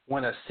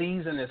when a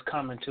season is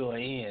coming to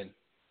an end,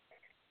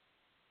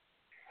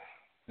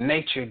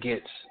 nature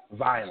gets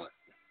violent.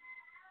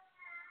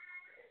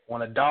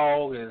 When a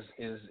dog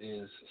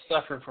is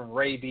suffering from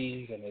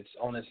rabies and it's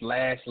on its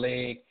last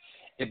leg,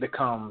 it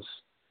becomes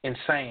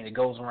insane. It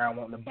goes around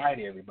wanting to bite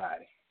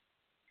everybody.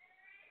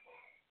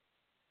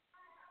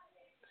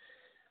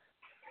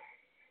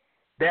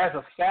 There's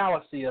a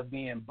fallacy of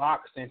being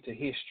boxed into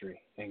history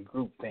and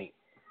groupthink.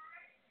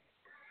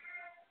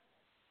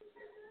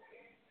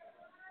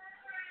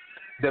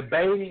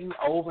 Debating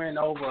over and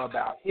over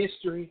about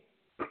history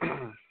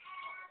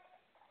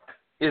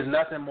is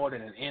nothing more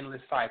than an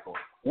endless cycle.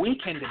 We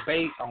can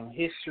debate on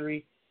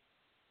history.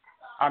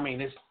 I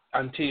mean, it's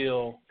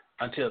until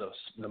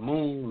the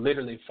moon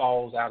literally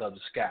falls out of the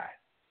sky,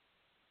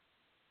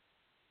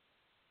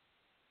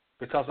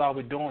 because all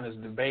we're doing is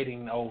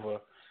debating over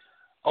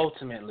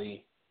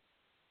ultimately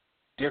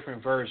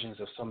different versions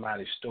of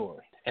somebody's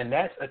story, and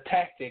that's a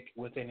tactic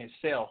within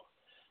itself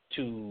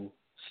to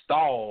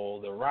stall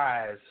the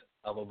rise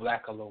of a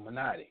black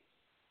Illuminati.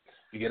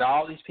 You get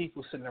all these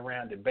people sitting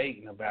around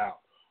debating about,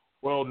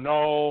 well,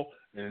 no,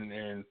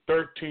 in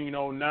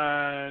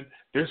 1309,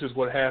 this is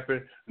what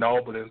happened.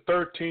 No, but in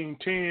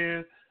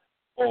 1310,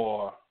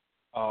 or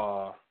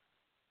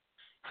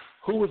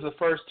who was the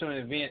first to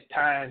invent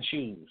tying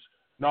shoes?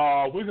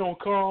 No, we're going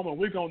to come and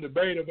we're going to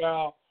debate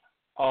about,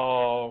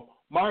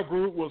 my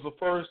group was the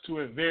first to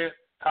invent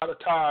how to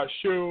tie a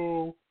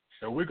shoe,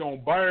 and we're going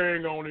to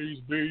bang on these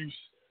beasts.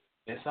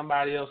 And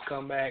somebody else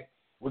come back,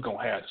 we're going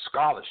to have the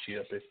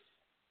scholarship.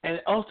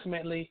 And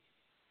ultimately,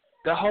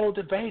 the whole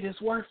debate is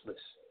worthless.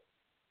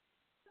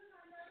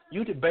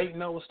 You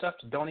debating over stuff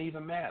that don't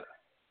even matter.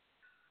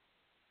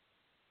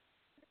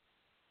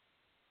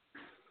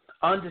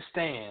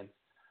 Understand,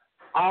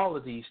 all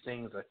of these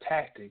things are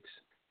tactics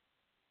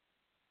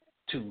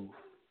to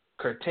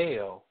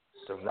curtail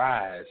the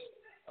rise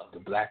of the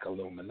black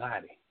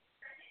Illuminati.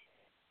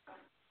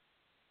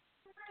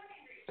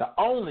 The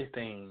only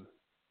thing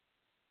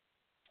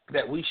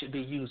that we should be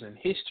using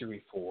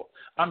history for,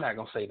 I'm not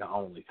going to say the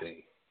only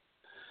thing.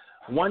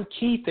 One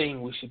key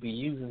thing we should be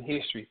using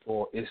history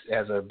for is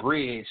as a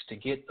bridge to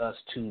get us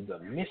to the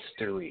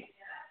mystery.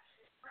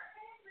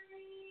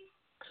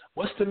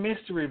 What's the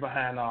mystery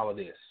behind all of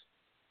this?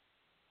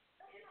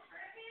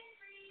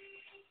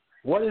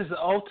 What is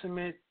the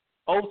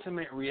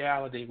ultimate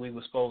reality we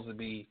were supposed to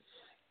be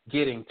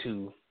getting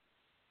to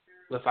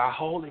with our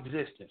whole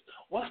existence?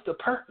 What's the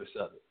purpose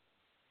of it?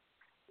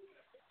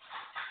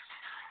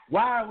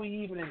 Why are we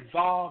even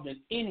involved in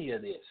any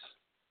of this?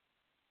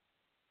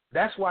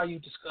 That's why you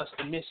discuss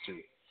the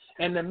mystery.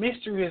 And the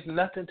mystery is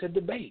nothing to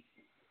debate.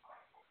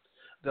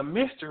 The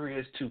mystery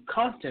is to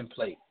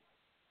contemplate,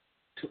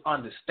 to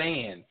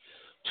understand,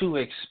 to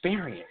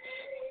experience.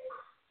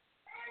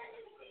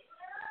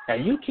 Now,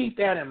 you keep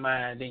that in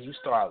mind, then you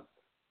start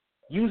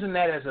using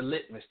that as a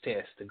litmus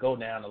test to go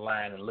down the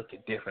line and look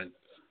at different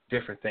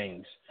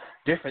things,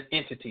 different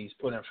entities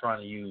put in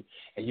front of you,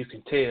 and you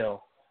can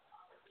tell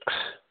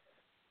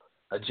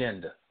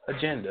agenda.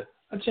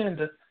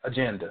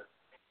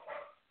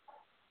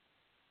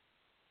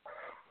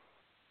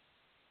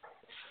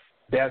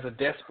 There's a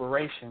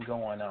desperation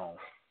going on,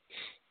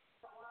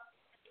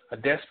 a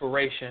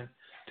desperation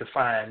to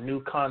find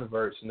new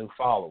converts, new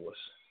followers.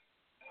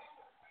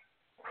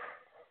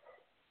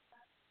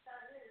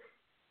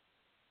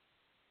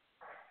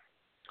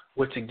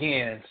 Which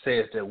again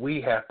says that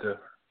we have to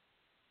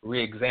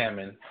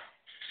re-examine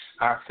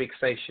our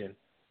fixation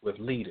with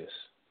leaders.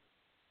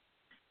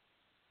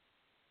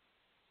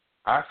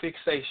 Our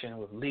fixation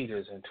with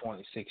leaders in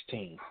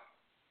 2016.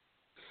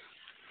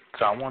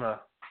 So I want to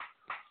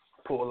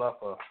pull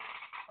up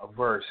a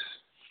verse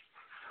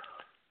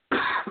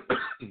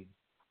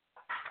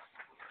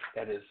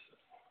that is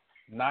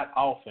not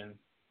often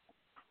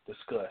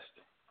discussed,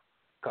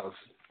 because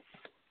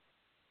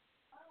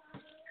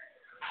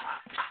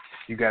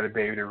you got to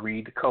be able to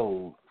read the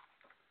code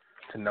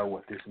to know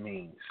what this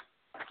means.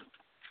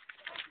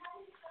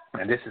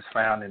 And this is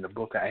found in the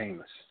book of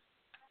Amos.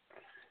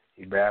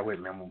 You bear with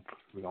me.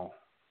 We're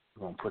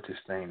gonna put this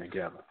thing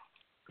together.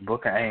 The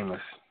book of Amos,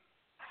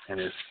 and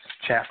it's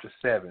chapter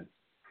 7,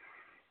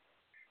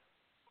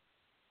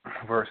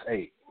 verse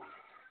 8.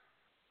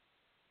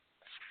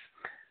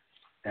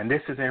 And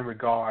this is in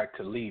regard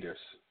to leaders.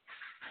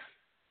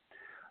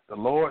 The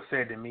Lord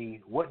said to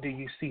me, "What do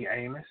you see,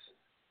 Amos?"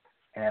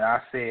 And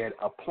I said,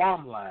 "A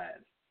plumb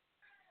line."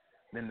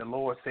 Then the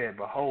Lord said,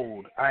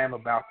 "Behold, I am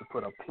about to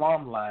put a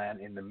plumb line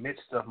in the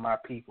midst of my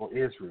people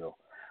Israel.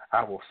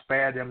 I will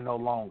spare them no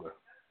longer.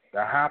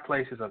 The high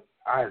places of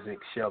Isaac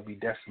shall be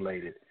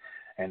desolated,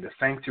 and the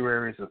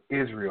sanctuaries of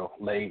Israel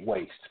laid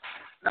waste."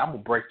 Now, I'm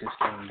going to break this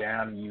thing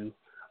down to you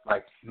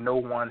like no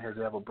one has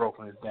ever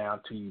broken this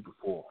down to you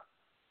before.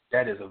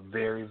 That is a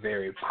very,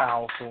 very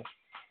powerful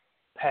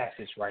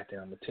passage right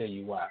there. I'm going to tell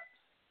you why.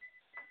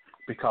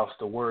 Because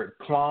the word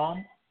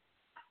plumb,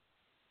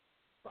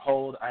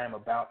 behold, I am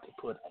about to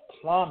put a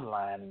plumb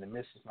line in the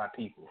midst of my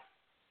people.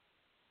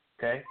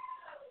 Okay?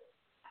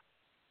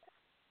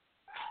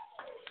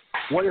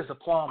 What is a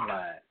plumb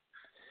line?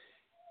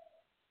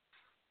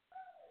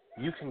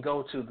 You can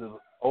go to the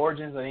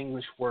origins of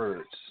English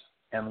words,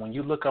 and when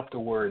you look up the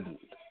word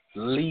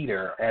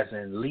leader, as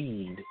in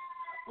lead,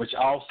 which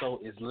also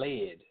is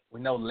lead, we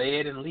know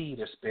lead and lead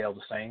are spelled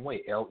the same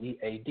way,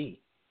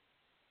 L-E-A-D.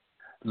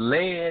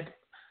 Lead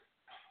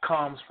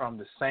comes from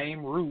the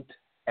same root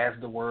as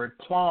the word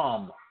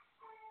plumb.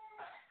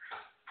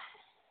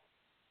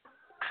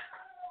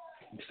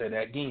 Let me say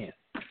that again.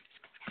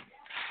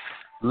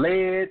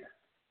 Lead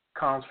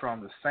comes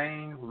from the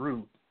same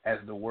root as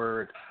the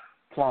word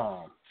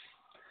plumb.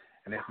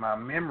 And if my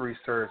memory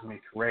serves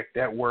me correct,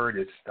 that word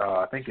is,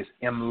 I think it's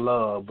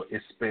M-love, but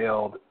it's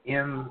spelled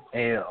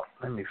M-L.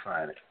 Let me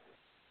find it.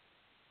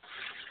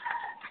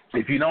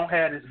 If you don't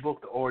have this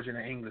book, The Origin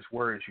of English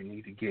Words, you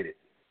need to get it.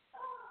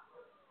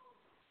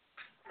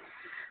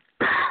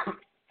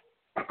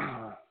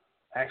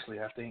 Actually,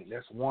 I think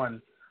that's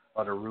one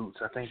of the roots.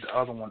 I think the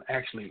other one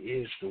actually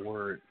is the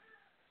word,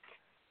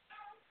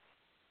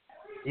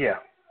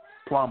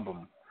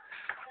 plumbum.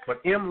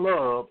 But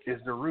M-love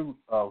is the root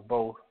of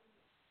both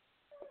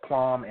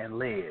plumb and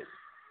lead.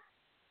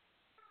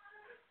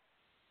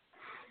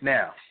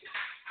 Now,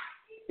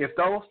 if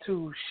those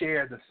two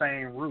share the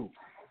same root,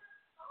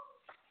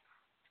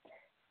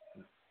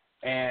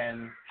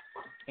 and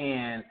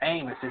in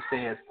Amos it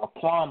says a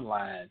plumb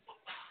line.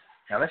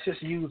 Now let's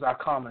just use our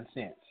common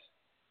sense.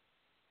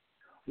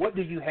 What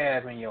do you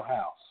have in your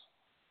house?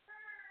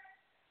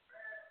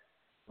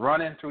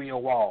 Running through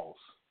your walls.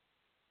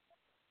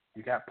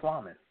 You got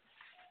plumbing.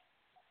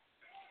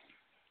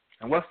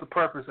 And what's the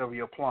purpose of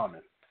your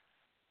plumbing?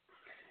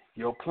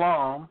 Your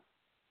plumb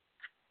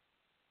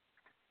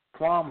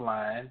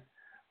line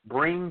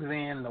brings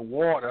in the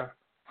water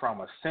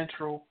from a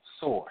central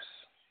source.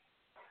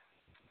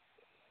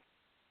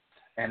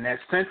 And that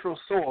central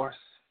source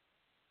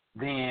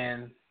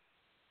then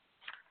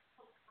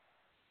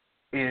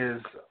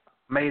is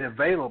made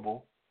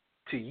available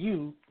to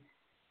you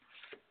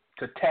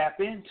to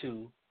tap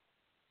into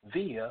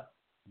via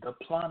the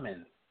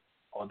plumbing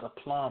or the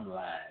plumb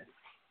line.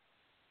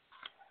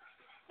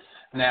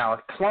 Now, if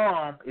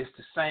plumb is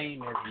the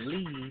same as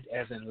lead,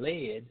 as in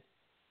lead,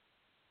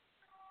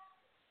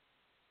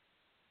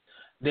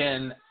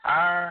 then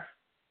our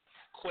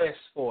quest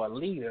for a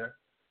leader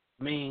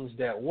means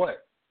that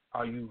what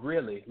are you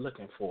really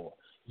looking for?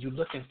 You're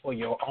looking for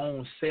your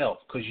own self,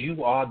 because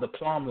you are the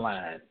plumb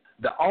line.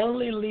 The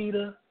only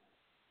leader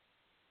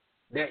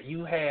that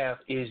you have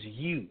is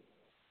you,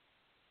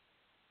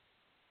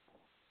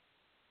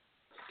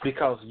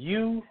 because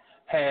you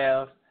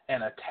have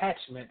an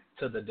attachment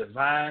to the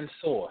divine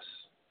source.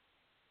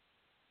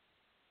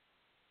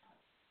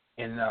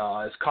 And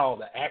it's called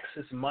the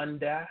Axis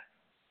Mundi.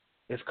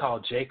 It's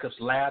called Jacob's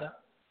Ladder.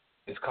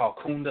 It's called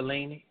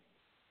Kundalini.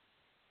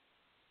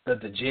 The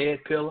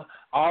Jed Pillar.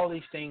 All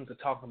these things are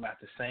talking about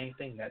the same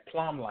thing, that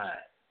plumb line.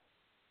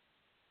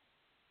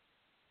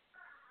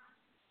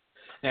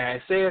 Now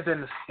it says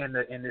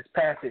in this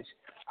passage,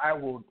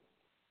 the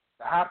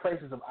high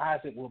places of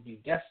Isaac will be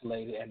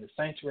desolated, and the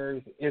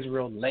sanctuaries of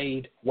Israel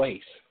laid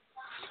waste.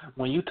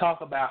 When you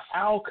talk about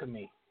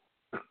alchemy,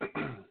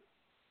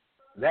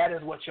 that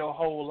is what your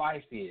whole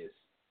life is.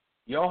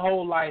 Your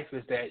whole life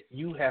is that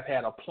you have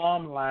had a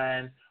plumb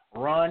line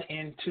run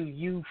into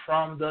you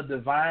from the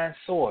divine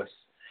source,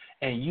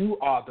 and you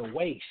are the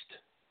waste.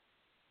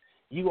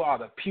 You are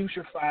the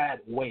putrefied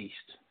waste.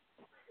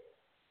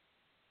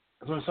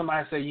 When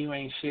somebody say you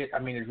ain't shit, I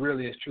mean, it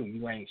really is true.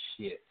 You ain't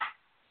shit.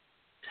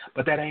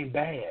 But that ain't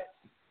bad.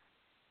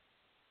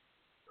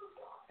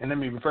 And let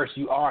me reverse,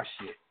 you are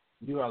shit.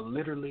 You are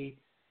literally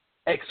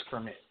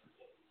excrement.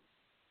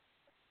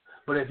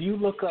 But if you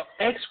look up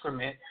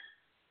excrement,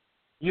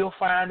 you'll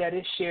find that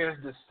it shares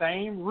the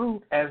same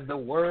root as the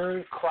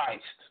word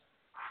Christ.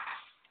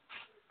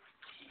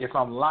 If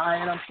I'm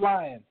lying, I'm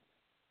flying.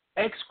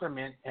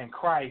 Excrement and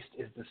Christ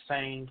is the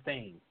same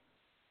thing.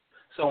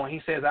 So when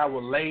he says, I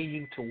will lay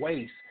you to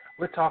waste,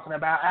 we're talking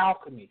about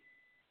alchemy.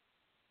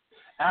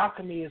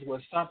 Alchemy is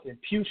when something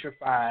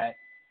putrefied,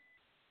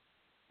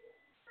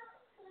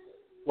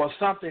 well,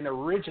 something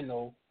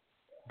original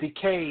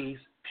decays,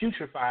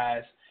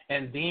 putrefies,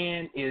 and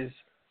then is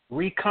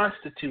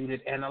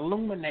reconstituted and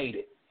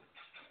illuminated.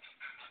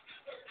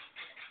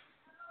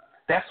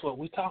 That's what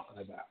we're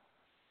talking about.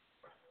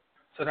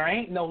 So there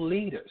ain't no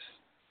leaders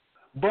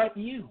but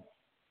you,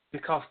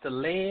 because the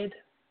lead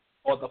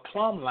or the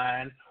plumb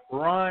line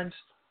runs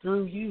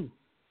through you.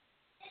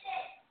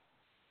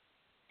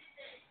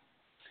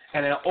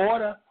 And in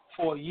order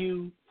for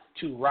you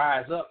to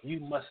rise up, you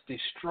must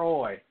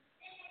destroy.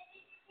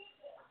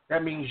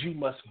 That means you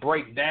must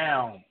break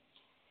down.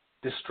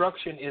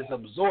 Destruction is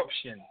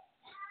absorption.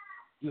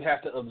 You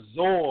have to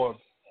absorb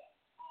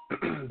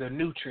the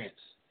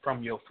nutrients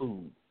from your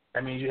food.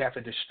 That means you have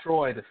to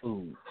destroy the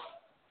food.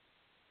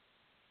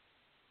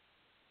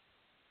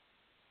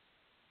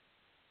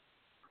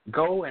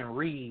 Go and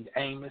read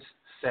Amos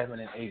 7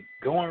 and 8.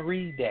 Go and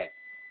read that,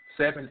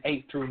 7,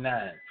 8 through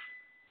 9.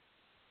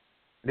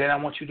 Then I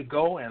want you to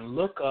go and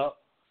look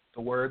up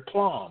the word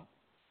plum.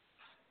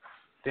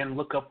 Then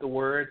look up the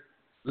word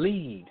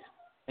lead.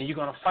 And you're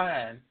going to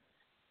find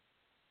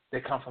they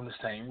come from the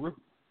same root.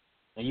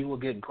 And you will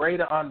get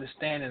greater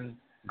understanding,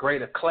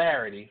 greater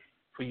clarity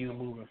for you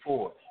moving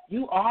forward.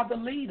 You are the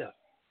leader.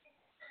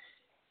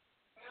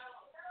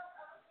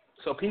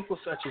 So people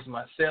such as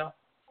myself,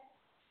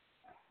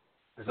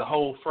 as the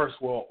whole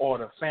First World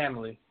Order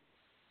family,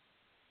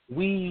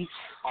 we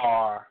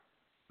are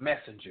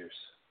messengers.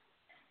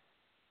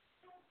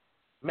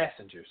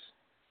 Messengers.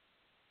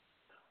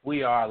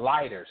 We are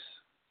lighters.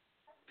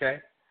 Okay?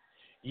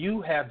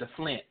 You have the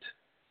flint.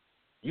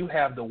 You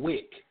have the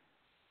wick.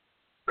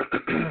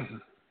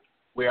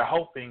 We are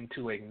hoping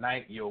to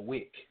ignite your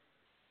wick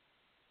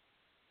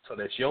so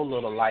that your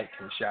little light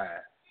can shine.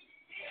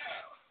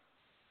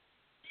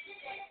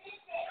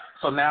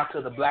 So now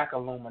to the Black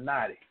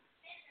Illuminati.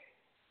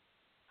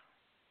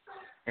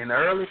 In the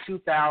early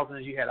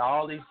 2000s, you had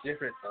all these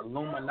different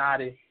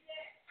Illuminati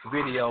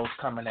videos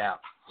coming out.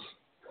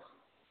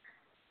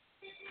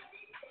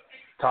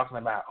 Talking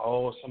about,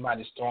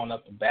 somebody's throwing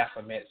up the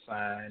Baphomet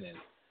sign and,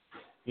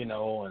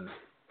 and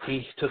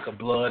he took a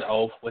blood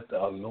oath with the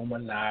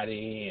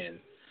Illuminati and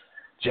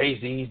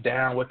Jay-Z's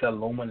down with the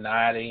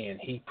Illuminati and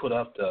he put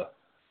up the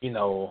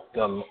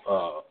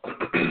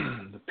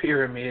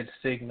pyramid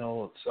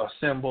signal or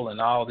symbol and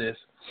all this.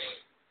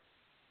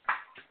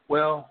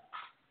 Well,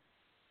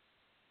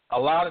 a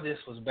lot of this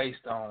was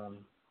based on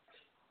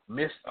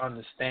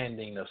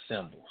misunderstanding of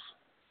symbols.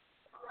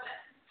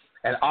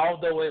 And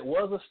although it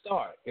was a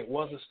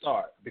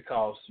start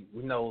because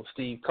we know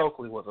Steve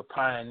Coakley was a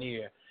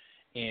pioneer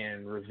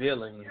in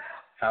revealing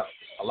how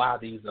a lot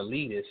of these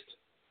elitists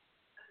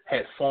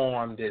had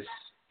formed this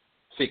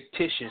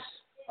fictitious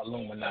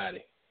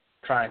Illuminati,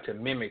 trying to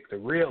mimic the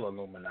real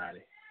Illuminati.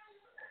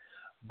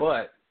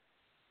 But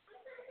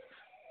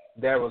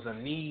there was a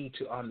need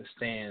to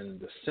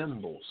understand the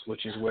symbols,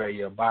 which is where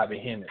your Bobby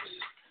Hemmett's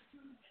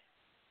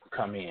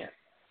come in.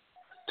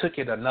 Took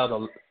it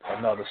another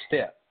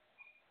step.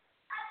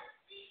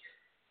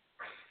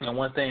 And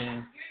one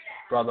thing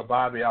Brother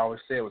Bobby always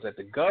said was that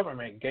the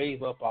government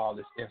gave up all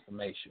this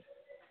information.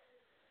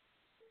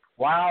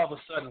 Why all of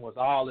a sudden was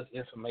all this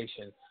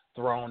information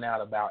thrown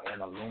out about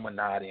an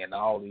Illuminati and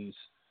all these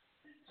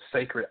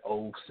sacred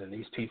oaths and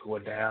these people were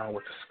down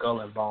with the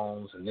skull and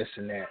bones and this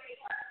and that?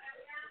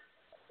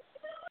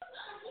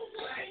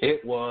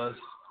 It was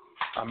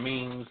a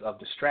means of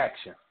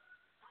distraction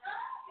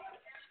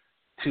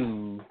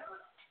to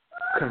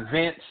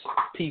convince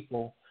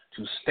people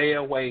to stay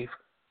away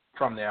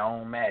from their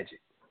own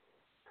magic.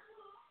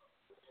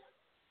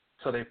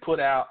 So they put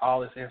out all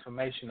this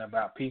information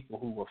about people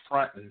who were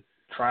fronting,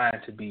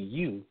 trying to be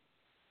you,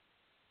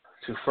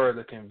 to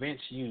further convince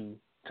you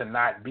to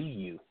not be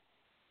you.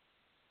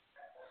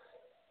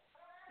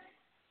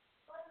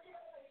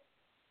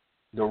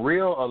 The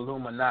real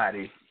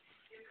Illuminati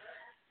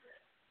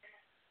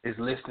is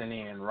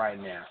listening in right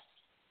now.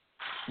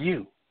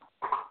 You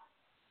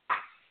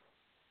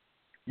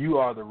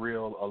are the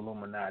real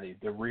Illuminati,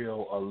 the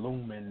real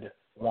illumined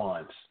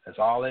ones. That's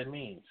all it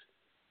means.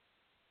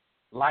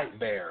 Light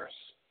bearers.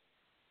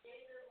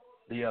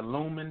 The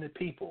illumined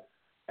people.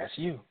 That's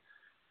you.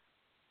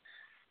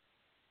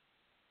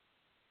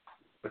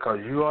 Because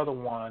you are the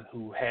one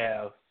who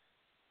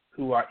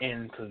are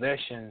in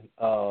possession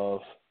of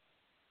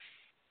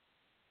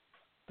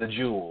the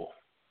jewel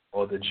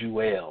or the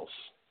jewels.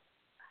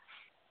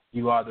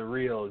 You are the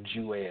real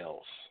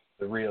jewels,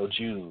 the real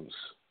Jews.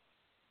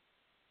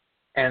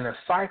 And the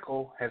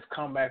cycle has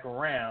come back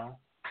around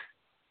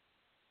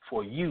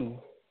for you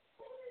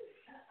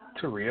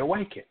to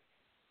reawaken.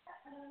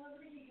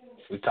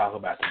 We talk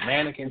about the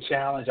mannequin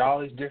challenge,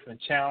 all these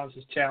different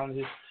challenges.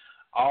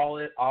 All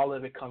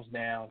of it comes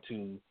down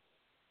to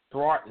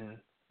thwarting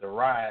the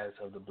rise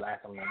of the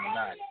Black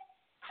Illuminati.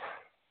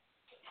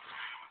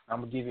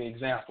 I'm going to give you an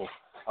example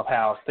of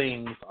how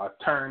things are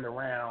turned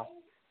around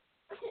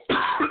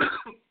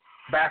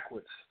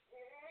backwards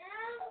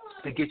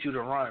to get you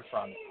to run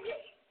from it.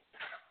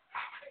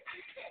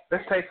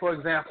 Let's take, for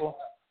example,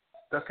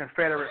 the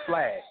Confederate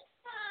flag.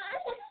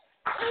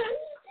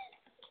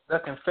 The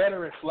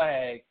Confederate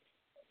flag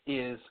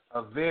is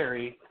a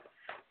very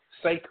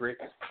sacred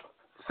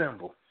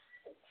symbol.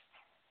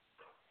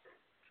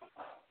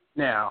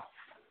 Now,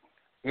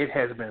 it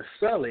has been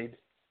sullied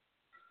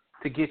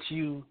to get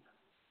you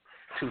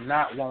to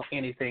not want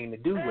anything to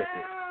do with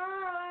it.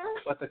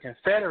 But the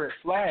Confederate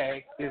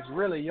flag is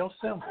really your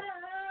symbol.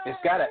 It's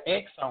got an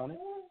X on it,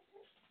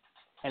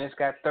 and it's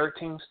got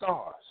 13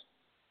 stars.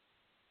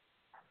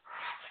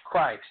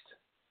 Christ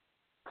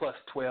plus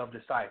 12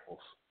 disciples.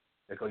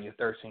 There go your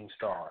 13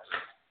 stars.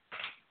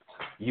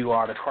 You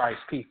are the Christ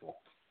people.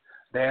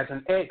 There's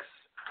an X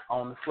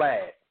on the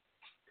flag.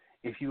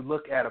 If you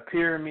look at a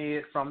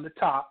pyramid from the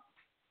top,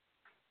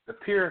 the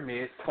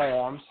pyramid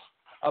forms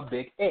a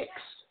big X,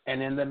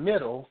 and in the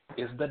middle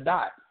is the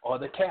dot or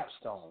the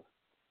capstone,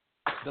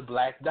 the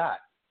black dot.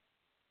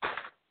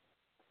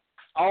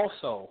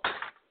 Also,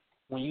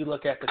 when you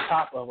look at the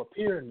top of a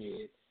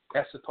pyramid,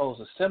 that's supposed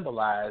to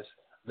symbolize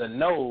the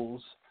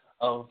nose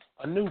of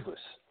Anubis.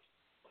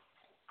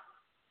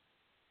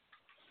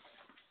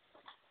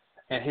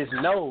 And his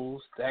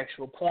nose, the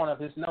actual point of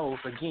his nose,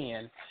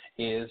 again,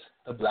 is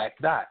the black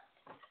dot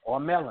or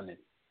melanin.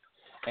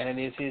 And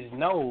it is his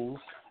nose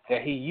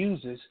that he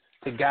uses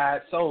to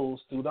guide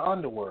souls through the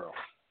underworld,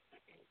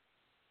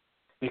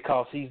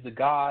 because he's the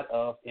god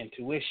of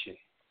intuition.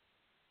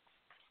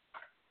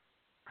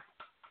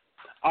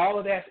 All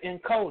of that's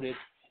encoded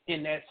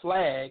in that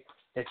flag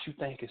that you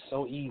think is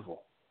so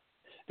evil,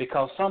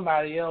 because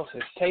somebody else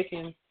has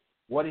taken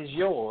what is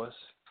yours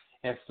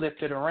and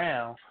flipped it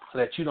around so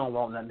that you don't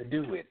want nothing to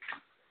do with it,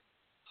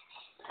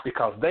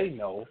 because they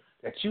know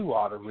that you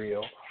are the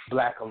real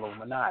black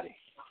Illuminati.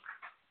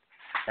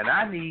 And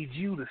I need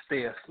you to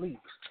stay asleep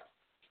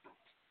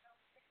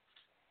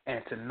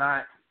and to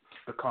not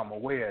become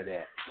aware of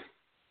that.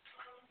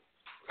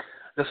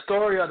 The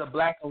story of the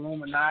black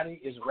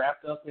Illuminati is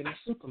wrapped up in the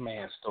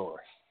Superman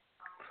story.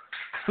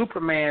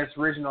 Superman's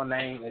original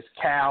name is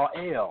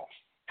Kal-El.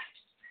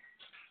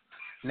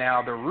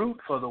 Now, the root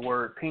for the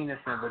word penis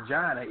and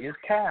vagina is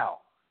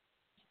Kal.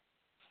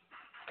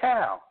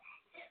 Kal.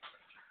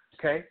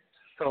 Okay?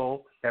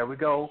 So, there we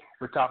go.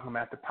 We're talking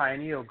about the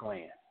pineal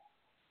gland.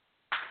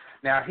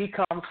 Now, he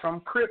comes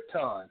from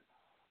Krypton.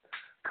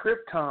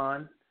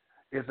 Krypton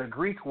is a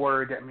Greek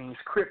word that means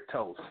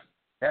kryptos.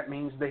 That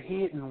means the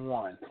hidden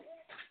one.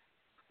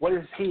 What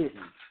is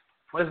hidden?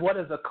 What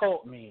does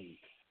occult mean?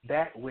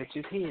 That which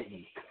is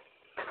hidden.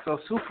 So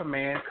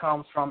Superman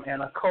comes from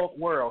an occult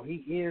world. He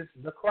is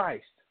the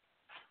Christ.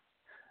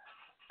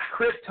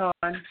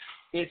 Krypton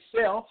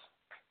itself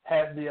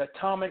has the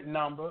atomic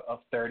number of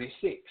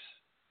 36.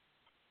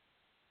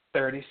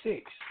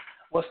 36.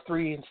 What's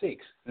 3 and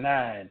 6?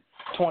 9.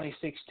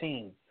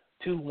 2016.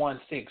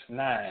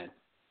 2169.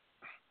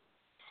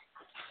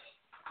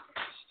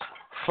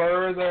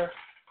 Further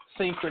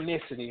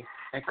synchronicity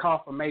and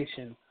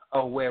confirmation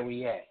of where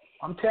we at.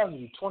 I'm telling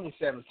you,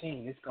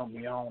 2017, it's going to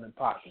be on and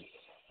popping.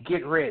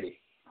 Get ready.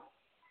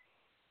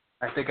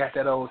 Like they got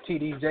that old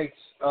T.D. Jakes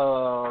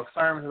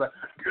sermon, like,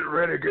 get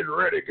ready, get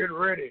ready, get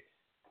ready.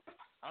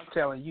 I'm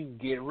telling you,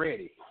 get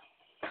ready.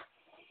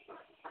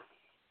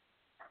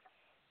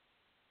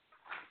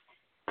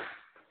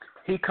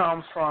 He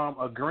comes from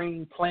a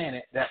green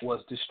planet that was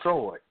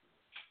destroyed,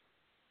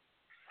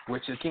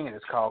 which again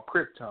is called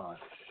Krypton.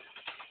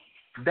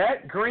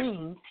 That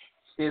green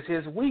is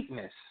his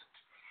weakness.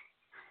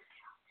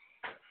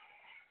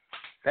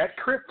 That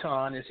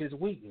Krypton is his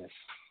weakness.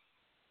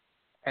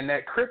 And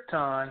that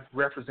Krypton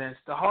represents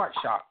the heart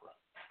chakra.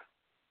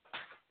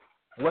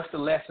 What's the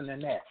lesson in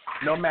that?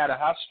 No matter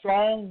how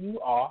strong you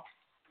are,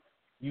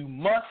 you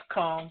must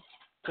come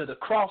to the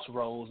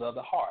crossroads of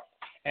the heart.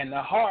 And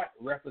the heart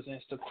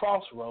represents the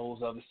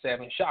crossroads of the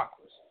 7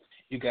 chakras.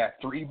 You got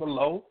 3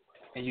 below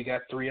and you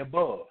got 3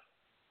 above.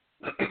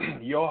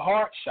 Your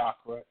heart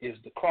chakra is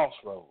the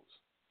crossroads.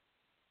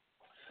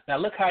 Now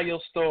look how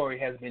your story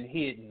has been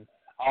hidden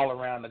all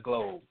around the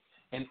globe.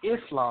 In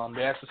Islam,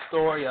 there's a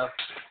story of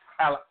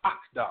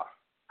Al-Aqdar.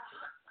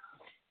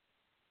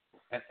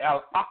 And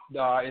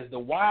Al-Aqdar is the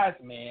wise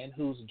man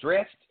who's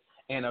dressed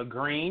in a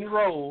green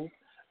robe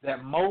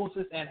that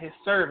Moses and his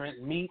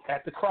servant meet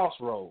at the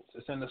crossroads.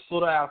 It's in the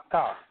Surah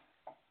Al-Kahf.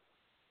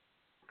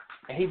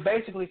 And he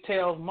basically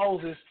tells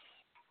Moses,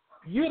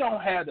 you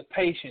don't have the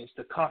patience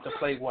to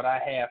contemplate what I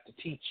have to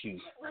teach you.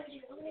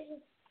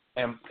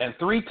 And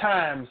 3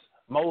 times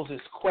Moses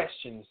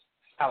questions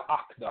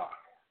Al-Aqdar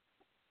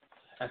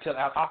until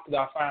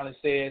Al-Aqdar finally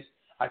says,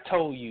 I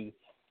told you,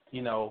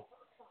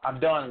 I'm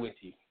done with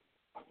you.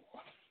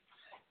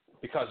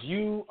 Because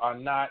you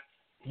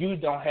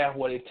don't have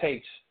what it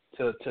takes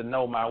to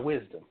know my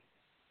wisdom.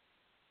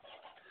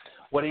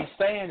 What he's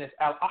saying is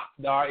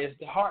Al-Aqdar is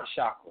the heart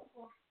chakra.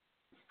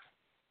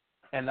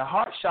 And the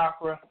heart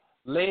chakra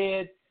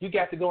you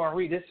got to go and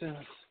read this in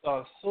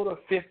Surah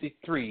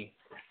 53.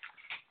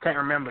 Can't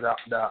remember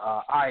the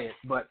ayat,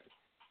 but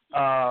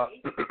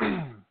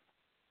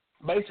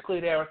basically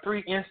there are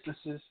 3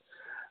 instances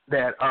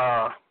that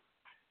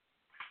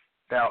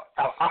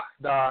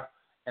Al-Aqdar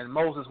and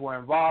Moses were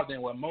involved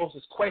in where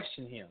Moses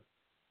questioned him.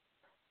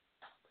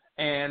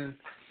 And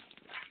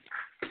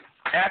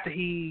after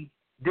he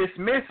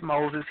dismissed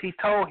Moses, he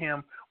told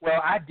him,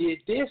 well, I did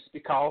this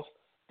because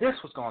this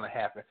was going to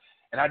happen.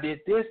 And I did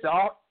this.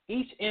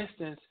 Each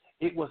instance,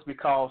 it was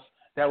because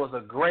there was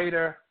a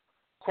greater,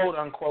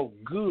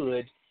 quote-unquote,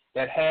 good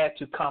that had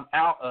to come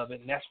out of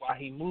it, and that's why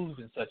he moved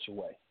in such a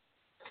way.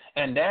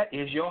 And that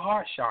is your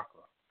heart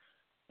chakra.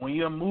 When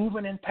you're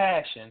moving in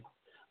passion,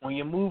 when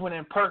you're moving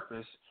in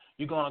purpose,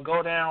 you're going to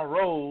go down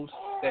roads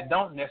that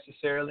don't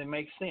necessarily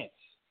make sense.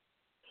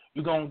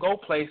 You're going to go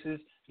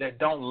places that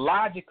don't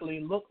logically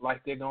look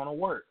like they're going to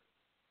work.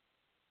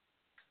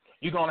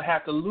 You're going to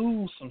have to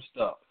lose some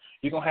stuff.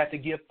 You're going to have to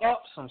give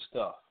up some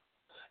stuff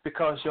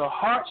because your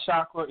heart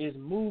chakra is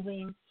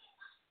moving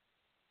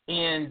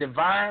in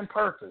divine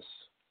purpose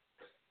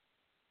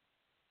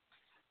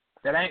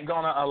that ain't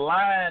going to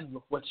align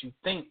with what you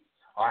think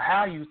or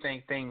how you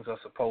think things are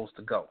supposed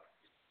to go.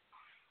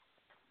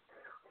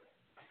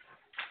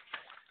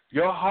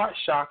 Your heart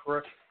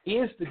chakra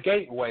is the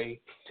gateway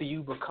to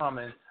you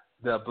becoming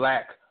the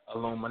Black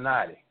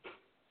Illuminati.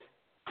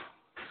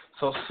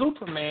 So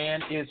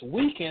Superman is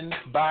weakened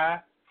by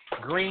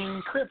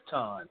green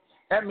krypton.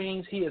 That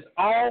means he is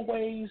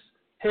always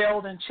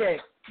held in check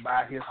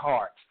by his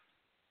heart.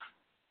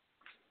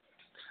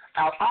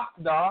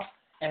 Al-Aqda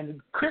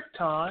and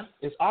krypton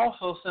is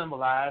also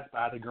symbolized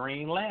by the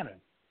Green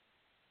Lantern.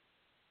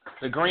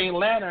 The Green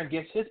Lantern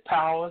gets his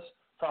powers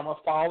from a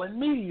fallen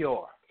meteor.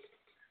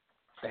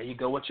 There you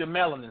go with your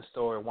melanin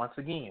story once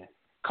again.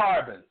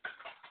 Carbon.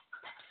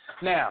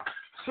 Now,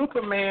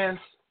 Superman's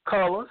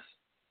colors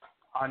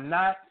are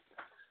not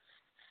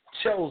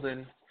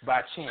chosen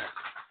by chance.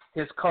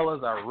 His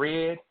colors are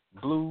red,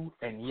 blue,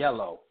 and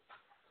yellow.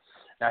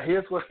 Now,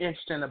 here's what's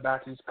interesting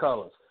about these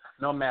colors.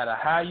 No matter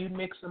how you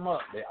mix them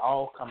up, they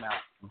all come out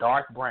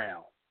dark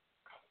brown.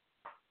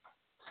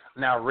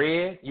 Now,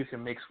 red, you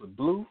can mix with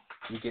blue,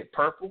 you get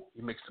purple.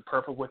 You mix the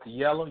purple with the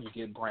yellow, you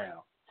get brown.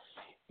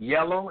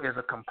 Yellow is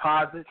a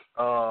composite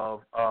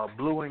of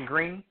blue and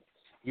green.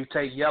 You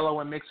take yellow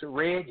and mix it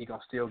red, you're going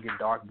to still get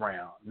dark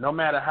brown. No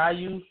matter how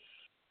you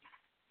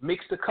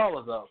mix the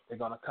colors up, they're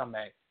going to come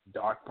back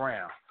dark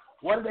brown.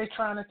 What are they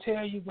trying to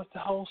tell you with the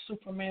whole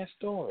Superman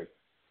story?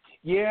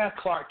 Yeah,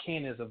 Clark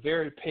Kent is a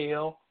very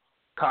pale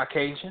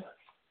Caucasian.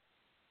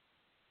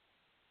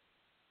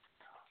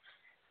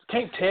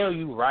 Can't tell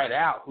you right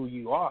out who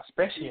you are,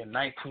 especially in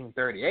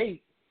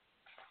 1938.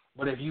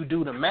 But if you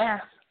do the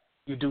math,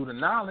 you do the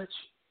knowledge,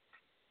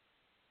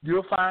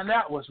 you'll find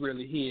out what's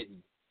really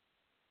hidden.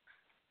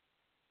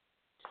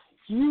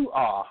 You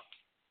are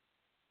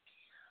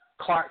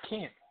Clark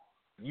Kent.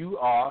 You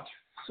are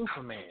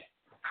Superman.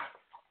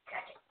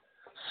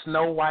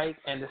 Snow White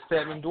and the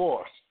Seven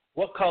Dwarfs.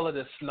 What color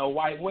does Snow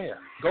White wear?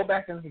 Go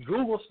back and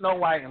Google Snow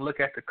White and look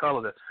at the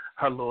color of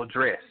her little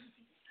dress.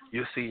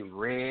 You'll see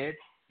red,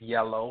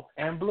 yellow,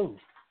 and blue.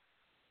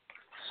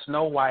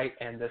 Snow White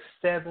and the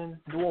Seven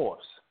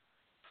Dwarfs.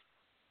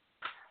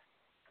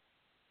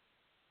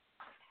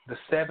 The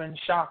 7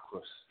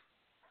 chakras.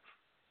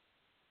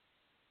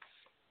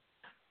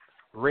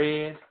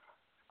 Red,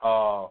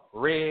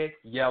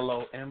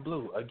 yellow, and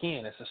blue.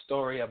 Again, it's a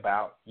story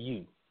about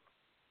you.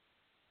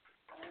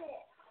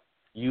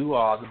 You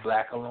are the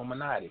Black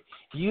Illuminati.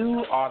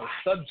 You are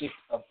the subject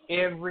of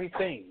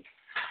everything.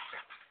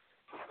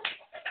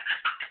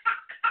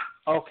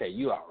 Okay,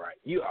 you all right.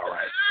 You all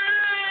right.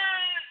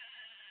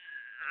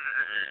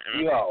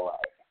 You all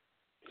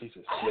right.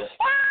 Jesus, yes.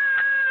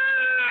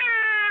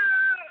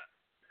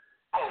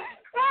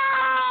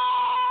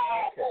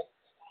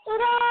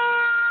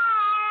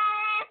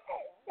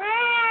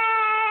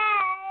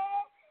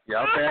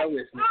 Y'all bear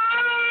with me.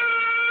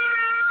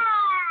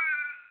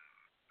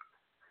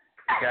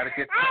 Gotta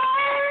get.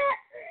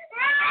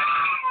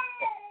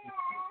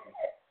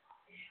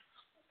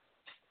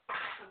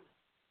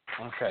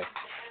 Okay.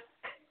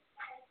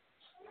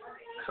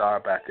 Sorry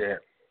about that.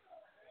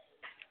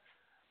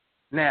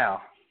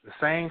 Now, the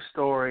same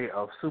story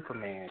of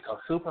Superman, because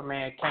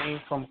Superman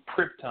came from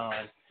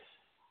Krypton.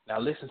 Now,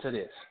 listen to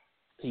this.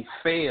 He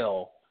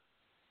fell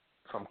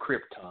from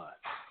Krypton.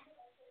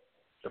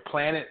 The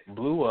planet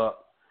blew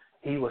up.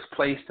 He was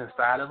placed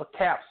inside of a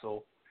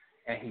capsule,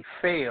 and he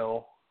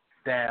fell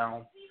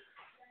down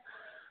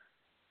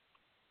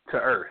to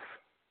Earth.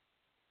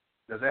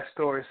 Does that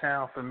story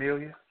sound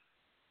familiar?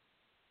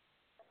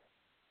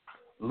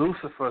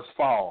 Lucifer's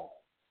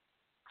fall,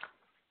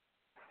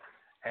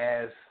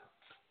 as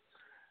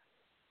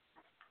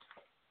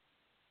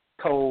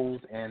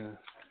told in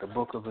the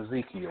book of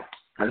Ezekiel.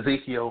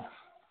 Ezekiel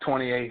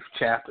 28th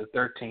chapter,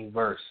 13th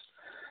verse.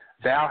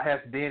 Thou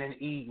hast been in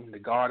Eden, the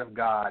garden of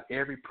God.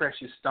 Every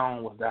precious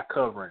stone was thy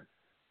covering.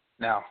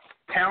 Now,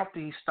 count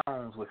these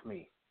stones with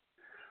me.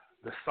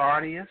 The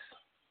sardius,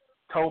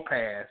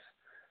 topaz,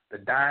 the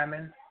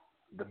diamond,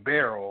 the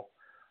beryl,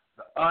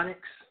 the onyx,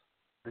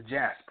 the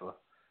jasper,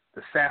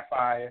 the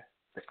sapphire,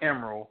 the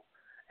emerald,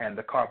 and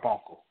the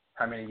carbuncle.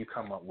 How many you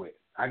come up with?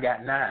 I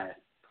got 9.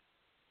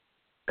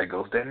 There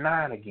goes that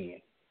 9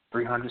 again.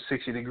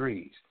 360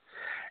 degrees.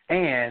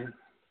 And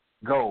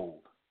gold.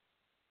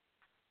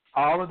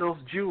 All of those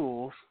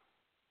jewels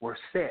were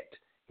set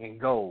in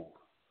gold.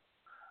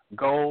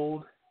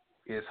 Gold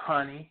is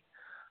honey.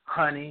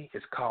 Honey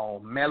is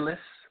called melis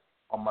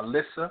or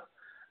melissa,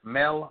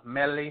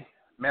 melanin.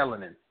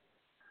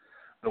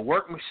 The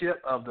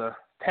workmanship of the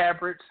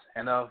tabrets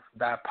and of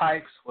thy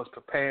pipes was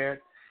prepared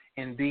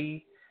in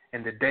thee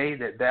in the day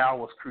that thou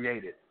was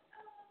created.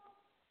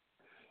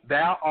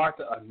 Thou art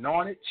the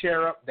anointed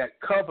cherub that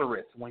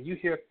covereth. When you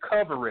hear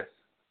covereth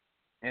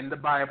in the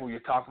Bible, you're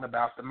talking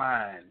about the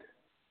mind.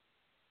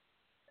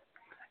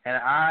 And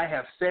I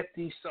have set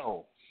thee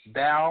so.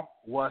 Thou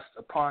wast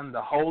upon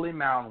the holy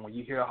mountain. When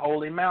you hear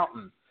holy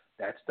mountain,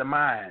 that's the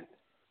mind.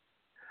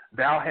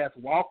 Thou hast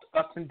walked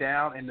up and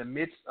down in the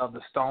midst of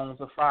the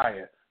stones of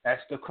fire.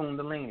 That's the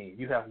kundalini.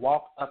 You have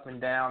walked up and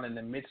down in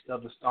the midst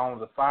of the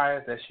stones of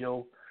fire. That's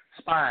your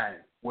spine,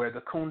 where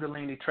the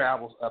kundalini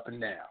travels up and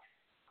down.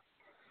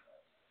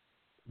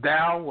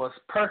 Thou wast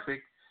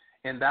perfect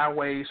in thy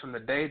ways from the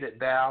day that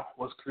thou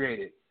was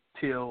created,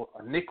 till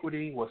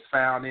iniquity was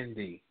found in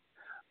thee.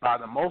 By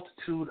the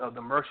multitude of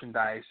the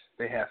merchandise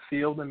they have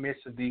filled the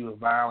midst of thee with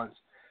violence,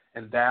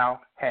 and thou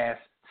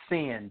hast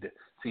sinned.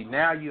 See,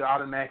 now you're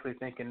automatically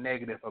thinking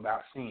negative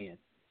about sin.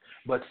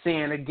 But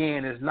sin,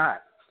 again, is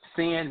not.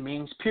 Sin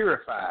means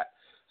purified.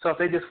 So if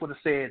they just would have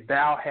said,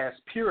 thou hast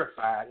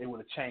purified, it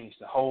would have changed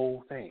the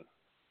whole thing.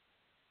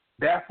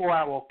 Therefore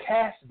I will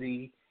cast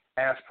thee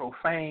as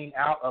profane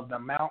out of the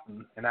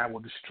mountain, and I will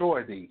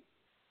destroy thee.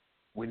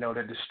 We know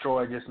that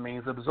destroy just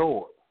means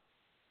absorb.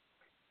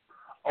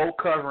 O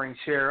covering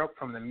cherub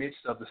from the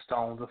midst of the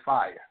stones of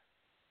fire.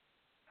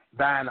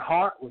 Thine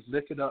heart was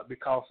lifted up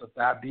because of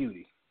thy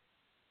beauty.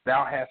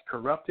 Thou hast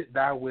corrupted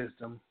thy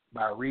wisdom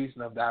by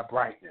reason of thy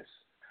brightness.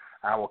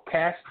 I will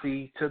cast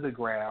thee to the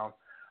ground.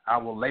 I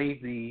will lay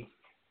thee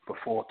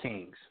before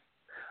kings.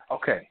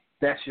 Okay,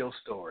 that's your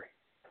story.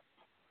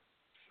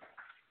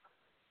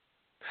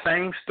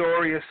 Same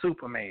story as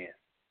Superman.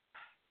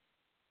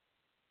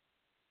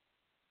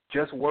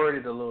 Just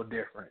worded a little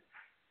different.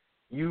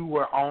 You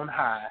were on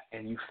high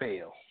and you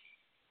fell.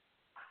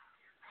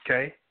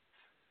 Okay?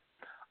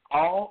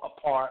 All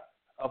a part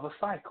of a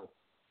cycle.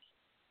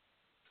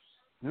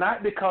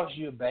 Not because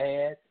you're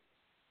bad,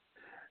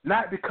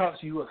 not because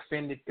you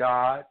offended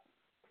God,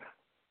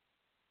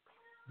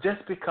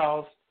 just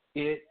because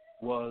it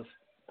was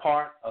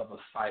part of a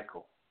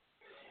cycle.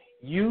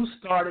 You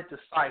started the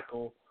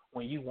cycle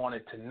when you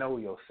wanted to know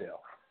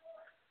yourself.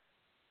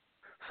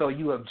 So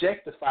you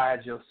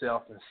objectified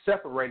yourself and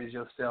separated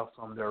yourself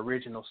from the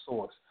original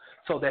source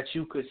so that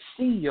you could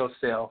see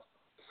yourself,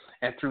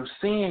 and through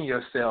seeing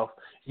yourself,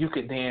 you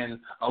could then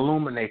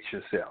illuminate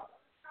yourself.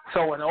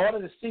 So in order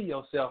to see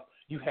yourself,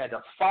 you had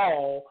to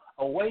fall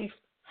away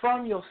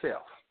from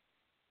yourself.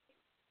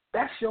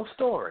 That's your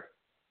story.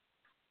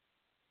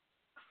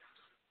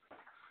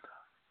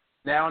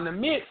 Now, in the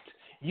midst,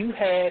 you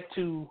had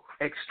to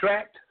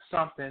extract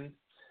something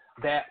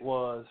that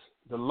was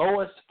the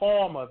lowest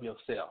form of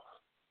yourself.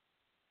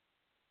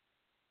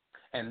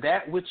 And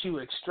that which you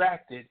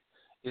extracted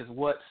is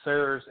what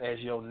serves as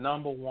your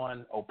number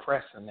one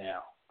oppressor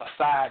now,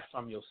 aside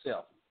from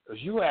yourself. Because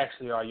you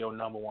actually are your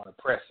number one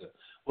oppressor.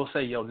 We'll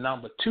say your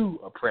number two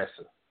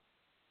oppressor.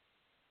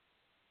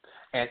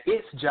 And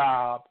its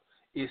job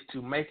is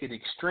to make it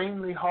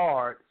extremely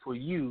hard for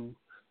you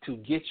to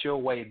get your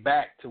way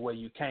back to where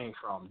you came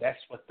from. That's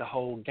what the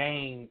whole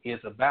game is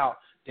about,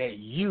 that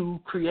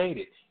you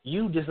created.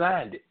 You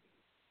designed it.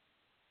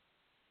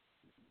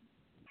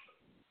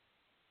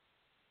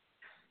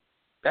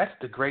 That's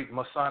the great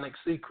Masonic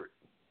secret.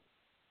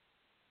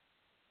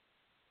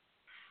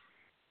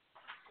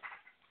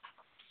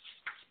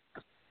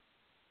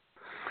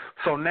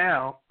 So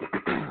now,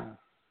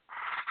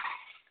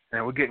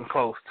 and we're getting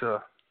close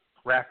to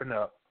wrapping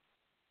up,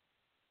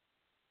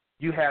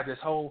 you have this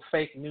whole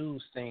fake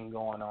news thing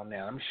going on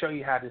now. Let me show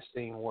you how this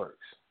thing works.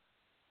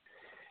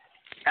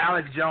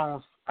 Alex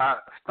Jones, I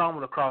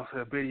stumbled across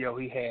a video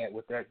he had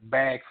with that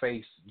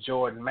bag-faced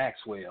Jordan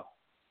Maxwell.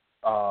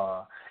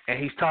 And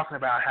he's talking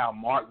about how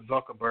Mark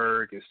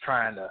Zuckerberg is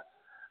trying to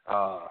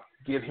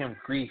give him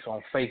grief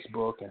on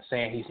Facebook and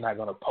saying he's not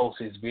going to post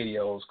his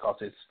videos because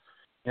it's,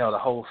 the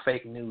whole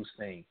fake news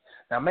thing.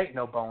 Now, make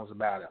no bones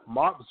about it.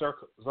 Mark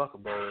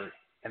Zuckerberg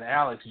and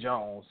Alex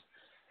Jones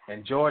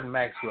and Jordan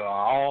Maxwell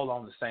are all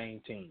on the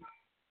same team.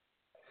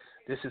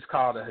 This is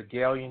called a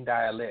Hegelian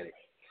dialectic.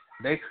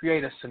 They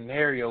create a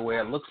scenario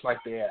where it looks like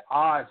they're at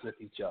odds with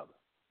each other.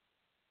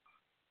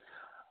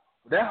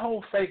 That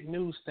whole fake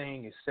news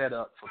thing is set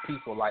up for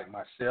people like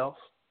myself,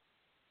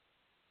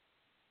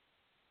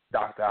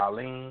 Dr.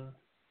 Arlene,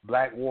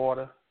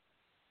 Blackwater,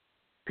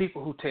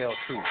 people who tell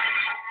truth.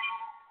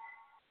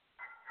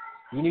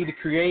 You need to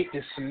create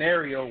this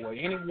scenario where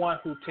anyone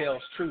who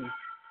tells truth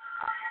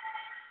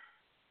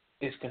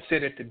is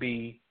considered to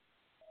be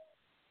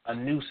a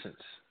nuisance,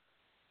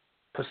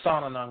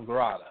 persona non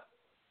grata,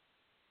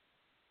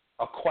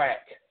 a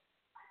quack,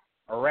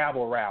 a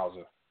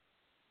rabble-rouser.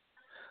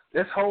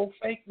 This whole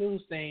fake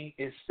news thing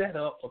is set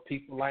up for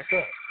people like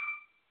us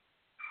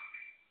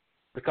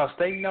because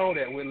they know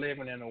that we're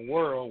living in a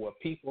world where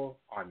people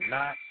are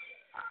not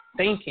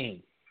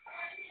thinking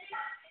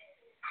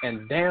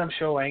and damn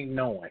sure ain't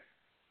knowing.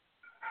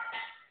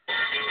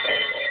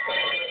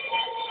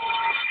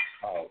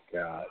 Oh,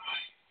 God.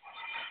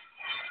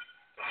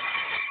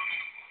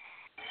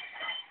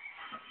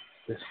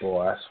 This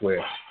boy, I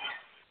swear.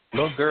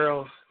 Little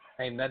girls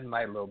ain't nothing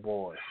like little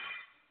boys.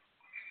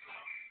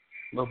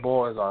 Little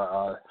boys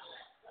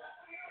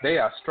they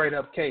are straight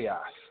up chaos.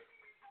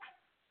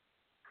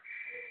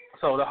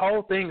 So the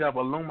whole thing of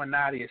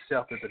Illuminati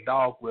itself is a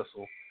dog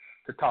whistle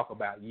to talk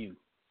about you.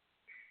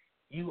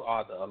 You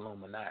are the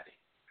Illuminati.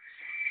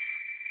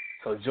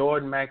 So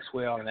Jordan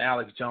Maxwell and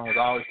Alex Jones are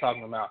always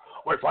talking about,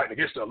 we're fighting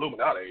against the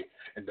Illuminati,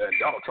 and then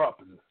Donald Trump,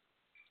 and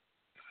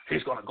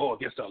he's going to go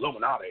against the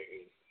Illuminati.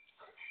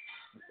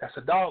 That's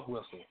a dog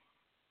whistle.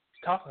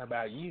 He's talking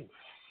about you.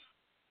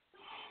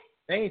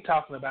 They ain't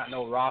talking about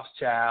no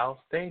Rothschilds.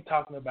 They ain't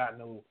talking about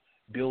no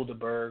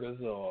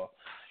Bilderbergers or,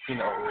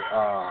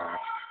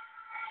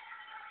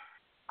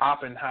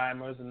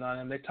 Oppenheimers and none of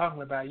them. They're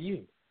talking about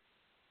you.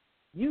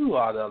 You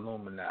are the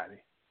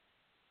Illuminati.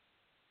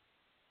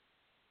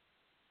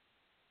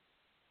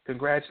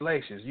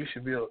 Congratulations. You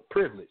should be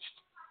privileged.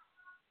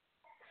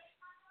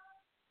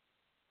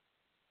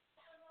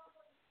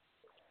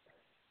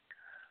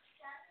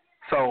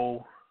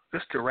 So,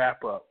 just to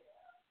wrap up,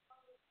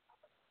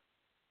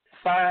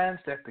 signs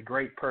that the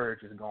Great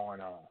Purge is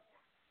going on.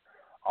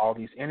 All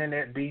these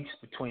internet beefs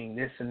between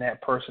this and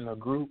that person or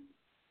group,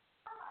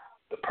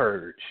 the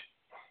Purge.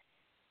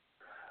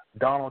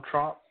 Donald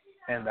Trump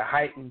and the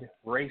heightened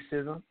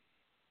racism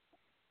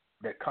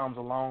that comes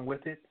along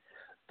with it,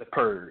 the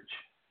Purge.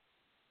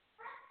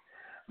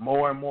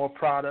 More and more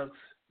products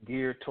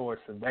geared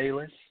towards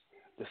surveillance,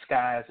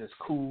 disguised as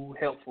cool,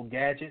 helpful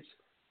gadgets,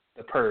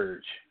 the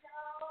Purge.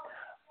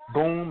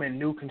 Boom in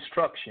new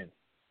construction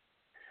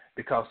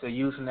because they're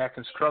using that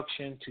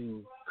construction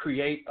to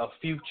create a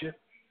future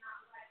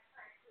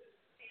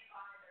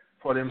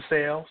for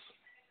themselves,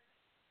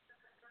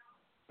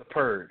 the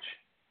Purge.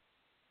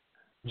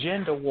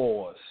 Gender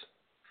wars,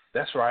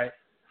 that's right.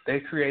 They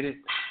created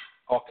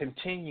or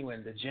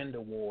continuing the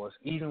gender wars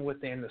even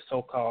within the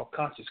so-called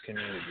conscious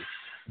community.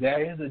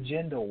 There is a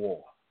gender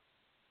war,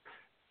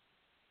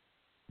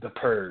 the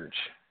Purge.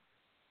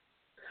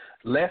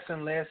 Less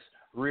and less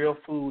real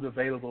food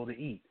available to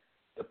eat,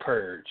 the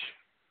Purge.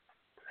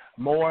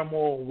 More and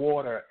more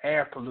water,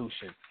 air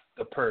pollution,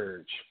 the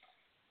Purge.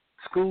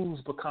 Schools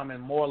becoming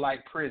more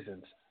like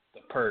prisons, the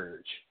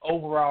Purge.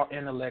 Overall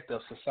intellect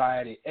of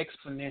society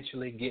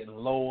exponentially getting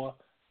lower,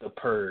 the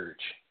Purge.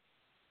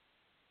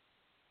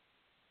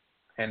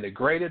 And the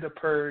greater the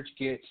Purge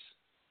gets,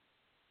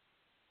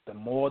 the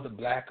more the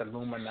Black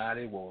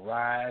Illuminati will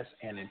rise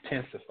and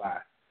intensify.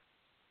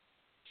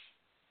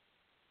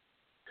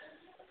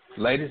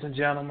 Ladies and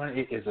gentlemen,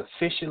 it is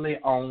officially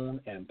on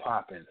and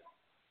popping.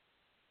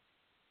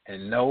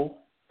 And no,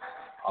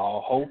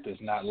 all hope is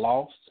not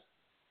lost.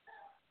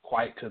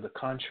 Quite to the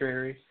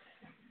contrary,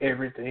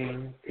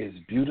 everything is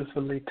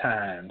beautifully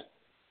timed,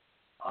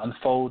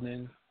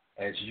 unfolding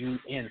as you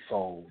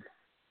enfold.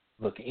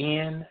 Look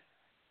in,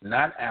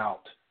 not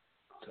out,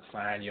 to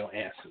find your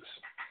answers.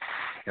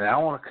 And I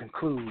want to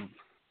conclude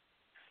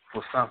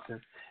with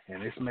something,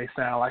 and this may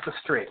sound like a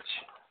stretch,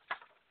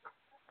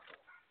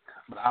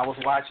 but I was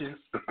watching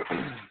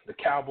the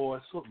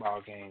Cowboys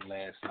football game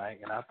last night,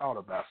 and I thought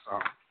about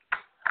something.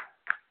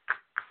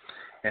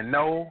 And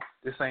no,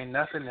 this ain't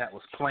nothing that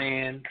was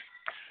planned.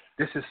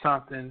 This is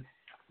something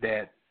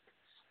that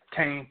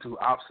came through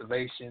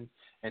observation,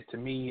 and to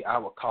me, I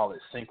would call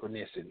it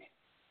synchronicity.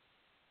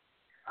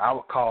 I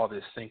would call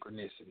this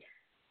synchronicity.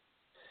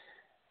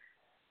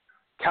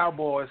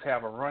 Cowboys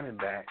have a running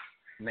back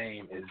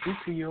named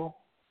Ezekiel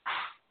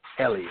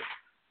Elliott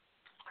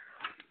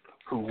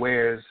who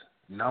wears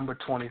number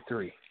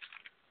 23.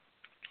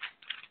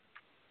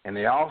 And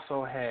they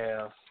also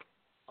have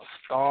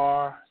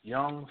a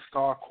young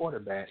star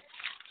quarterback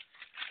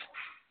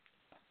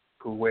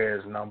who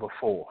wears number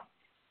 4.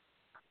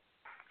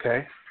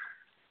 Okay?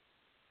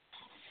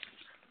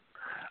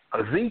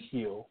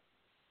 Ezekiel,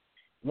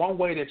 one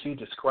way that you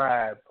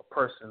describe a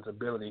person's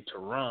ability to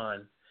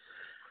run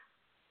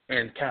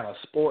in kind of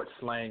sports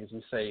slang is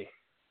you say,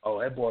 oh,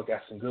 that boy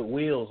got some good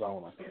wheels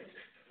on him.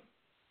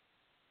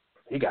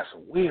 He got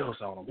some wheels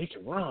on him. He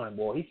can run,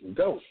 boy. He can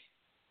go.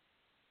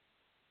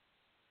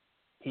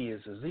 He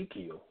is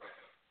Ezekiel,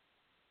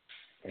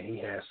 and he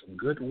has some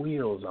good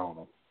wheels on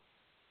him.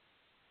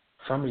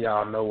 Some of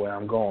y'all know where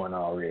I'm going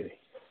already.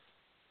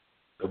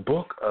 The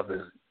book of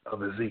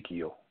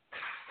Ezekiel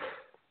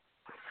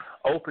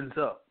opens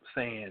up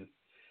saying,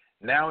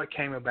 now it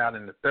came about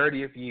in the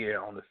 30th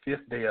year on the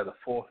 5th day of the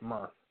 4th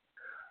month,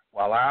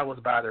 while I was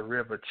by the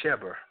river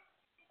Chebar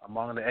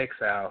among the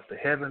exiles, the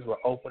heavens were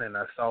open and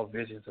I saw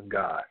visions of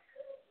God.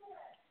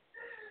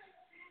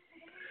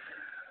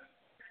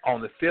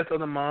 On the 5th of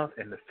the month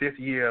in the 5th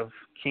year of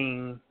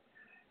King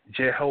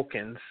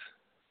Jehoiakim's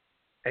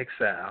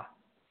exile,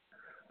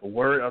 the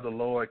word of the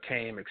Lord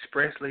came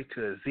expressly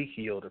to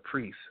Ezekiel the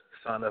priest,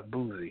 son of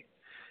Buzi,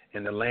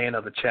 in the land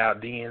of the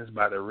Chaldeans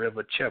by the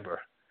river Chebar.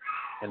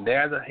 And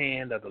there the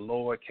hand of the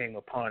Lord came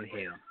upon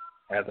him.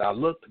 As I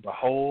looked,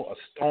 behold, a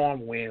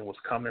storm wind was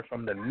coming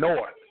from the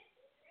north.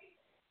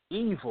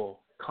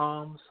 Evil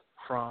comes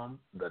from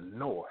the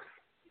north.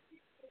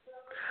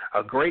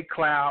 A great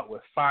cloud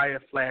with fire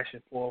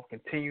flashing forth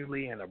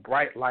continually and a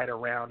bright light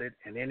around it,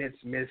 and in its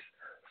midst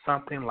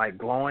something like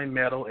glowing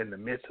metal in the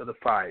midst of the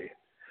fire.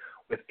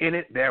 Within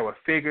it there were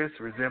figures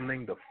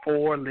resembling the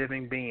 4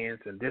 living beings,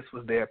 and this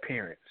was their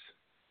appearance.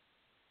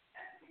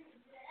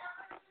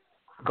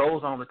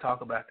 Goes on to talk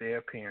about their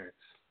appearance.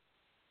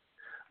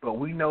 But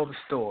we know the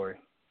story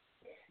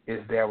is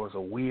there was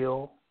a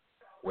wheel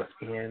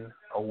within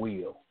a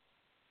wheel.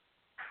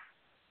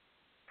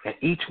 And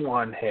each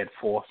one had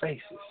 4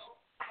 faces.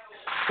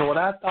 So what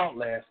I thought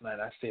last night,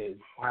 I said,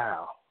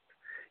 wow,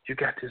 you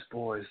got this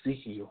boy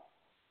Ezekiel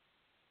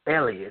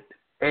Elliott,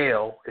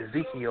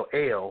 Ezekiel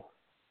L,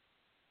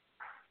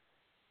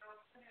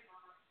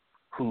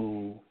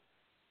 who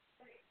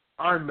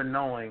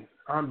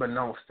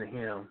unbeknownst to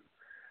him,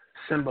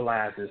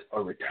 symbolizes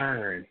a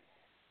return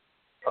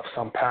of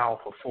some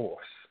powerful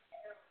force.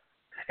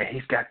 And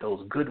he's got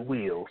those good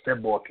wheels.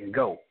 That boy can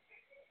go.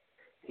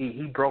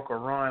 He broke a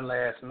run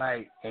last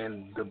night,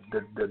 and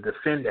the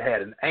defender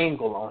had an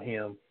angle on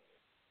him,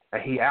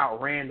 and he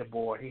outran the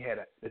boy.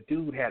 The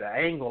dude had an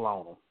angle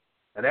on him.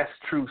 Now that's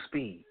true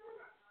speed.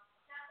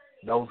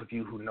 Those of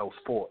you who know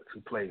sports,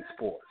 who play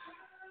sports.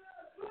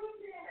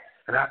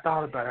 And I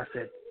thought about it. I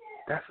said,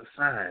 that's a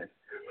sign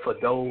for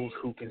those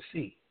who can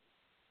see.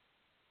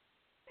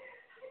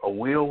 A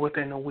wheel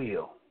within a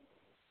wheel.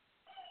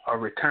 A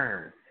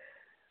return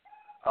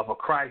of a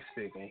Christ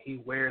figure. And he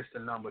wears the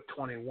number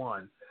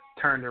 21.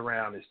 Turned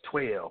around is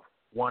 12.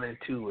 1 and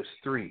 2 is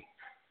 3.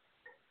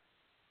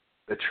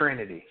 The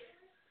Trinity.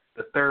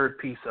 The third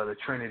piece of the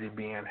Trinity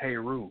being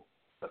Heru,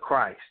 the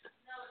Christ.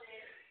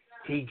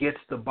 He gets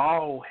the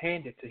ball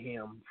handed to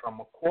him from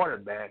a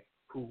quarterback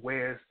who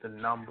wears the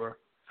number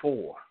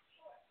 4.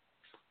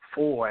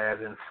 4 as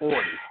in 40.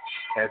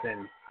 As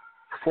in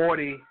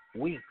 40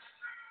 weeks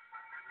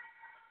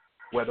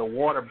where the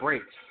water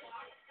breaks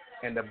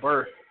and the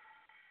birth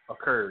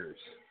occurs.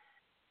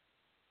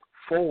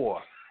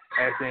 4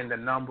 as in the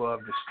number of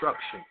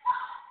destruction.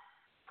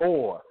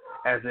 4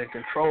 as in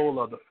control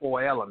of the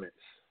 4 elements.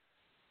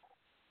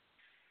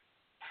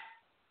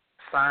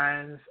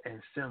 Signs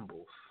and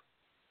symbols.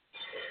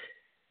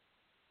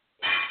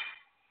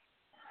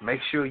 Make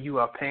sure you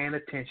are paying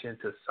attention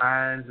to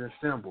signs and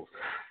symbols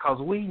because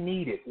we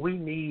need it. We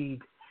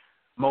need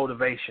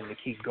motivation to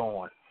keep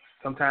going.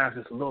 Sometimes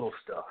it's little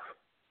stuff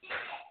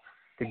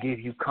to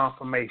give you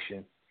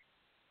confirmation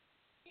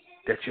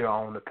that you're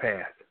on the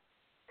path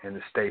and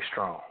to stay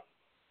strong.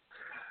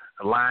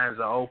 The lines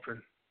are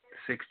open,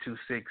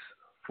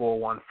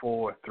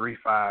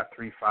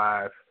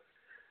 626-414-3535.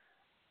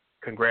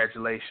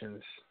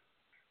 Congratulations.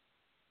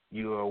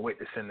 You are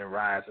witnessing the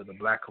rise of the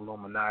Black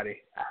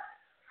Illuminati.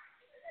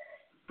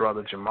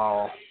 Brother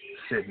Jamal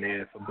sitting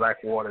in for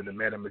Blackwater, the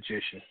Meta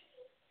Magician.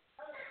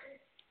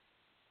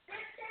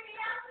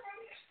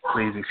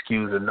 Please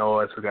excuse the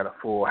noise. We got a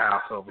full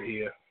house over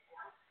here.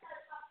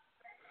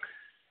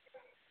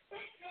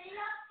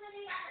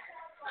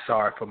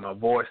 Sorry for my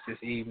voice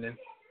this evening,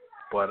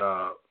 but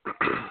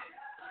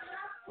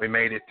we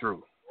made it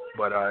through.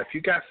 But if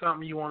you got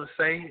something you want to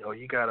say, or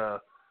you got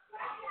a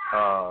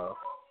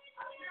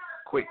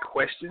quick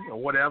question or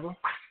whatever,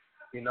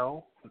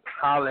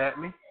 holler at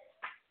me.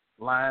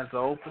 Lines are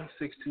open,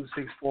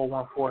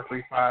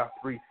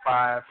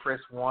 626-414-3535. Press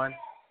 1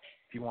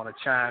 if you want to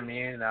chime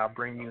in, and I'll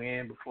bring you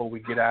in before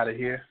we get out of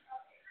here.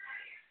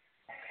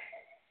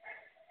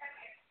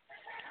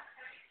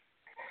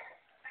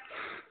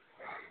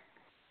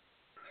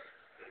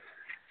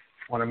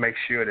 I want to make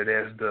sure that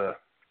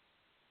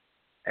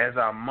as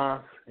our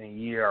month and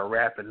year are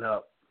wrapping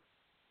up,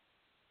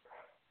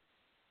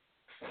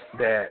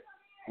 that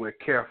we're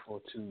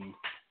careful to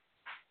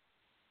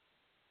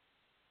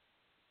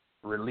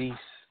release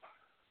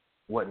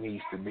what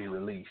needs to be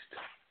released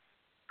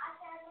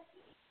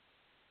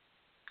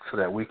so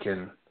that we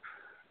can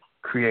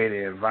create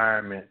an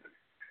environment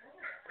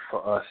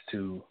for us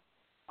to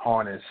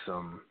harness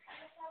some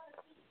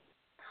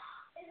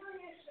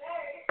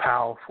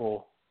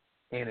powerful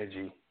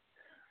energy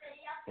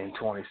in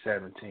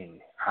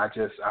 2017. I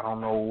don't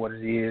know what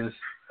it is.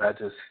 I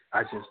just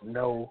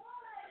know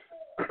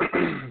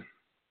that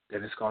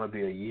it's going to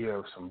be a year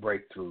of some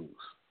breakthroughs.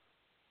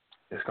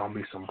 There's going to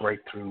be some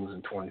breakthroughs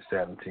in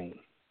 2017.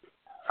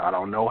 I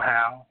don't know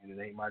how, and it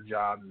ain't my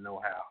job to know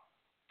how.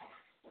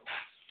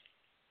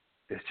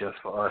 It's just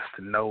for us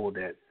to know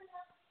that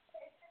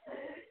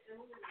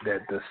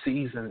the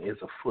season is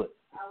afoot.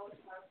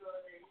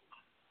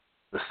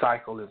 The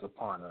cycle is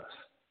upon us.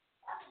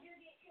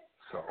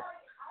 So,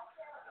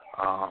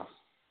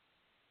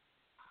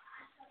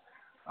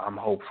 I'm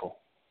hopeful.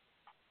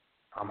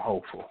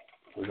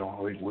 We're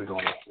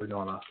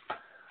gonna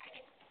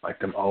like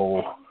them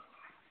old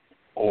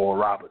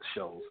Roberts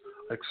shows.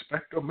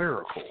 Expect a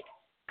miracle.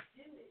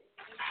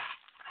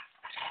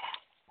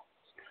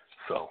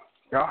 So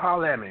y'all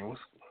holler at me.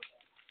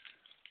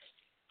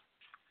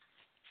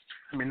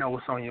 Let me know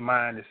what's on your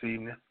mind this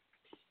evening.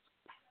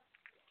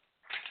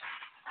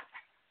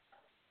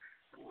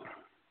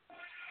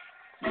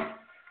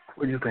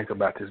 What do you think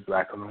about this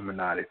Black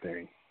Illuminati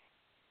thing?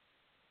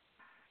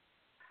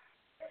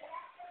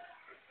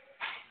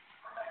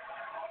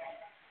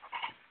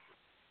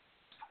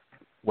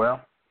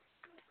 Well,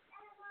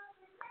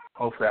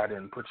 hopefully I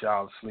didn't put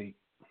y'all to sleep.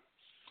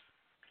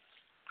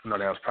 I know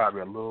that was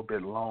probably a little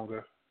bit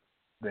longer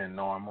than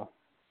normal.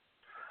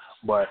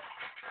 But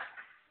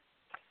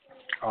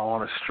I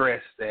want to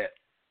stress that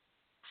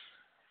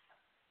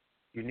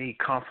you need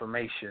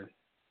confirmation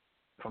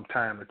from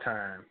time to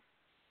time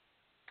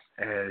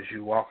as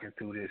you're walking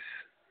through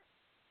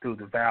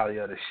the valley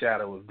of the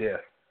shadow of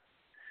death.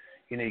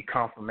 You need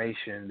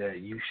confirmation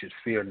that you should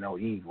fear no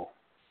evil.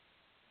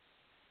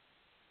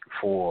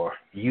 For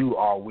you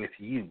are with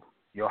you.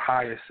 Your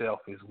higher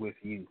self is with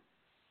you.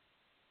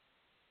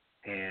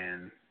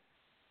 And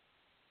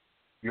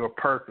your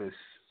purpose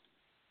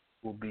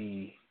will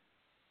be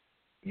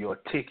your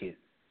ticket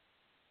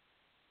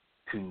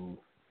to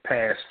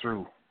pass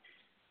through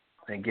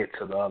and get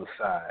to the other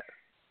side.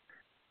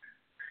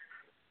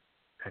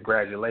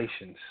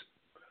 Congratulations,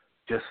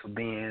 just for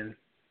being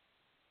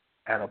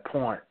at a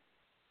point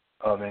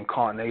of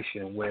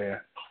incarnation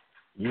where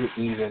you're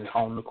even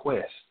on the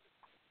quest.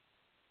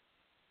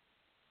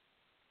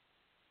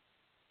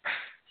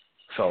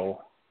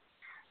 So,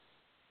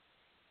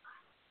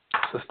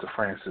 Sister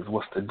Francis,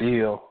 what's the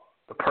deal?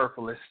 The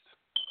purplist?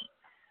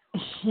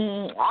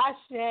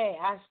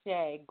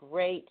 Ashe,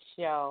 great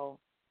show.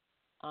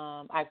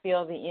 I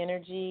feel the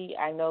energy.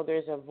 I know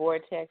there's a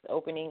vortex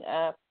opening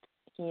up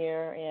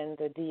here in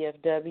the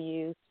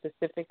DFW,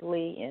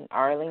 specifically in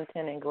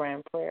Arlington and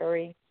Grand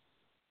Prairie.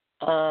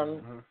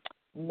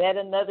 Met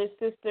another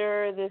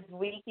sister this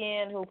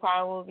weekend who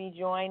probably will be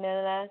joining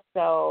us.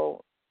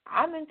 So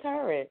I'm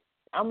encouraged.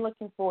 I'm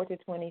looking forward to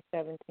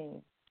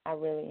 2017. I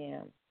really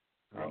am.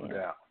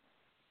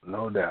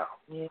 No doubt.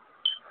 Yeah.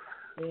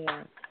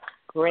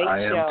 Great show.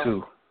 I am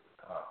too.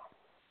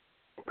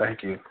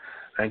 Thank you.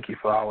 Thank you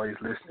for always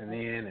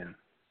listening in, and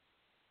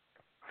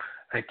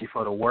thank you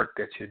for the work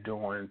that you're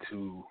doing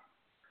to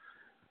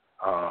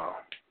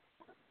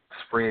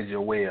spread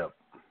your web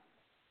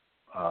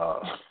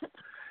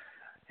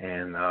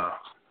and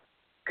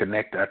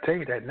connect. I tell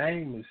you, that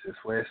name is just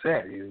where it's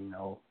at.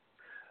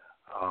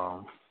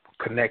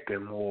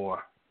 Connecting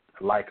more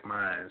like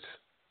minds.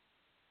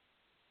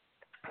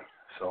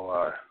 So,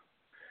 I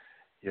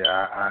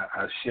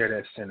share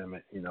that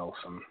sentiment.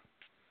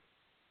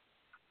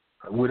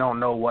 We don't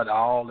know what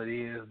all it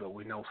is, but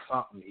we know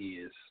something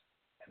is.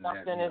 And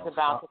something that, is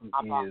about something to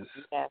pop off. is.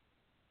 Yes.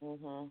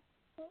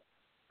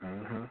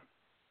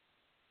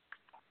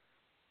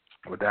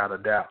 Without a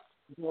doubt.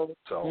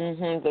 So.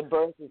 The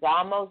birth is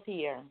almost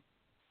here.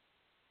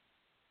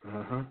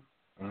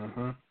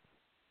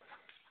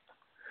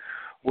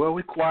 Well,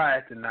 we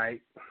quiet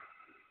tonight.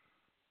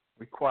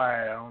 We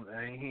quiet.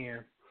 I ain't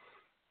hearing.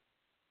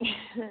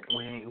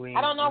 We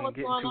I don't know ain't what's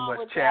getting going too on much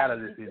with chatter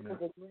that. this evening.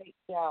 It was a great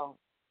show.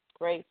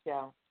 Great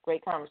show.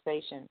 Great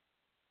conversation.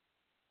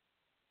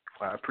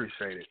 Well, I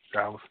appreciate it.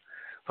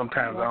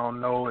 Sometimes I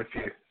don't know if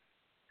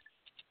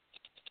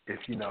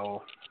you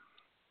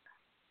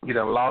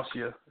done lost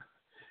your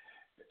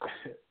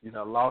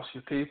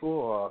people,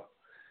 or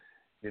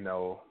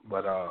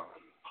but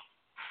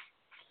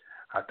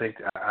I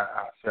think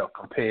I felt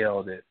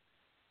compelled that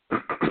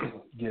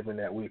given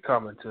that we're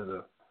coming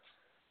to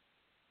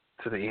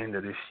the end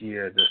of this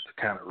year, just to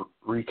kind of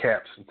recap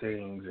some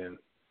things and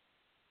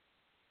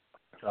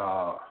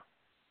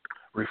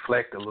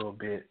reflect a little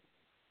bit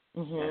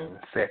and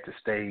set the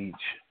stage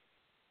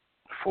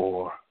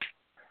for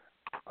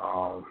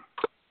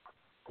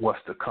what's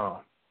to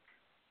come.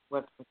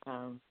 What's to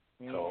come.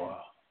 Yeah. So,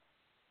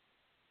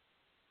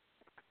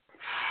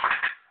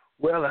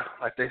 well,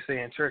 like they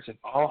say in church, if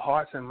all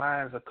hearts and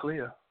minds are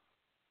clear.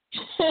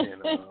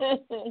 And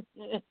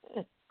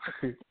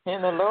the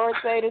Lord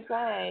say the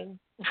same.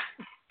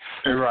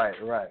 Right.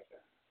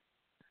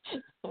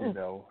 Then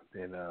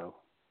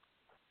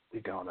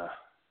we're gonna,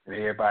 and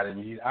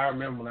everybody. I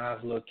remember when I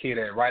was a little kid,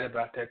 at right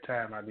about that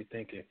time, I'd be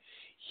thinking,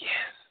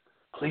 yes,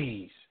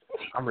 please,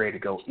 I'm ready to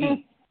go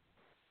eat.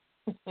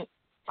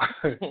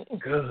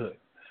 Good.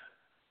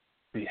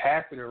 Be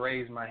happy to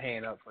raise my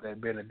hand up for that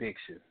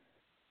benediction.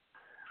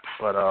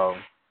 But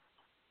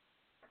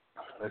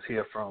let's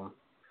hear from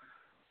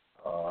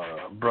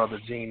Brother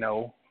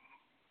Gino.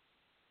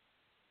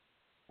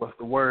 What's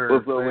the word?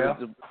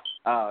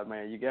 Oh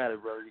man, you got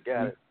it, brother. You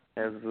got it.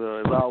 As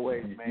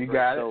always, man. You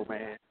got it,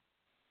 man.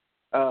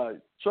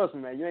 Trust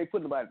me, man. You ain't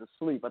putting nobody to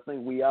sleep. I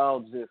think we all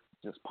just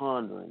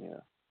pondering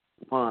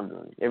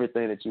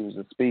everything that you was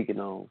just speaking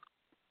on.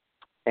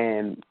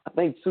 And I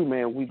think too,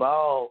 man, we've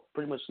all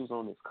pretty much who's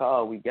on this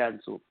call, we've gotten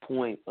to a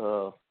point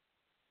of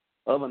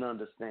an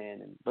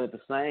understanding, but at the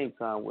same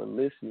time, we're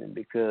listening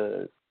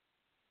because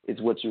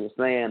it's what you were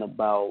saying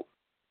about,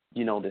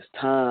 this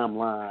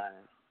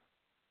timeline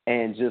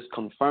and just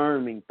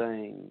confirming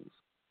things.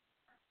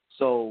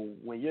 So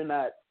when you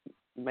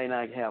may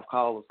not have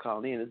callers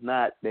call in, it's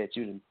not that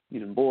you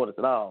didn't bored us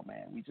at all,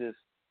 man.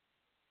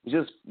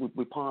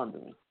 We're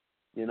pondering,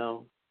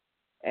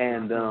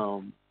 and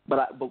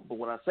but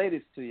when I say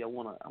this to you, I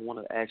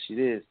wanna ask you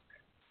this,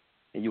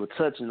 and you were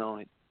touching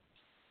on it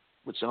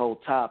with your whole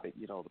topic,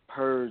 the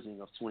purging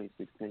of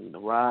 2016, the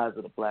rise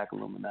of the Black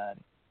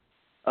Illuminati.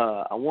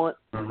 I want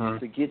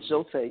to get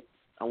your take.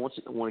 I want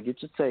to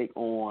get your take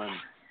on.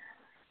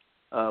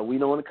 We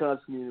know in the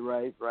conscious community,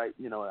 right?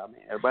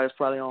 Everybody's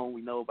probably on.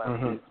 We know about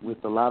this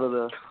with a lot of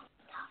the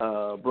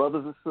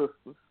brothers and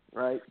sisters,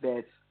 right?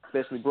 That's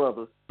especially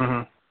brothers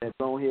that's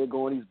on here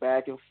going these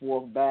back and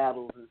forth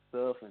battles and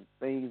stuff, and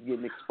things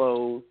getting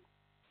exposed,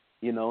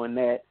 and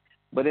that.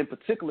 But in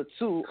particular,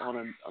 too,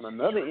 on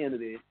another end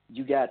of it,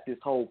 you got this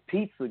whole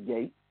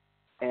Pizzagate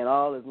and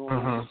all that's going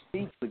on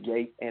with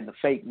Pizzagate and the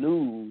fake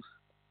news.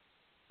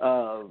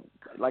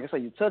 Like I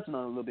said, you're touching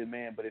on it a little bit,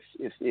 man. But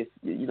if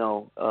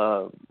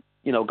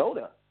go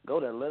there.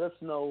 Let us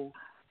know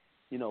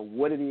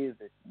what it is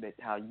that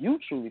how you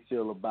truly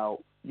feel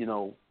about,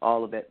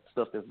 all of that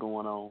stuff that's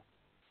going on.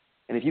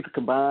 And if you could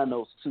combine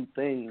those two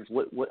things,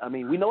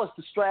 we know it's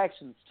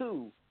distractions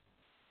too,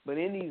 but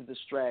in these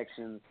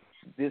distractions,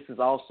 this is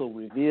also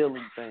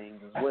revealing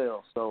things as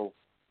well. So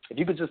if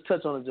you could just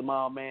touch on it,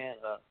 Jamal, man,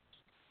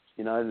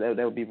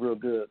 that would be real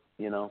good,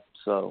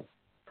 so.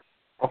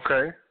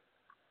 Okay.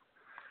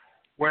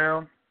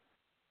 Well,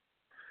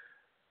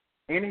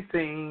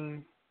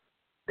 anything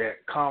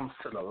that comes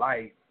to the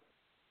light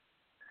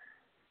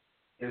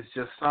is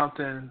just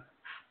something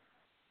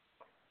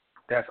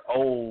that's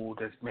old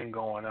that's been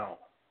going on.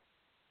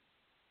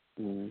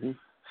 Mm-hmm.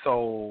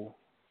 So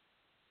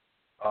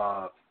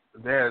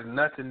there's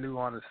nothing new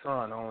on the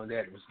sun, only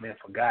that it's been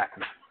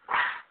forgotten.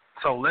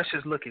 So let's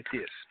just look at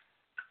this.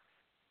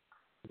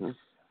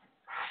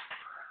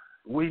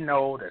 Mm-hmm. We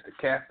know that the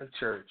Catholic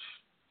Church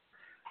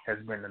has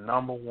been the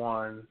number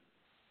one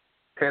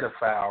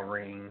pedophile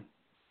ring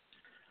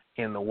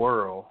in the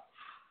world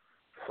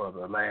for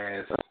the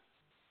last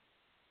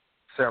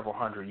several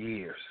hundred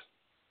years.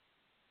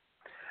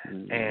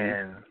 Mm-hmm.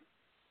 And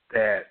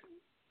that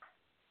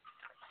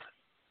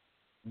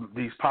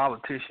these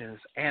politicians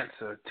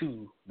answer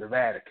to the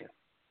Vatican.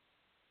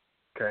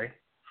 Okay?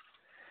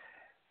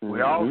 Mm-hmm.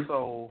 We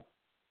also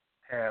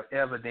have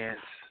evidence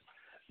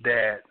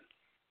that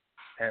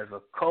as a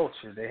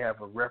culture, they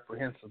have a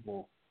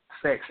reprehensible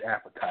sex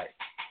appetite.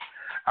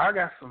 I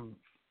got some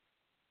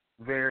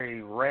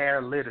very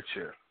rare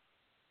literature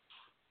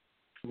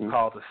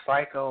called the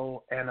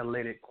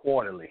Psychoanalytic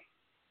Quarterly.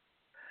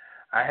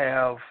 I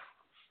have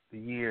the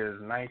years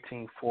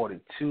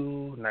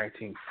 1942,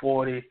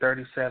 1940,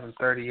 37,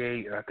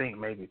 38, and I think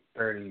maybe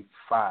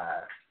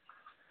 35.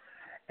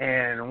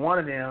 And one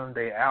of them,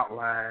 they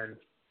outlined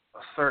a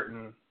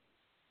certain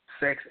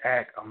sex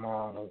act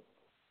among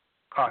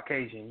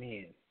Caucasian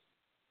men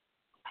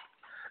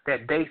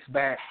that dates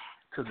back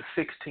to the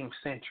 16th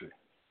century.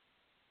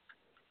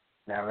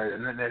 Now,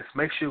 let's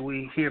make sure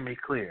we hear me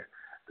clear.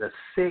 The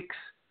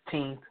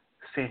 16th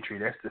century,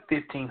 that's the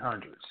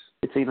 1500s.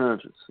 1500s,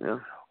 yeah.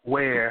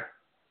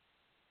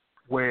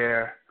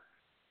 Where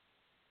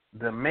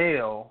the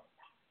male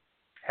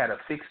had a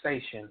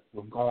fixation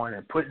with going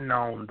and putting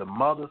on the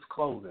mother's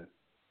clothing,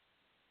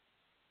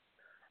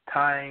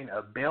 tying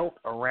a belt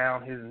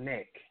around his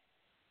neck,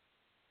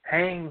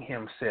 hang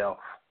himself,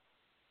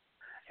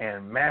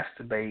 and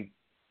masturbate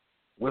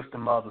with the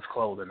mother's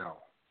clothing on.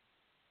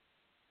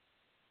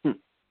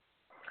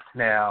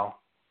 Now,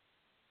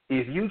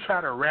 if you try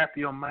to wrap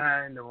your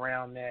mind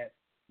around that,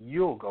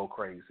 you'll go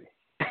crazy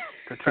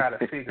to try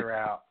to figure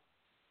out,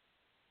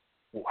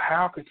 well,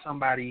 how could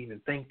somebody even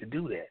think to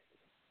do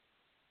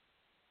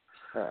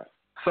that?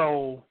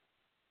 So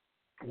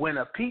when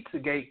a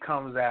Pizzagate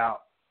comes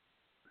out,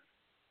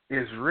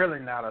 it's really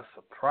not a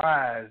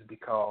surprise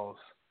because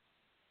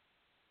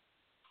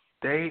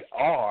they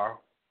are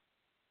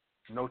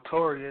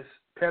notorious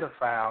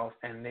pedophiles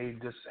and they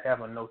just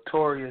have a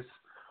notorious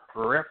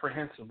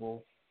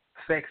reprehensible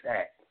sex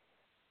act.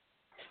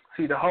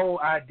 See, the whole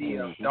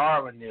idea of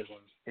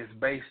Darwinism is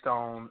based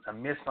on a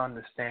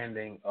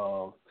misunderstanding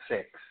of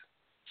sex.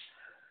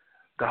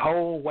 The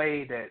whole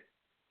way that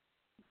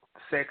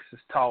sex is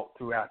taught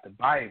throughout the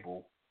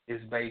Bible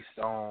is based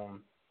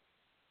on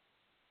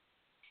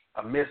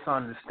a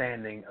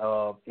misunderstanding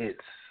of its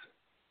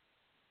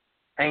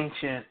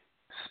ancient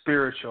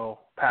spiritual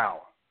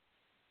power.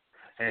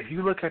 And if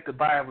you look at the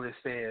Bible, it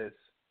says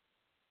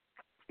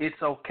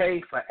it's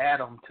okay for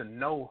Adam to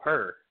know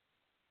her,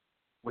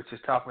 which is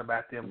talking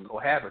about them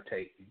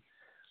cohabitating,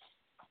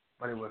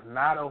 but it was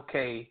not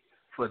okay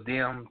for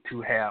them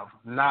to have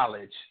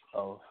knowledge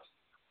of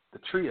the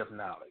tree of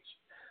knowledge.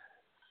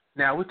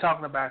 Now, we're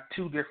talking about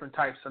two different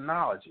types of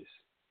knowledges.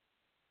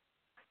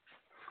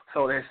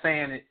 So they're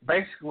saying,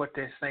 basically what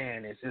they're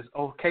saying is it's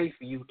okay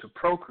for you to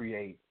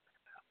procreate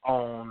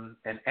on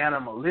an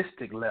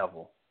animalistic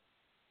level,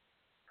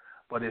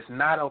 but it's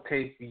not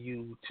okay for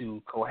you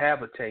to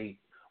cohabitate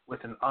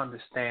with an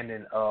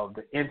understanding of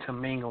the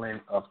intermingling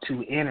of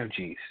two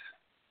energies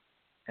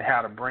and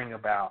how to bring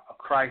about a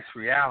Christ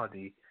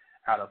reality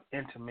out of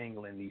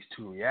intermingling these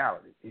two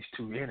realities, these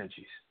two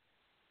energies.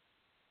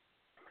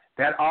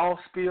 That all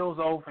spills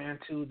over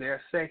into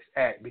their sex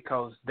act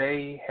because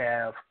they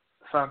have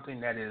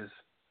something that is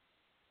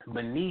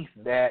beneath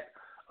that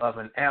of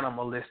an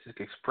animalistic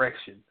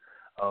expression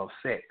of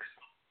sex.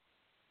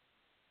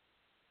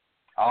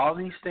 All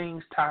these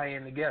things tie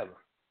in together.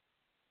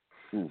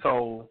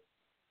 So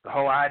the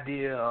whole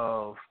idea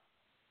of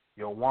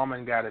your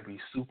woman got to be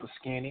super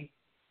skinny,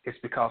 it's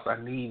because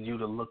I need you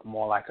to look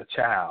more like a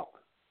child.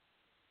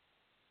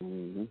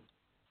 Mm-hmm.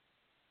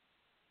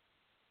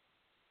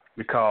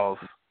 Because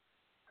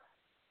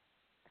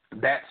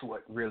that's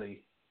what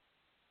really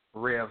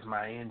revs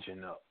my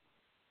engine up.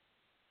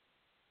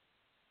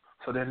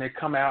 So then they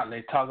come out and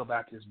they talk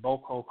about this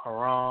Boko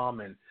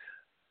Haram and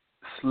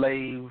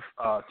slave,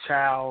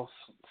 child,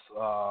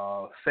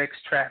 sex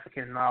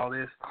trafficking and all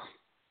this.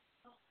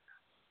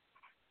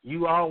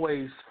 You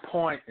always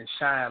point and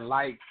shine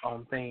light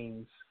on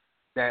things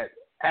that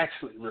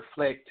actually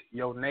reflect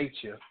your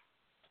nature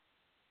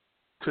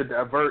to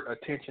divert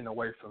attention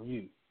away from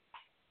you.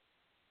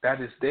 That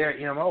is their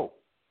MO.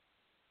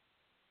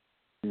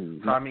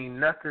 Mm-hmm. So, I mean,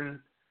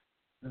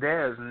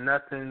 there's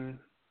nothing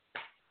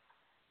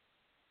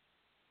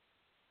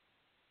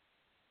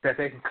that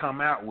they can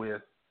come out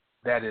with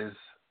that is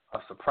a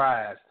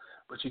surprise.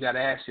 But you got to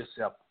ask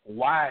yourself,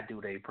 why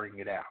do they bring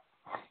it out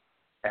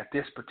at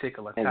this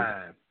particular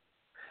time?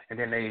 And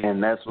then they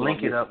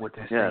link it up with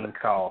this thing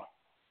called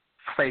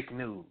fake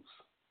news.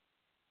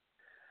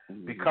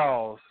 Mm-hmm.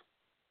 Because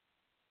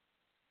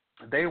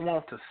they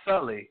want to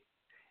sully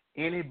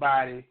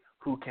anybody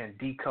who can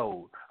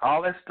decode.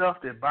 All that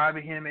stuff that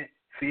Bobby Hemmett,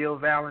 Phil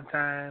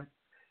Valentine,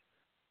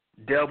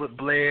 Delbert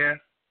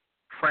Blair,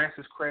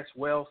 Francis Cress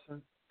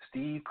Welsing,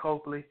 Steve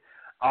Copley,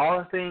 all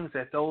the things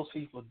that those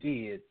people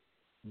did,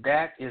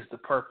 that is the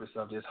purpose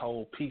of this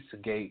whole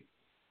Pizzagate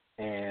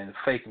and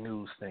fake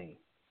news thing.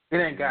 It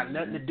ain't got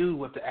nothing to do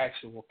with the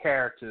actual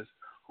characters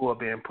who are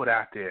being put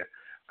out there,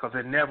 because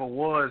there never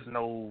was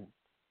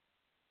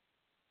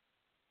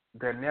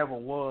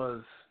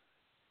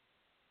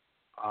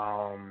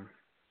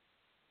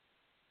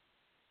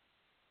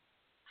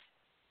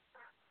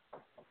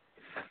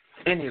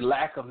any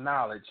lack of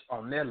knowledge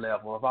on their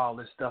level of all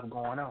this stuff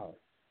going on.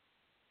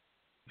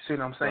 You see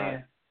what I'm saying?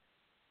 Right.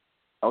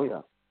 Oh,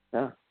 yeah.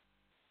 Yeah.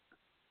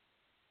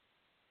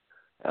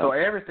 So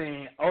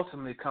everything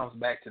ultimately comes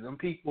back to them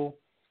people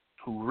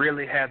who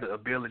really have the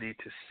ability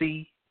to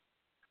see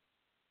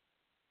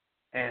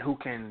and who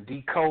can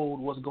decode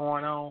what's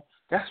going on.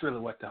 That's really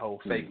what the whole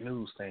fake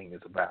news thing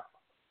is about.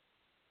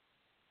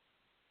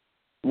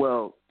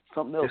 Well,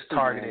 something else it's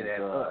targeted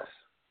at us.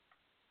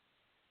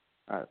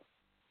 All right.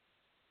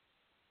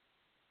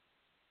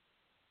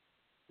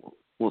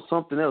 Well,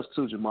 something else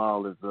too,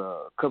 Jamal, is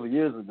a couple of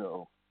years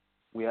ago,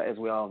 as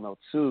we all know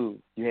too,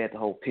 you had the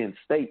whole Penn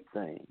State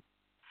thing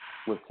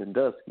with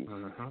Sandusky.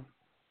 Mm-hmm.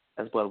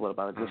 That's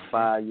about just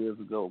 5 years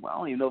ago. I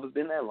don't even know if it's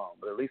been that long,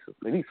 but at least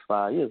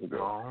 5 years ago.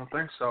 No, I don't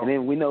think so. And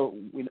then we know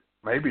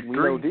maybe we 3.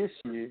 know this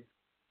year,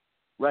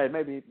 right?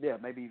 Maybe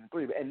even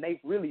 3. And they've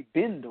really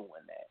been doing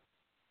that,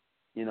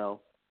 you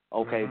know.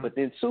 Okay, but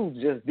then too,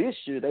 just this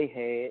year they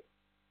had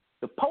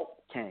the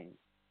Pope came,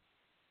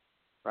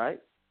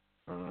 right,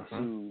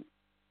 to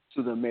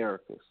the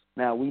Americas.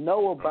 Now we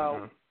know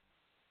about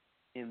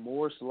in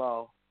Moore's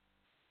law,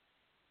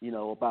 you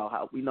know, about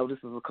how we know this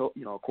is a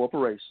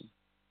corporation.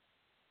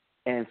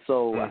 And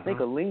so I think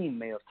Aline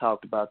may have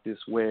talked about this,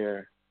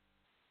 where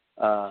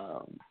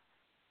the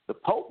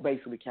Pope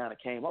basically kind of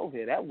came over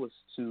here. That was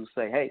to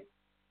say, hey,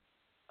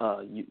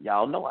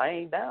 y'all know I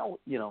ain't down.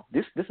 You know,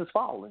 this is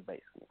falling,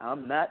 basically.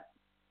 I'm not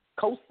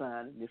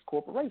co-signing this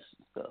corporation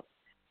stuff.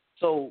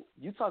 So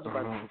you talked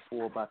about this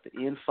before, about the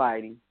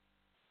infighting,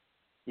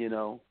 you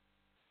know.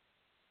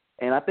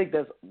 And I think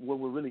that's what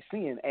we're really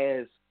seeing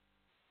as,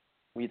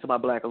 when you talk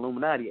about Black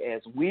Illuminati,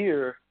 as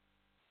we're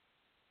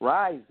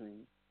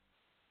rising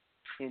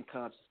in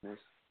consciousness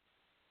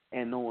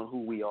and knowing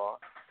who we are,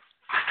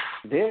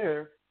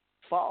 they're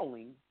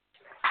falling,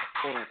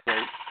 quote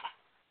unquote,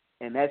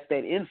 and that's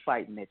that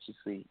infighting that you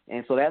see.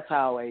 And so that's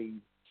how a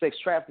sex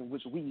trafficking,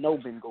 which we know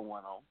been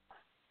going on,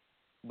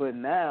 but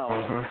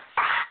now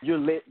you're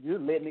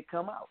letting it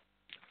come out.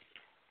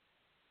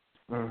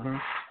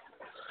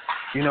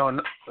 You know,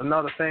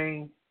 another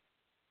thing,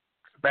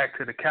 back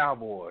to the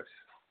Cowboys,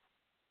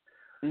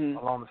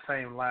 along the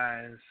same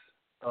lines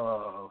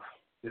of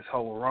this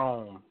whole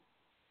Rome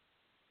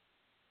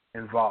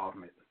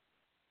involvement.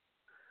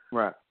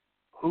 Right.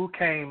 Who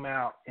came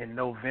out in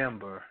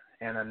November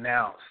and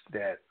announced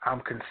that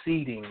I'm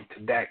conceding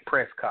to Dak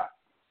Prescott?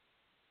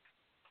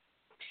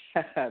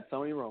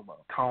 Tony Romo.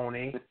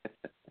 Tony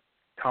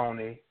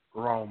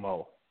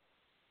Romo.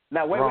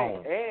 Now wait,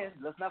 and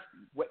let's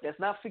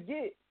not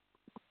forget,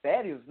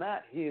 that is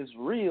not his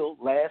real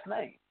last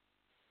name.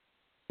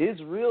 His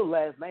real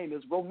last name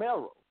is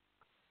Romero,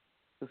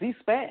 because he's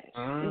Spanish.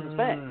 He's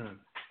Spanish.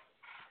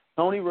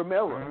 Tony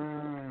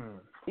Romero.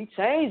 He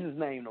changed his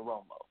name to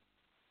Romo.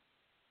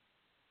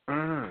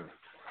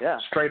 Yeah,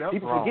 straight up.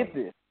 People wrong. forget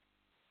this.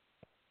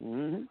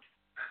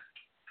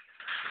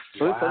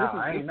 So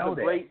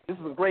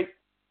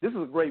this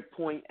is a great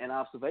point and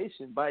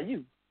observation by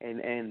you,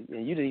 and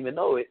you didn't even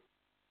know it,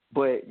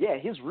 but yeah,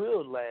 his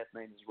real last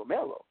name is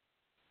Romero.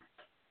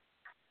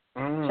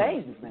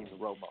 Changed his name to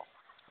Romo.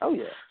 Oh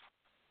yeah.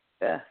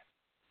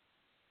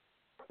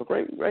 So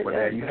great. Well,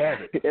 there you have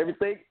it.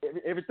 Everything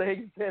is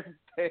everything,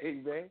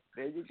 man.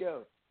 There you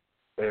go.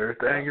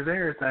 Everything is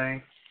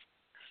everything.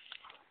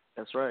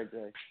 That's right,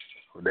 Jay.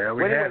 Well, there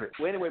we have it.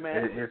 Well, anyway,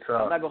 man,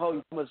 I'm not gonna hold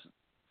you too much.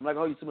 I'm not gonna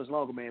hold you too much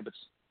longer, man. But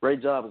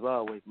great job as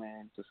always,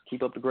 man. Just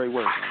keep up the great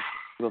work, man.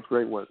 Keep up the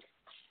great work.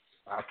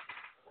 I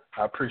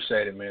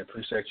appreciate it, man.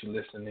 Appreciate you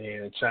listening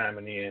in and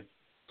chiming in.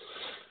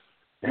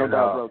 No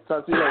doubt, bro.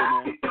 Talk to you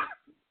later, man.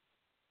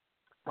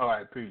 All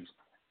right, peace.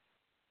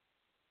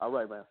 All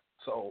right, man.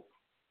 So,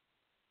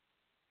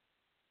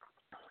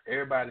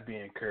 everybody be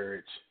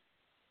encouraged.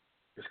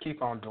 Just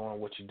keep on doing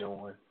what you're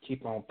doing.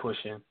 Keep on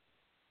pushing.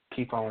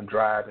 Keep on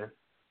driving.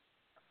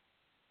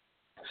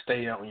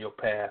 Stay on your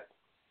path.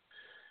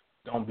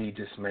 Don't be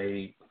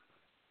dismayed.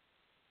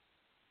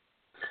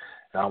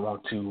 And I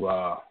want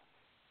to,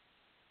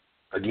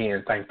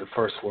 again, thank the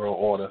First World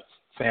Order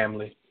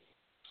family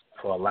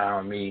for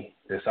allowing me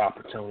this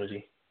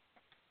opportunity.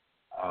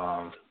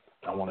 I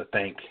want to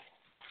thank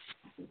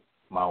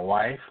my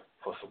wife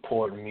for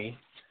supporting me.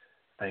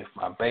 Thank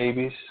my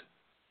babies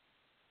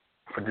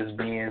for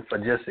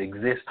just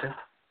existing.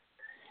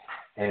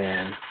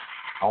 And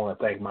I want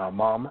to thank my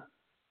mama.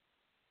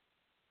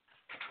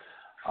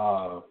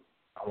 I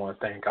want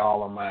to thank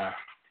all of my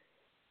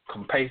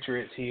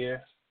compatriots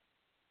here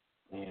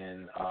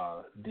in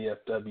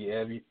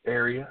DFW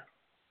area.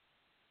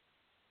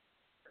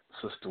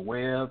 Sister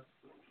Webb.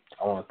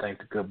 I want to thank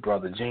the good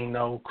brother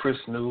Gino, Chris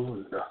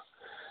New,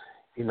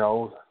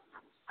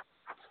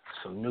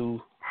 some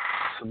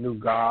new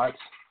gods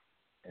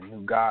and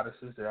new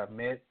goddesses that I've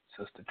met,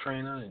 Sister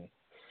Trina,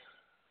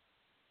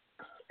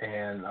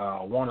 and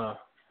I want to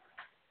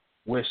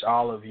wish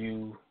all of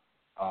you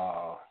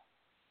a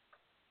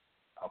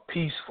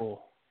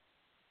peaceful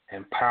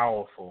and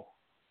powerful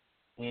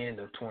end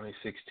of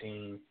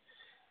 2016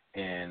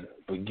 and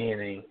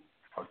beginning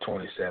of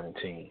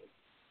 2017.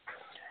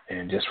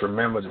 And just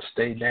remember to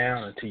stay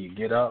down until you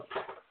get up.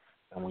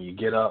 And when you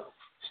get up,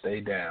 stay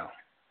down.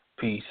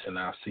 Peace, and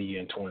I'll see you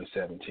in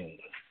 2017.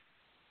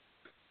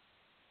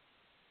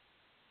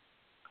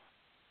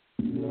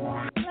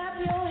 Clap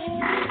your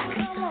hands,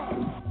 come on.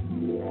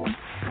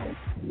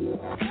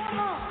 Come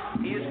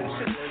on. He is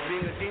considered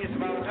being a genius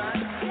of our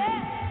time. Yeah.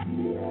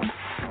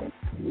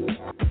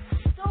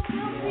 Don't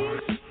feel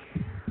peace.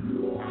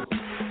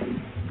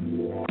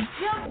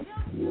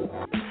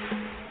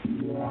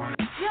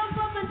 Jump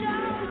up and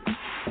down.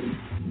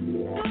 Do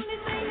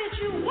anything that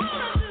you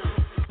want to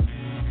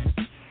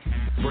do.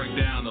 Break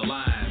down the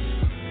lines.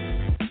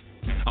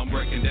 I'm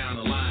breaking down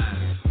the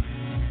lines.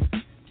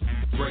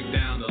 Break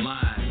down the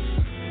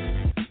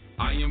lines.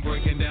 I am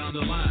breaking down the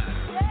lines.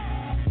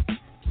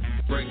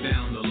 Break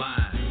down the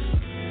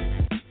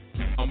lines.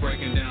 I'm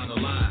breaking down the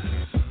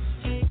lines.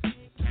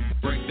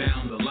 Break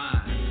down the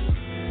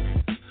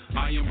lines.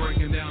 I am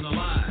breaking down the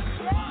lines.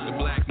 The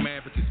black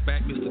maverick is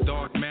back, Mr.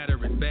 Dark Matter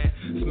is back.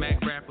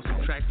 Smack rappers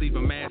who tracks, leave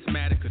a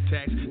mathematic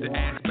attacks. The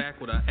ass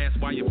backward, I ask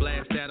why you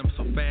blast at him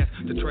so fast.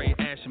 The trade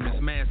ash him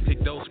is mass,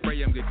 pick those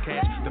spray him good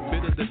cash. The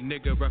bit of the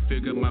nigga, I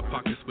figure my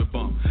pockets would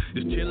bump.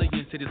 It's chilly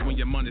in cities when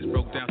your money's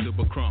broke down to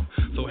a crumb.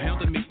 So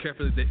handle me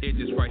carefully, the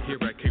edges right here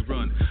I can't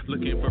run.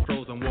 Looking for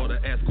frozen water,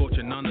 ass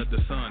scorching under the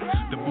sun.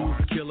 The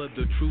booth killer,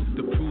 the truth,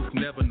 the proof,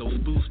 never no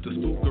spoofs. The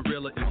spook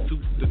gorilla in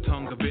suits, the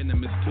tongue of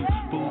venomous too.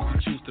 Fools to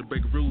choose to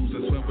break rules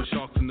and swim with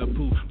sharks in the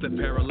pool. Flip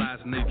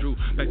paralyzed and they drew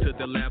back to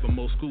the lab of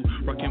most school.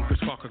 Rockin' Chris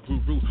Parker grew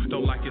root.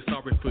 Don't like it,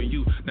 sorry for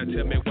you. Now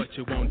tell me what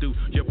you won't do.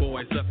 Your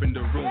boy's up in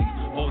the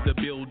room or the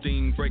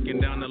building, breaking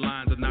down the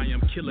lines, and I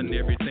am killing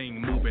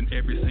everything, moving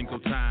every single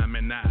time,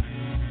 and I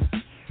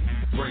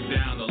break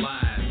down the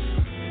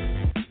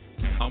lines.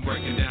 I'm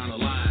breaking down the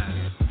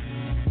lines.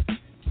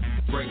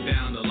 Break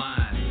down the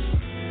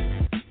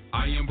lines.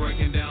 I am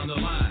breaking down the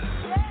lines.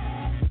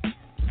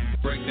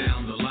 Break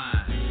down the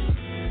lines.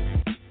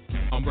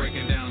 I'm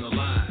breaking down the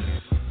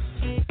lines.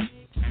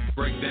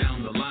 Break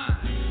down the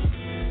lines.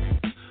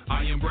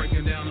 I am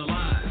breaking down the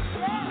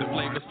lines. The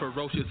flavor's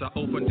ferocious. I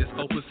open this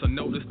opus, so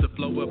notice the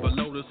flow of a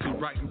lotus who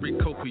write and read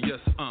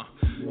copious.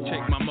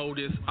 Check my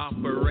modus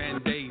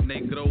operandi.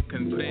 Negro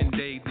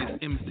comprende. This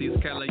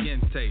MC's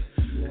caliente.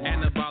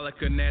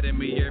 Anabolic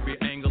anatomy, every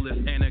angle is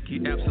anarchy.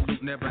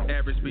 Absolute, never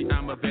average. Be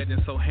I'm a vet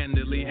and so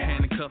handily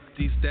handcuffed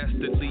these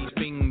dastardly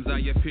fiends. I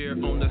appear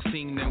on the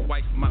scene and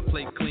wipe my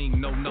plate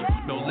clean. No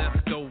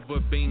leftover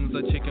beans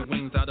or chicken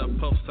wings out of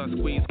puffs. I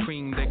squeeze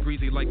cream, they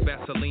greasy like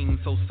Vaseline.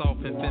 So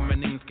soft and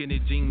feminine, skinny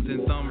jeans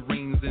and some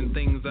rings and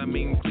things. I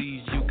mean,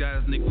 please, you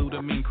guys need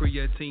glutamine,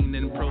 creatine,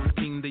 and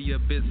protein. The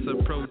abyss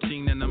of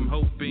protein, and I'm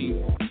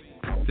hoping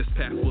this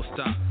path will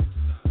stop.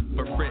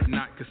 But fret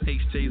not, cause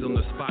HJ's on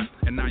the spot,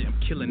 and I am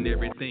killing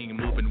everything,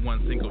 moving one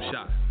single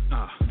shot.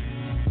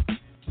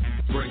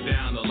 Break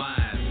down the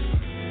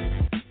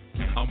lines.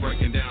 I'm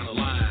breaking down the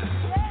lines.